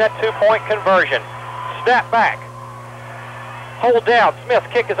missing that 2-point conversion. Snap back. Hold down.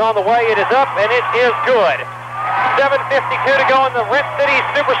 Smith's kick is on the way. It is up, and it is good. 7:52 to go in the Rent City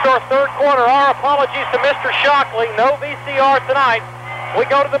Superstore third quarter. Our apologies to Mr. Shockley. No VCR tonight. We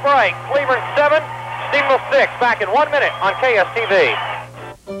go to the break. Cleburne 7, Stephenville 6. Back in 1 minute on KSTV.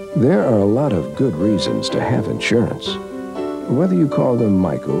 There are a lot of good reasons to have insurance. Whether you call them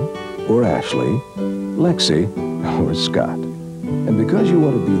Michael or Ashley, Lexi or Scott. And because you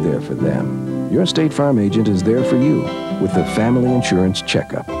want to be there for them, your State Farm agent is there for you with the Family Insurance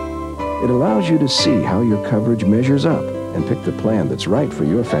Checkup. It allows you to see how your coverage measures up and pick the plan that's right for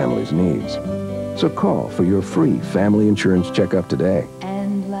your family's needs. So call for your free Family Insurance Checkup today.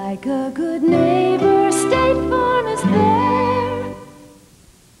 And like a good neighbor, State Farm is there.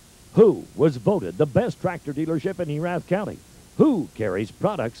 Who was voted the best tractor dealership in Erath County? Who carries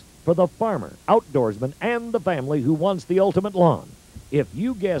products for the farmer, outdoorsman, and the family who wants the ultimate lawn? If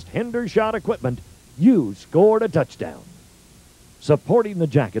you guessed Hendershot Equipment, you scored a touchdown. Supporting the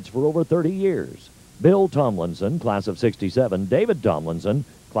Jackets for over 30 years, Bill Tomlinson, class of 67, David Tomlinson,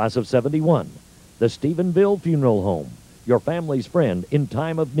 class of 71. The Stephenville Funeral Home, your family's friend in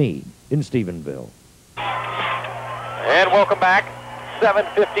time of need in Stephenville. And welcome back.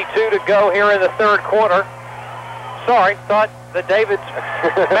 7:52 to go here in the third quarter. Sorry, thought the David's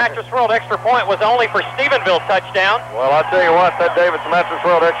Mattress World extra point was only for Stephenville touchdown. Well, I'll tell you what, that David's Mattress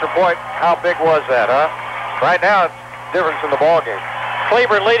World extra point, how big was that, huh? Right now, it's difference in the ball game.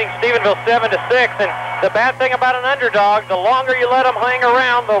 Cleburne leading Stephenville 7-6, and the bad thing about an underdog, the longer you let them hang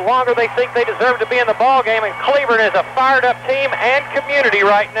around, the longer they think they deserve to be in the ball game, and Cleburne is a fired-up team and community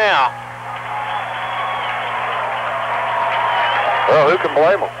right now. Well, who can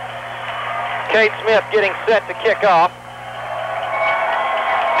blame them? Cade Smith getting set to kick off.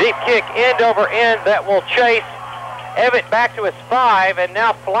 Deep kick end over end that will chase Evitt back to his 5, and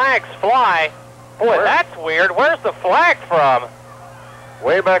now flags fly. Boy, that's weird. Where's the flag from?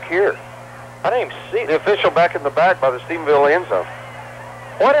 Way back here. I didn't even see The official back in the back by the Stephenville end zone.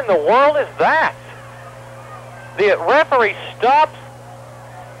 What in the world is that? The referee stops,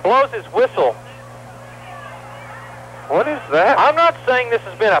 blows his whistle. What is that? I'm not saying this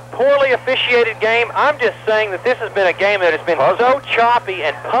has been a poorly officiated game. I'm just saying that this has been a game that has been so choppy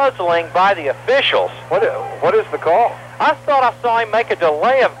and puzzling by the officials. What is the call? I thought I saw him make a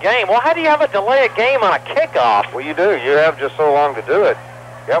delay of game. Well, how do you have a delay of game on a kickoff? Well, you do. You have just so long to do it.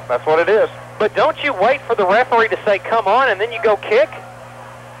 Yep, that's what it is. But don't you wait for the referee to say, come on, and then you go kick?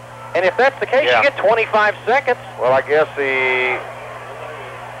 And if that's the case, you get 25 seconds. Well, I guess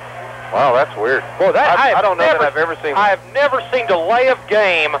Wow, that's weird. Well, I don't know that I've ever seen. I have never seen delay of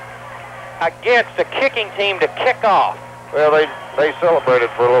game against a kicking team to kick off. Well, they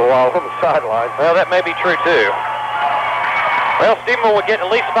celebrated for a little while on the sideline. Well, that may be true, too. Well, Stephenville would get at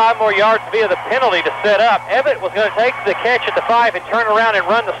least 5 more yards via the penalty to set up. Evitt was going to take the catch at the 5 and turn around and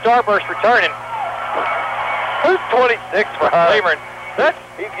run the starburst return. And who's 26 for Cleburne? That's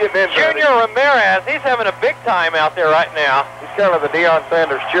Junior Ramirez. He's having a big time out there right now. He's kind of the Deion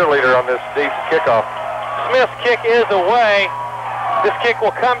Sanders cheerleader on this deep kickoff. Smith's kick is away. This kick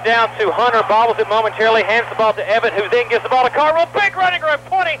will come down to Hunter, bobbles it momentarily, hands the ball to Evitt, who then gives the ball to Cardwell. Big running room,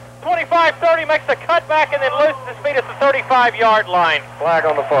 20, 25, 30, makes a cutback and then loses his feet at the 35-yard line. Flag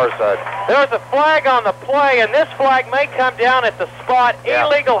on the far side. There's a flag on the play, and this flag may come down at the spot. Yeah.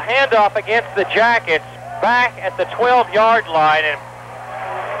 Illegal handoff against the Jackets back at the 12-yard line. And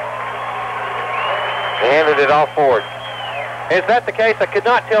they handed it off forward. Is that the case? I could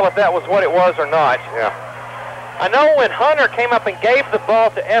not tell if that was what it was or not. Yeah. I know when Hunter came up and gave the ball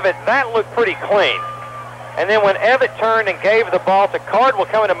to Evitt, that looked pretty clean. And then when Evitt turned and gave the ball to Cardwell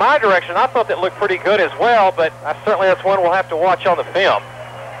coming in my direction, I thought that looked pretty good as well, but certainly that's one we'll have to watch on the film.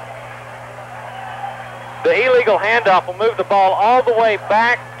 The illegal handoff will move the ball all the way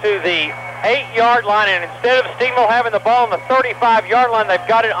back to the 8-yard line, and instead of Stephenville having the ball on the 35-yard line, they've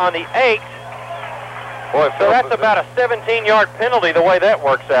got it on the 8. Boy, so that's about a 17-yard penalty the way that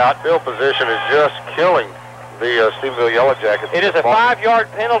works out. Field position is just killing the Stephenville Yellow Jackets. It is a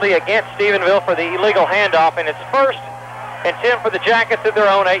 5-yard penalty against Stephenville for the illegal handoff, and it's 1st and 10 for the Jackets at their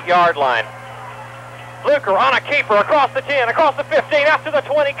own 8-yard line. Luker on a keeper across the 10, across the 15, out to the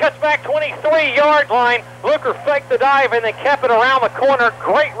 20, cuts back 23-yard line. Luker faked the dive and then kept it around the corner.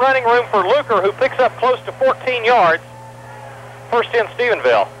 Great running room for Luker, who picks up close to 14 yards. 1st in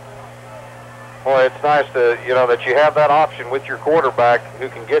Stephenville. Boy, it's nice to, that you have that option with your quarterback who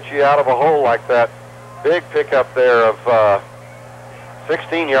can get you out of a hole like that. Big pickup there of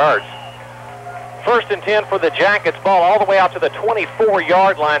 16 yards. First and 10 for the Jackets. Ball all the way out to the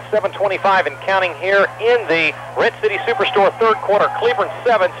 24-yard line. 7:25 and counting here in the Red City Superstore third quarter. Cleburne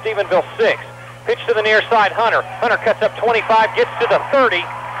 7, Stephenville 6. Pitch to the near side, Hunter. Hunter cuts up 25, gets to the 30.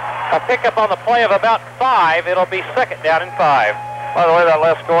 A pickup on the play of about 5. It'll be second down and 5. By the way, that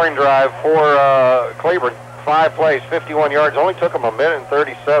last scoring drive for Cleburne, 5 plays, 51 yards. Only took them a minute and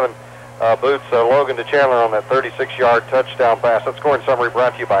 37. Boots Logan to Chandler on that 36-yard touchdown pass. That scoring summary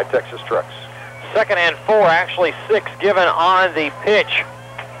brought to you by Texas Trucks. Second and 4, actually 6 given on the pitch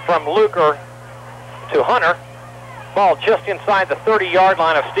from Luker to Hunter. Ball just inside the 30-yard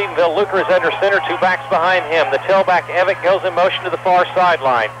line of Stephenville. Luker is under center, 2 backs behind him. The tailback, Evitt, goes in motion to the far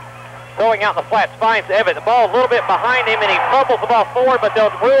sideline. Throwing out in the flats, finds Evitt. The ball a little bit behind him, and he fumbles the ball forward, but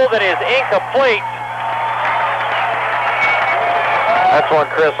they'll rule that is incomplete. That's one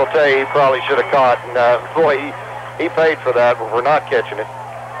Chris will tell you he probably should have caught. And boy, he paid for that, but we're not catching it.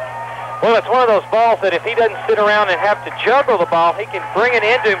 Well, it's one of those balls that if he doesn't sit around and have to juggle the ball, he can bring it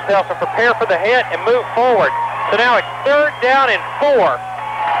into himself and prepare for the hit and move forward. So now it's third down and 4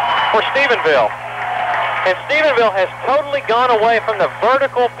 for Stephenville. And Stephenville has totally gone away from the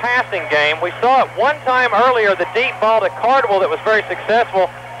vertical passing game. We saw it one time earlier, the deep ball to Cardwell that was very successful,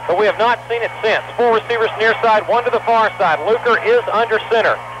 but we have not seen it since. 4 receivers near side, 1 to the far side. Luker is under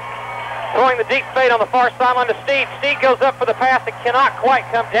center. Throwing the deep fade on the far sideline to Steed. Steed goes up for the pass and cannot quite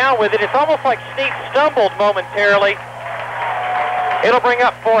come down with it. It's almost like Steed stumbled momentarily. It'll bring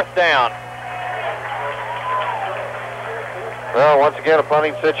up fourth down. Well, once again, a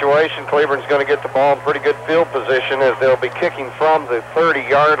punting situation. Cleburne's going to get the ball in pretty good field position as they'll be kicking from the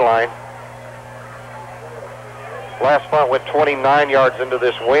 30-yard line. Last punt went 29 yards into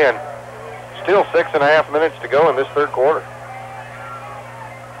this win. Still 6.5 minutes to go in this third quarter.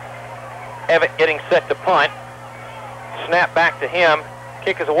 Evitt getting set to punt. Snap back to him.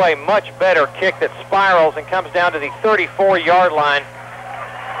 Kick is away. Much better kick that spirals and comes down to the 34-yard line.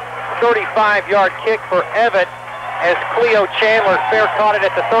 35-yard kick for Evitt as Cleo Chandler fair caught it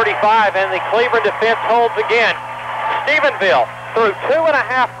at the 35, and the Cleburne defense holds again. Stephenville, through 2.5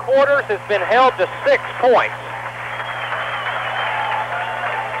 quarters, has been held to 6 points.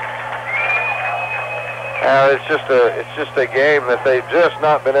 It's just a game that they've just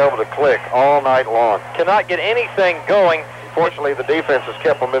not been able to click all night long. Cannot get anything going. Fortunately, the defense has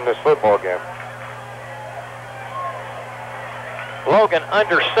kept them in this football game. Logan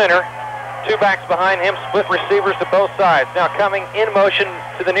under center. 2 backs behind him, split receivers to both sides. Now coming in motion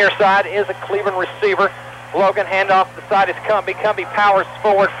to the near side is a Cleburne receiver. Logan handoff to the side is Cumbie. Cumbie powers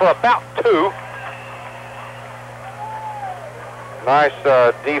forward for about 2. Nice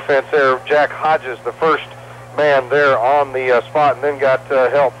defense there. Jack Hodges, the first man there on the spot, and then got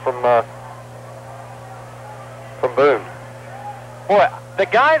help from Boone. Boy, the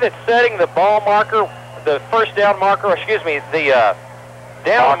guy that's setting the ball marker, the first down marker, or excuse me, the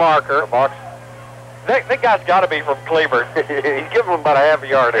down marker, that guy's got to be from Cleburne. He's giving them about a half a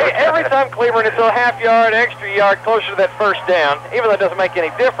yard. Every time Cleburne, it's a half yard, extra yard closer to that first down, even though it doesn't make any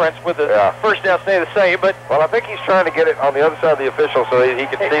difference with the first down stay the same. But well, I think he's trying to get it on the other side of the official so he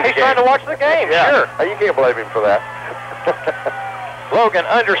can see the game. He's trying to watch the game, sure. You can't blame him for that. Logan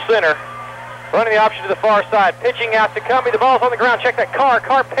under center, running the option to the far side, pitching out to Cumbie. The ball's on the ground. Check that car.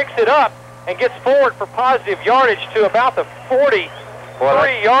 Car picks it up and gets forward for positive yardage to about the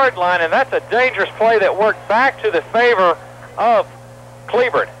 43-yard line, and that's a dangerous play that worked back to the favor of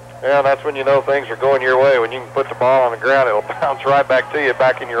Cleburne. Yeah, that's when you know things are going your way. When you can put the ball on the ground, it'll bounce right back to you,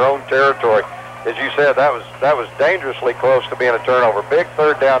 back in your own territory. As you said, that was dangerously close to being a turnover. Big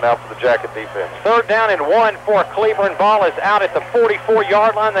third down now for the Jacket defense. Third down and 1 for Cleburne. Ball is out at the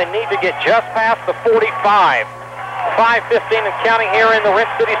 44-yard line. They need to get just past the 45. 5:15 and counting here in the Red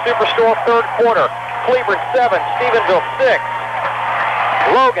City Superstore third quarter. Cleburne 7, Stephenville 6.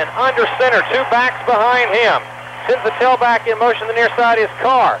 Logan under center, 2 backs behind him. Sends the tailback in motion. The near side is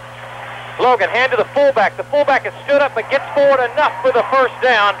Carr. Logan hand to the fullback. The fullback has stood up but gets forward enough for the first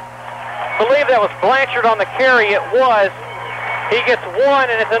down. I believe that was Blanchard on the carry. It was. He gets 1,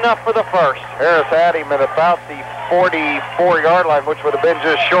 and it's enough for the first. Harris had him at about the 44-yard line, which would have been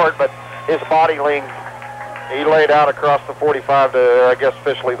just short, but his body lean, he laid out across the 45 to, I guess,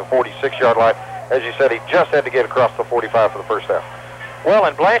 officially the 46-yard line. As you said, he just had to get across the 45 for the first down. Well,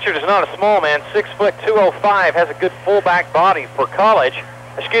 and Blanchard is not a small man. 6 foot 205, has a good fullback body for college.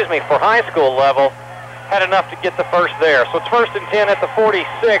 Excuse me, for high school level. Had enough to get the first there. So it's first and 10 at the 46.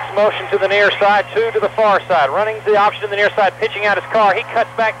 Motion to the near side, 2 to the far side. Running the option to the near side, pitching out his car. He cuts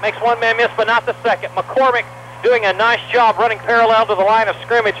back, makes one man miss, but not the second. McCormick doing a nice job running parallel to the line of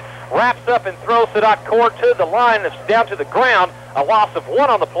scrimmage. Wraps up and throws it out court to the line. That's down to the ground. A loss of 1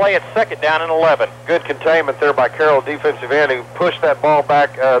 on the play. It's 2nd down and 11. Good containment there by Carroll, defensive end, who pushed that ball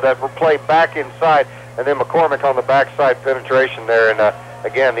back, that play back inside, and then McCormick on the backside penetration there. And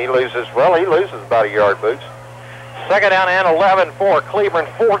again, he loses about a yard, Boots. 2nd down and 11 for Cleburne.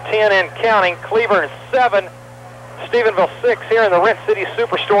 4:10 and counting. Cleburne 7, Stephenville 6 here in the Rent City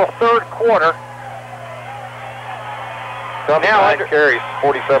Superstore, 3rd quarter. Now under carries,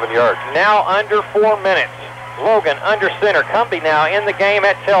 47 yards. Now under 4 minutes. Logan under center. Cumbie now in the game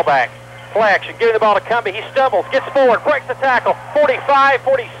at tailback. Play action, giving the ball to Cumbie. He stumbles, gets forward, breaks the tackle. 45,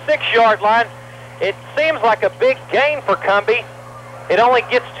 46-yard line. It seems like a big gain for Cumbie. It only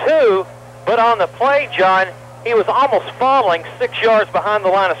gets 2, but on the play, John, he was almost falling 6 yards behind the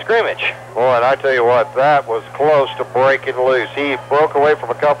line of scrimmage. Boy, and I tell you what, that was close to breaking loose. He broke away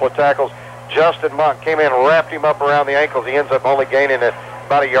from a couple of tackles. Justin Monk came in and wrapped him up around the ankles. He ends up only gaining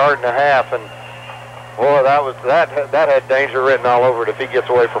about 1.5 yards. And boy, that had danger written all over it if he gets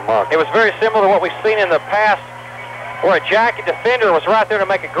away from Monk. It was very similar to what we've seen in the past, where a jacket defender was right there to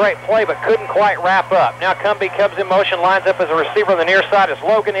make a great play but couldn't quite wrap up. Now Cumbie comes in motion, lines up as a receiver on the near side as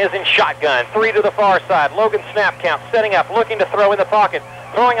Logan is in shotgun. 3 to the far side. Logan snap count, setting up, looking to throw in the pocket.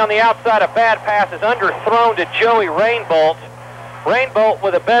 Throwing on the outside, a bad pass is underthrown to Joey Rainbolt. Rainbolt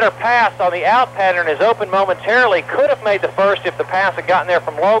with a better pass on the out pattern is open momentarily. Could have made the first if the pass had gotten there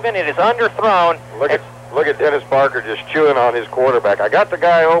from Logan. It is underthrown. Look at Dennis Parker just chewing on his quarterback. I got the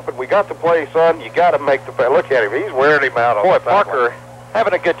guy open. We got the play, son. You got to make the play. Look at him. He's wearing him out. Boy, Parker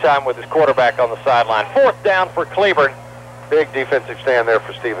having a good time with his quarterback on the sideline. 4th down for Cleburne. Big defensive stand there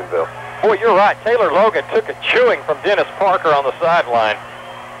for Stephenville. Boy, you're right. Taylor Logan took a chewing from Dennis Parker on the sideline.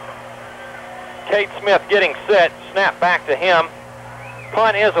 Cade Smith getting set. Snap back to him.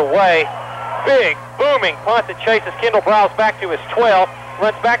 Punt is away. Big, booming punt that chases Kendall Browse back to his 12.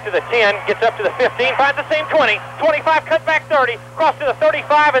 Runs back to the 10, gets up to the 15, finds the same 20. 25, cut back 30, cross to the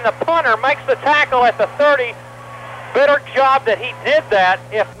 35, and the punter makes the tackle at the 30. Better job that he did that.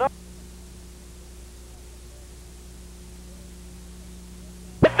 If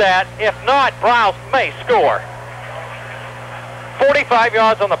not, Browse may score. 45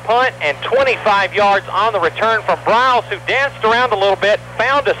 yards on the punt and 25 yards on the return from Browse, who danced around a little bit,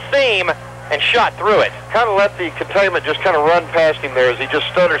 found a seam, and shot through it. Kind of let the containment just kind of run past him there as he just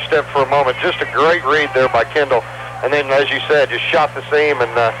stutter stepped for a moment. Just a great read there by Kendall. And then, as you said, just shot the seam,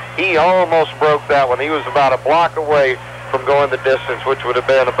 and he almost broke that one. He was about a block away from going the distance, which would have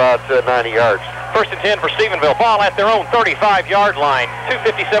been about 90 yards. 1st and 10 for Stephenville. Ball at their own 35-yard line.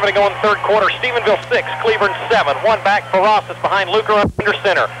 2:57 to go in the 3rd quarter. Stephenville 6, Cleburne 7. One back for Ross is behind Luker under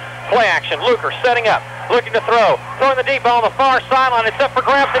center. Play action. Luker setting up, looking to throw. Throwing the deep ball on the far sideline. It's up for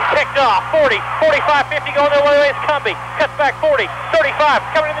grabs and kicked off. 40, 45, 50 going their way. It's Cumbie. Cuts back 40, 35.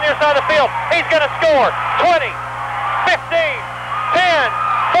 Coming to the near side of the field. He's going to score. 20, 15, 10,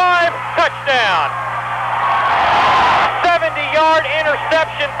 5. Touchdown. 70-yard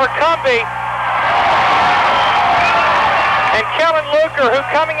interception for Cumbie. And Kellen Luker, who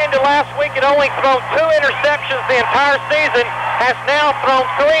coming into last week had only thrown 2 interceptions the entire season, has now thrown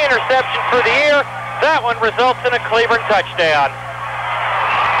 3 interceptions for the year. That one results in a Cleburne touchdown.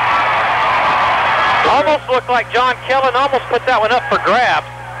 Almost looked like John Kellen almost put that one up for grabs.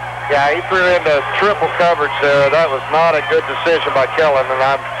 Yeah, he threw into triple coverage there. That was not a good decision by Kellen, and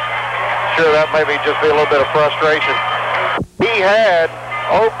I'm sure that maybe just be a little bit of frustration. He had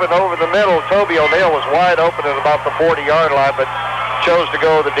open over the middle. Toby O'Neill was wide open at about the 40-yard line, but chose to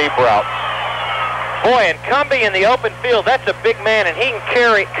go the deep route. Boy, and Cumbie in the open field, that's a big man, and he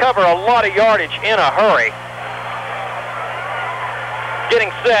can cover a lot of yardage in a hurry. Getting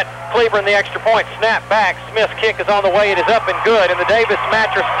set, Cleburne the extra point, snap back. Smith's kick is on the way. It is up and good, and the Davis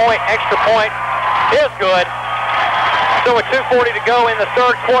Mattress point, extra point, is good. So with 2:40 to go in the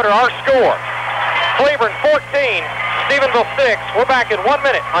 3rd quarter, our score, Cleburne 14, Stephenville 6. We're back in 1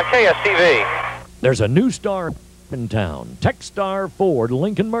 minute on KSTV. There's a new star in town, Techstar Ford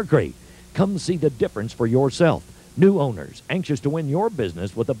Lincoln Mercury. Come see the difference for yourself. New owners, anxious to win your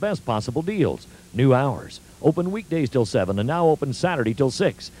business with the best possible deals. New hours, open weekdays till 7 and now open Saturday till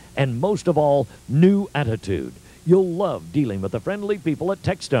 6. And most of all, new attitude. You'll love dealing with the friendly people at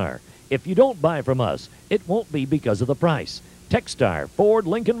Techstar. If you don't buy from us, it won't be because of the price. Techstar Ford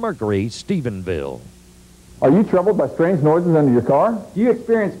Lincoln Mercury, Stephenville. Are you troubled by strange noises under your car? Do you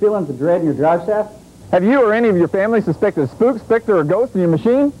experience feelings of dread in your drive shaft? Have you or any of your family suspected a spook, specter, or ghost in your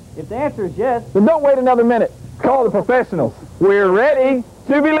machine? If the answer is yes, then don't wait another minute. Call the professionals. We're ready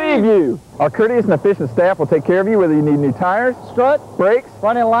to believe you. Our courteous and efficient staff will take care of you whether you need new tires, strut, brakes,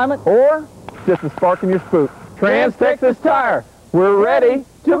 front end alignment, or just a spark in your spook. Trans-Texas Tire. We're ready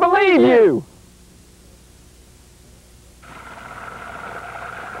to believe you.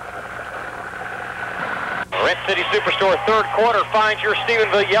 Rent City Superstore third quarter finds your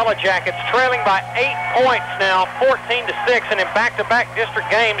Stephenville Yellow Jackets trailing by 8 points now, 14-6, and in back-to-back district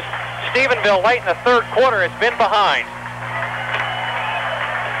games, Stephenville late in the third quarter has been behind.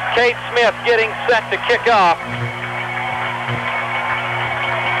 Kate Smith getting set to kick off.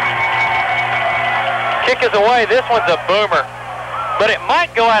 Kick is away. This one's a boomer. But it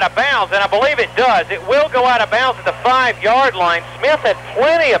might go out of bounds, and I believe it does. It will go out of bounds at the 5-yard line. Smith had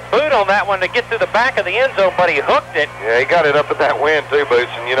plenty of boot on that one to get through the back of the end zone, but he hooked it. Yeah, he got it up in that wind too,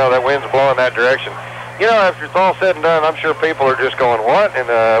 Boots, and you know that wind's blowing that direction. You know, after it's all said and done, I'm sure people are just going, what in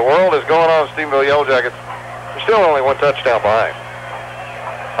the world is going on with Stephenville Yellow Jackets? They're still only one touchdown behind.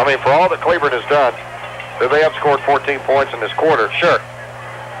 I mean, for all that Cleburne has done, they have scored 14 points in this quarter, sure.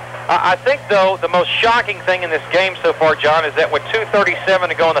 I think, though, the most shocking thing in this game so far, John, is that with 2:37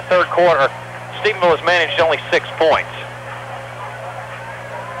 to go in the third quarter, Stephenville has managed only 6 points.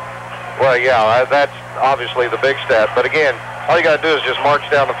 Well, yeah, that's obviously the big stat. But again, all you got to do is just march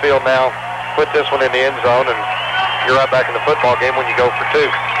down the field now, put this one in the end zone, and you're right back in the football game when you go for 2.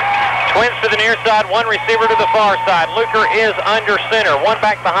 Twins to the near side, one receiver to the far side. Luker is under center. One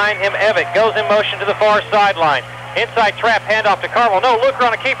back behind him, Evick, goes in motion to the far sideline. Inside trap, handoff to Carmel. No, Luker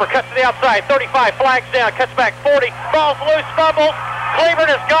on a keeper, cuts to the outside. 35, flags down, cuts back 40. Ball's loose, fumbles. Cleburne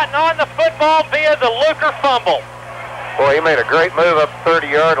has gotten on the football via the Luker fumble. Boy, he made a great move up the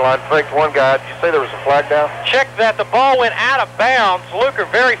 30-yard line, faked one guy. Did you say there was a flag down? Check that. The ball went out of bounds. Luker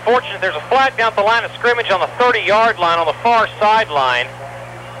very fortunate. There's a flag down at the line of scrimmage on the 30-yard line on the far sideline.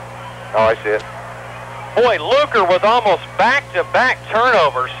 Oh, I see it. Boy, Luker with almost back-to-back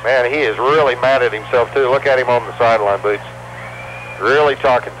turnovers. Man, he is really mad at himself, too. Look at him on the sideline, Boots. Really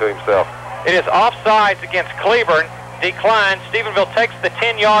talking to himself. It is offsides against Cleburne. Declined. Stephenville takes the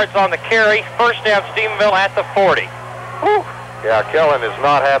 10 yards on the carry. First down, Stephenville at the 40. Whew. Yeah, Kellen is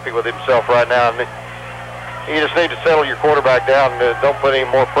not happy with himself right now. You just need to settle your quarterback down and don't put any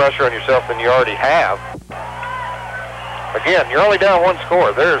more pressure on yourself than you already have. Again, you're only down 1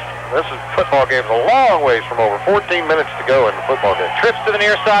 score. This is football game a long ways from over. 14 minutes to go in the football game. Trips to the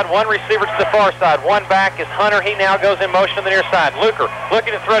near side, one receiver to the far side. One back is Hunter. He now goes in motion to the near side. Luker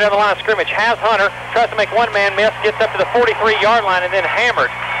looking to throw down the line of scrimmage. Has Hunter. Tries to make one man miss. Gets up to the 43-yard line and then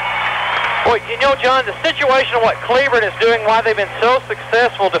hammered. Boy, you know, John, the situation of what Cleburne is doing, why they've been so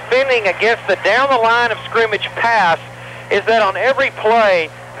successful defending against the down-the-line of scrimmage pass, is that on every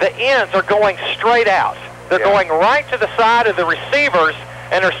play, the ends are going straight out. They're going right to the side of the receivers,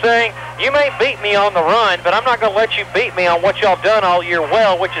 and are saying, you may beat me on the run, but I'm not going to let you beat me on what y'all done all year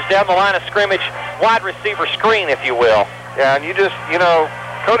well, which is down the line of scrimmage, wide receiver screen, if you will. Yeah, and you just, you know,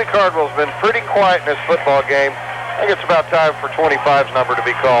 Cody Cardwell's been pretty quiet in this football game. I think it's about time for 25's number to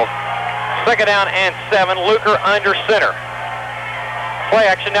be called. Second down and 7, Luker under center.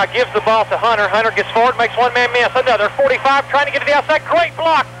 Play action now gives the ball to Hunter. Hunter gets forward, makes one man miss. Another 45, trying to get to the outside. Great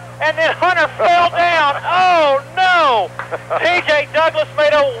block. And then Hunter fell down. Oh, no. T.J. Douglas made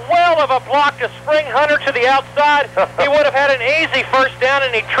a well of a block to spring Hunter to the outside. He would have had an easy first down,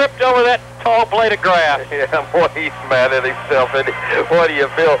 and he tripped over that tall blade of grass. Yeah, boy, he's mad at himself. And what do you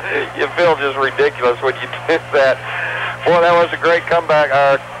feel? You feel just ridiculous when you did that. Boy, that was a great comeback.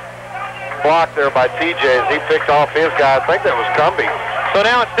 Block there by T.J. as he picked off his guy. I think that was Cumbie. So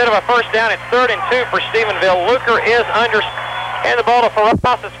now instead of a first down, it's 3rd and 2 for Stephenville. Luker is under... And the ball to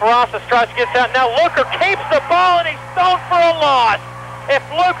Ferrazas. Ferrazas tries to get out. Now Luker keeps the ball, and he's thrown for a loss. If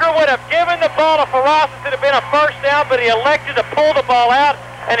Luker would have given the ball to Ferrazas, it would have been a first down, but he elected to pull the ball out,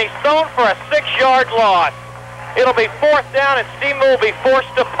 and he's thrown for a 6-yard loss. It'll be 4th down, and Stephenville will be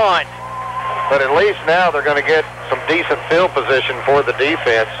forced to punt. But at least now they're going to get some decent field position for the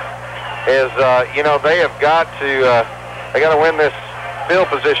defense. You know, they have got to they got to win this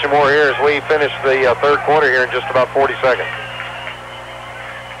field position more here as we finish the third quarter here in just about 40 seconds.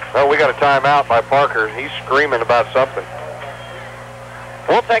 Oh, we got a timeout by Parker. He's screaming about something.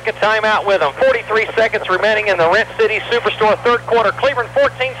 We'll take a timeout with him. 43 seconds remaining in the Rent City Superstore third quarter. Cleburne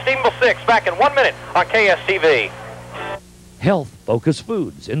 14, Stephenville 6. Back in 1 minute on KSTV. Health Focus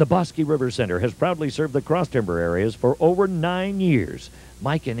Foods in the Bosque River Center has proudly served the Cross-Timber areas for over 9 years.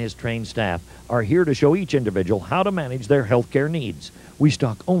 Mike and his trained staff are here to show each individual how to manage their healthcare needs. We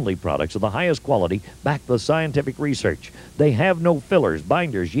stock only products of the highest quality backed with scientific research. They have no fillers,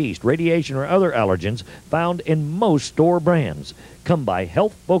 binders, yeast, radiation, or other allergens found in most store brands. Come by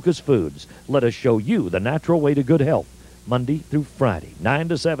Health Focus Foods. Let us show you the natural way to good health. Monday through Friday, 9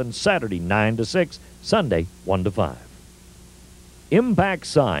 to 7, Saturday, 9 to 6, Sunday, 1 to 5. Impact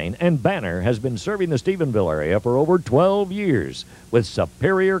Sign and Banner has been serving the Stephenville area for over 12 years with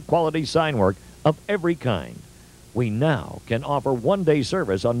superior quality sign work of every kind. We now can offer one-day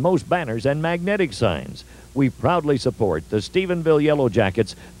service on most banners and magnetic signs. We proudly support the Stephenville Yellow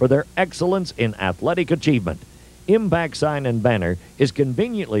Jackets for their excellence in athletic achievement. Impact Sign and Banner is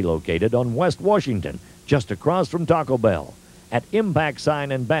conveniently located on West Washington, just across from Taco Bell. At Impact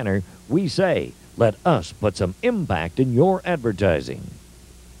Sign and Banner, we say, let us put some impact in your advertising.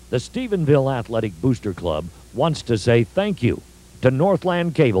 The Stephenville Athletic Booster Club wants to say thank you to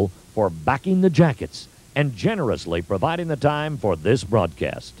Northland Cable for backing the Jackets and generously providing the time for this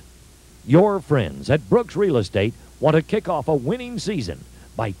broadcast. Your friends at Brooks Real Estate want to kick off a winning season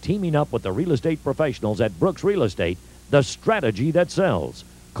by teaming up with the real estate professionals at Brooks Real Estate, the strategy that sells.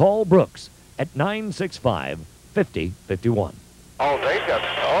 Call Brooks at 965-5051.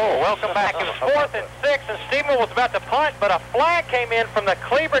 Welcome back. It was 4th and 6, and Stephenville was about to punt, but a flag came in from the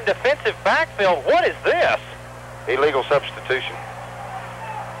Cleburne defensive backfield. What is this? Illegal substitution.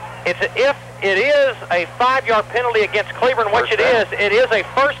 If it is a 5-yard penalty against Cleburne, which it is a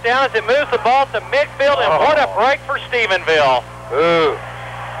first down as it moves the ball to midfield, and what a break for Stephenville. Ooh.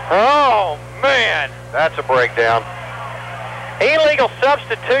 Oh, man. That's a breakdown. Illegal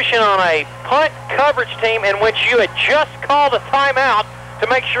substitution on a punt coverage team in which you had just called a timeout to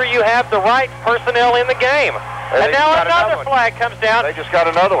make sure you have the right personnel in the game. And now another flag comes down. They just got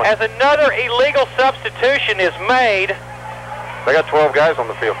another one. As another illegal substitution is made. They got 12 guys on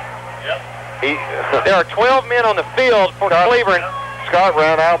the field. Yep. There are 12 men on the field for Cleburne. Scott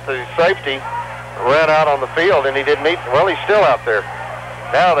ran out, the safety ran out on the field, and he didn't need, well, he's still out there.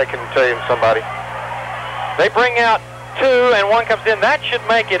 Now they can tell him somebody. They bring out 2, and 1 comes in. That should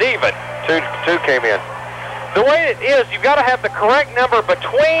make it even. Two came in. The way it is, you've got to have the correct number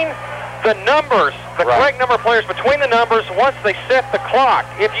between the numbers, correct number of players between the numbers once they set the clock.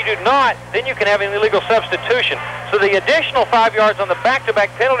 If you do not, then you can have an illegal substitution. So the additional 5 yards on the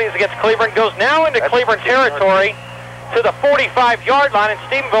back-to-back penalties against Cleburne goes now into Cleburne territory to the 45-yard line, and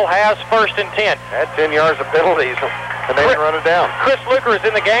Stephenville has 1st and 10. That's 10 yards of penalties, and they didn't run it down. Chris Luker is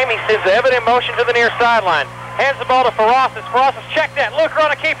in the game. He sends Evan in motion to the near sideline. Hands the ball to Ferrazis. Ferrazis checked that. Luker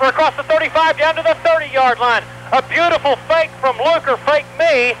on a keeper across the 35 down to the 30-yard line. A beautiful fake from Luker. Fake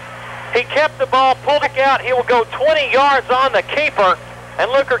me. He kept the ball, pulled it out. He will go 20 yards on the keeper,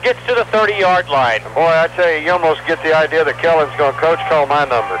 and Luker gets to the 30-yard line. Boy, I tell you, you almost get the idea that Kellen's going, Coach, call my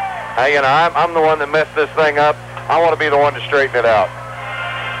number. I'm the one that messed this thing up. I want to be the one to straighten it out.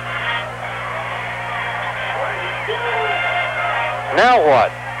 Now what?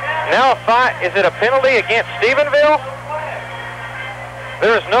 Now is it a penalty against Stephenville?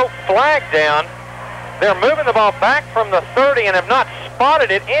 There is no flag down. They're moving the ball back from the 30 and have not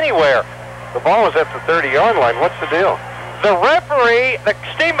spotted it anywhere. The ball was at the 30-yard line. What's the deal? The referee, the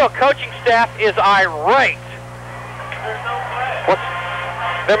Stephenville coaching staff is irate.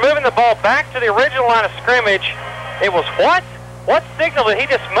 They're moving the ball back to the original line of scrimmage. It was what? What signal did he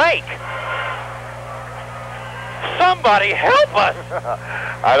just make? Somebody help us!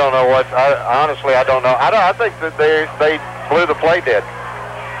 I don't know what. Honestly, I don't know. I think that they blew the play dead.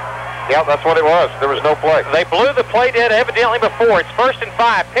 Yeah, that's what it was. There was no play. They blew the play dead evidently before. It's 1st and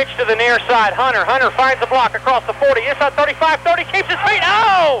 5. Pitch to the near side. Hunter finds the block across the 40. Inside 35. 30 keeps his feet.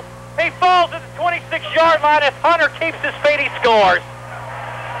 Oh! He falls at the 26-yard line. If Hunter keeps his feet, he scores.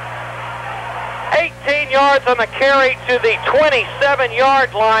 18 yards on the carry to the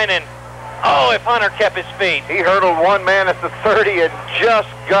 27-yard line, and oh, if Hunter kept his feet. He hurdled one man at the 30 and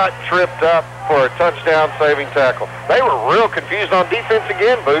just got tripped up for a touchdown-saving tackle. They were real confused on defense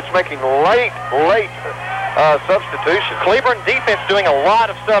again, Boots, making late substitutions. Cleburne defense doing a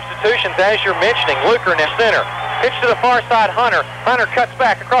lot of substitutions, as you're mentioning. Luker in the center. Pitch to the far side, Hunter. Hunter cuts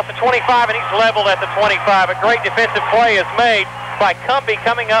back across the 25, and he's leveled at the 25. A great defensive play is made by Cumpy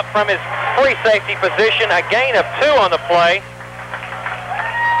coming up from his free safety position. A gain of 2 on the play.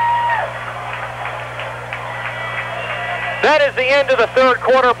 That is the end of the 3rd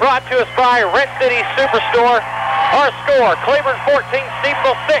quarter, brought to us by Rent City Superstore. Our score, Cleburne 14,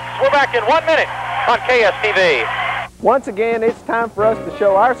 Stephenville 6. We're back in 1 minute on KSTV. Once again, it's time for us to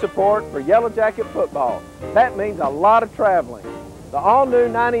show our support for Yellow Jacket football. That means a lot of traveling. The all-new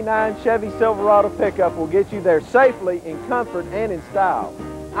 99 Chevy Silverado pickup will get you there safely, in comfort, and in style.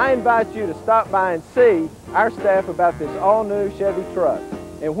 I invite you to stop by and see our staff about this all-new Chevy truck.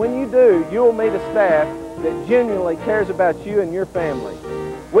 And when you do, you will meet a staff that genuinely cares about you and your family.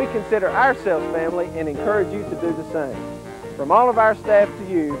 We consider ourselves family and encourage you to do the same. From all of our staff to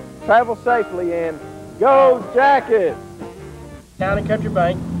you, travel safely and go Jackets! Town and Country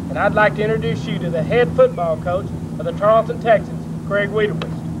Bank, and I'd like to introduce you to the head football coach of the Tarleton Texans, Craig Wiedewist,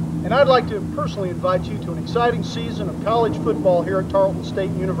 and I'd like to personally invite you to an exciting season of college football here at Tarleton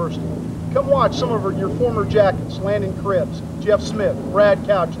State University. Come watch some of your former Jackets, Landon Cribbs, Jeff Smith, Brad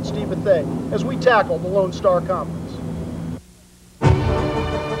Couch, and Steve Bethay, as we tackle the Lone Star Conference.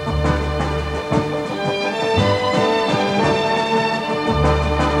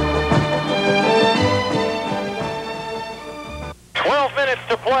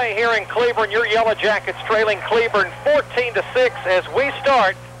 To play here in Cleburne. Your Yellow Jackets trailing Cleburne 14-6 as we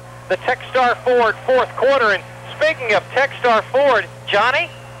start the Techstar Ford fourth quarter. And speaking of Techstar Ford,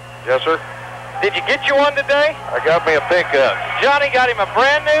 Johnny? Yes, sir. Did you get you one today? I got me a pickup. Johnny got him a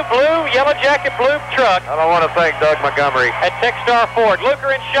brand new blue Yellow Jacket blue truck. I don't want to thank Doug Montgomery. At Techstar Ford,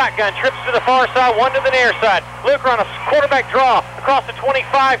 Luker in shotgun, trips to the far side, one to the near side. Luker on a quarterback draw across the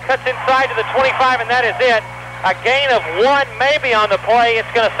 25, cuts inside to the 25, and that is it. A gain of 1 maybe on the play. It's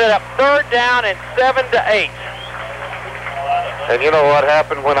going to set up 3rd down and 7 to 8. And you know what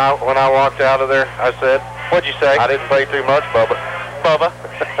happened when I walked out of there? I said, what'd you say? I didn't pay too much, Bubba. Bubba.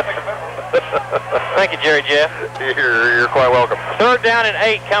 Thank you, Jerry Jeff. You're quite welcome. 3rd down and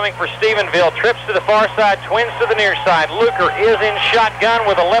 8 coming for Stephenville. Trips to the far side, twins to the near side. Luker is in shotgun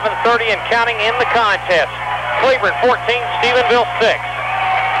with 11:30 and counting in the contest. Cleburne 14, Stephenville 6.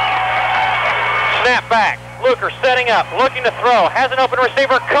 Snap back. Luker setting up, looking to throw, has an open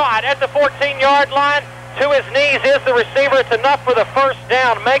receiver, caught at the 14-yard line. To his knees is the receiver. It's enough for the 1st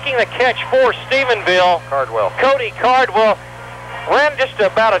down, making the catch for Stephenville. Cardwell. Cody Cardwell ran just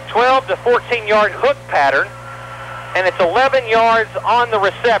about a 12 to 14-yard hook pattern, and it's 11 yards on the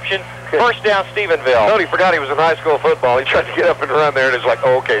reception. 1st down, Stephenville. Cody forgot he was in high school football. He tried to get up and run there, and it's like,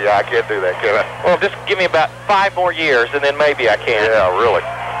 oh, okay, yeah, I can't do that, can I? Well, just give me about 5 more years, and then maybe I can. Yeah, really.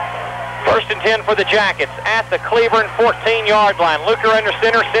 1st and 10 for the Jackets at the Cleburne 14-yard line. Luker under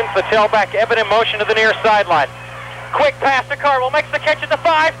center, sends the tailback, Evan in motion to the near sideline. Quick pass to Cardwell, makes the catch at the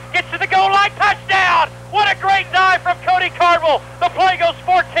 5, gets to the goal line, touchdown! What a great dive from Cody Cardwell. The play goes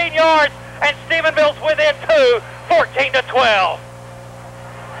 14 yards, and Stephenville's within 2, 14-12.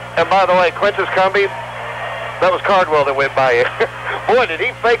 And by the way, Quintus Cumbie, that was Cardwell that went by it. Boy, did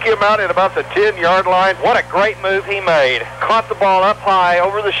he fake him out at about the 10-yard line. What a great move he made. Caught the ball up high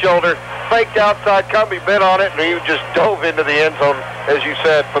over the shoulder, faked outside, Cumbie bit on it, and he just dove into the end zone, as you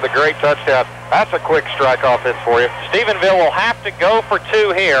said, for the great touchdown. That's a quick strike offense for you. Stephenville will have to go for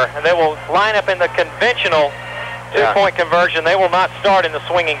 2 here, and they will line up in the conventional two-point conversion. They will not start in the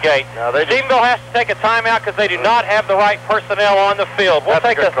swinging gate. No, Stephenville has to take a timeout because they do not have the right personnel on the field. We'll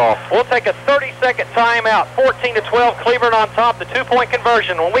take a 30-second timeout. 14-12, Cleburne on top. The two-point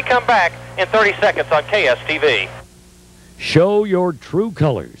conversion when we come back in 30 seconds on KSTV. Show your true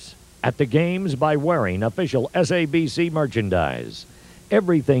colors at the games by wearing official SABC merchandise.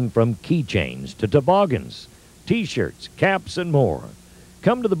 Everything from keychains to toboggans, T-shirts, caps, and more.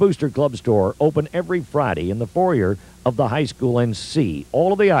 Come to the Booster Club store, open every Friday in the foyer of the high school, and see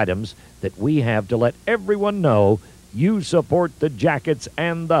all of the items that we have to let everyone know you support the Jackets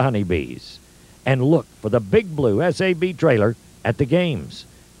and the Honeybees. And look for the big blue SAB trailer at the games.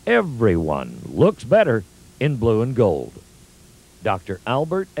 Everyone looks better in blue and gold. Dr.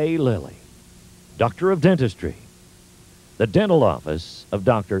 Albert A. Lilly, Doctor of Dentistry. The dental office of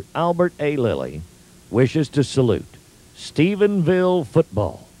Dr. Albert A. Lilly wishes to salute Stephenville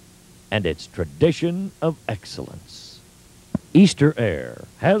football and its tradition of excellence. Easter Air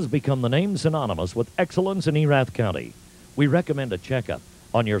has become the name synonymous with excellence in Erath County. We recommend a checkup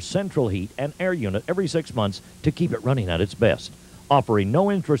on your central heat and air unit every 6 months to keep it running at its best. Offering no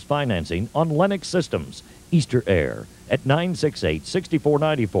interest financing on Lennox Systems. Easter Air at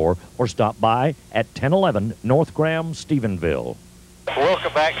 968-6494 or stop by at 1011 North Graham, Stephenville.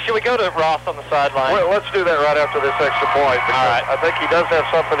 Welcome back. Should we go to Ross on the sideline? Well, let's do that right after this extra point. All right. I think he does have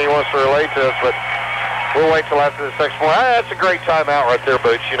something he wants to relate to us, but we'll wait till after this extra point. That's a great timeout right there,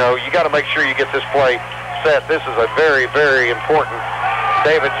 Boots. You know, you got to make sure you get this play set. This is a very, very important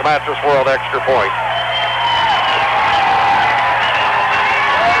David's Mattress World extra point.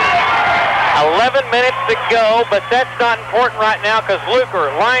 11 minutes to go, but that's not important right now because Luker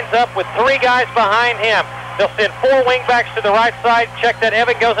lines up with 3 guys behind him. They'll send 4 wingbacks to the right side. Check that.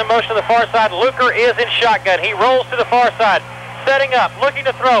 Evan goes in motion to the far side. Luker is in shotgun. He rolls to the far side. Setting up, looking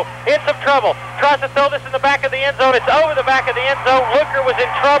to throw. In some trouble. Tries to throw this in the back of the end zone. It's over the back of the end zone. Luker was in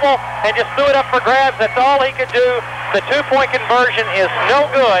trouble and just threw it up for grabs. That's all he could do. The two-point conversion is no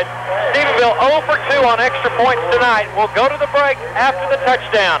good. Stephenville 0 for 2 on extra points tonight. We'll go to the break after the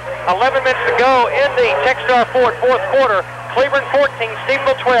touchdown. 11 minutes to go in the Techstar Ford fourth quarter. Cleburne 14,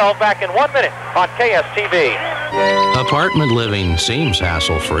 Stephenville 12. Back in 1 minute on KSTV. Apartment living seems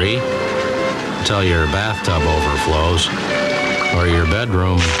hassle-free until your bathtub overflows. or your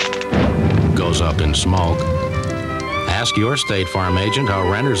bedroom goes up in smoke, ask your State Farm agent how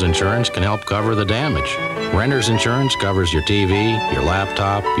renter's insurance can help cover the damage. Renter's insurance covers your TV, your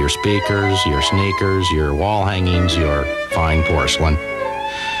laptop, your speakers, your sneakers, your wall hangings, your fine porcelain,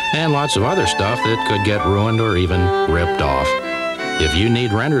 and lots of other stuff that could get ruined or even ripped off. If you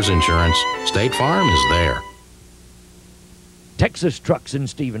need renter's insurance, State Farm is there. Texas Trucks in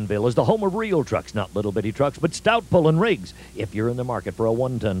Stephenville is the home of real trucks, not little bitty trucks, but stout pulling rigs. If you're in the market for a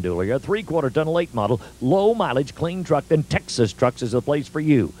 1-ton dually, a 3/4-ton late model, low mileage, clean truck, then Texas Trucks is the place for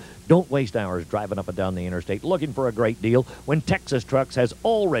you. Don't waste hours driving up and down the interstate looking for a great deal when Texas Trucks has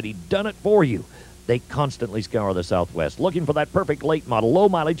already done it for you. They constantly scour the Southwest looking for that perfect late model, low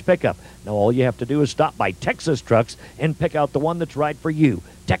mileage pickup. Now all you have to do is stop by Texas Trucks and pick out the one that's right for you.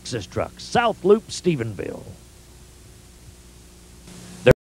 Texas Trucks, South Loop, Stephenville.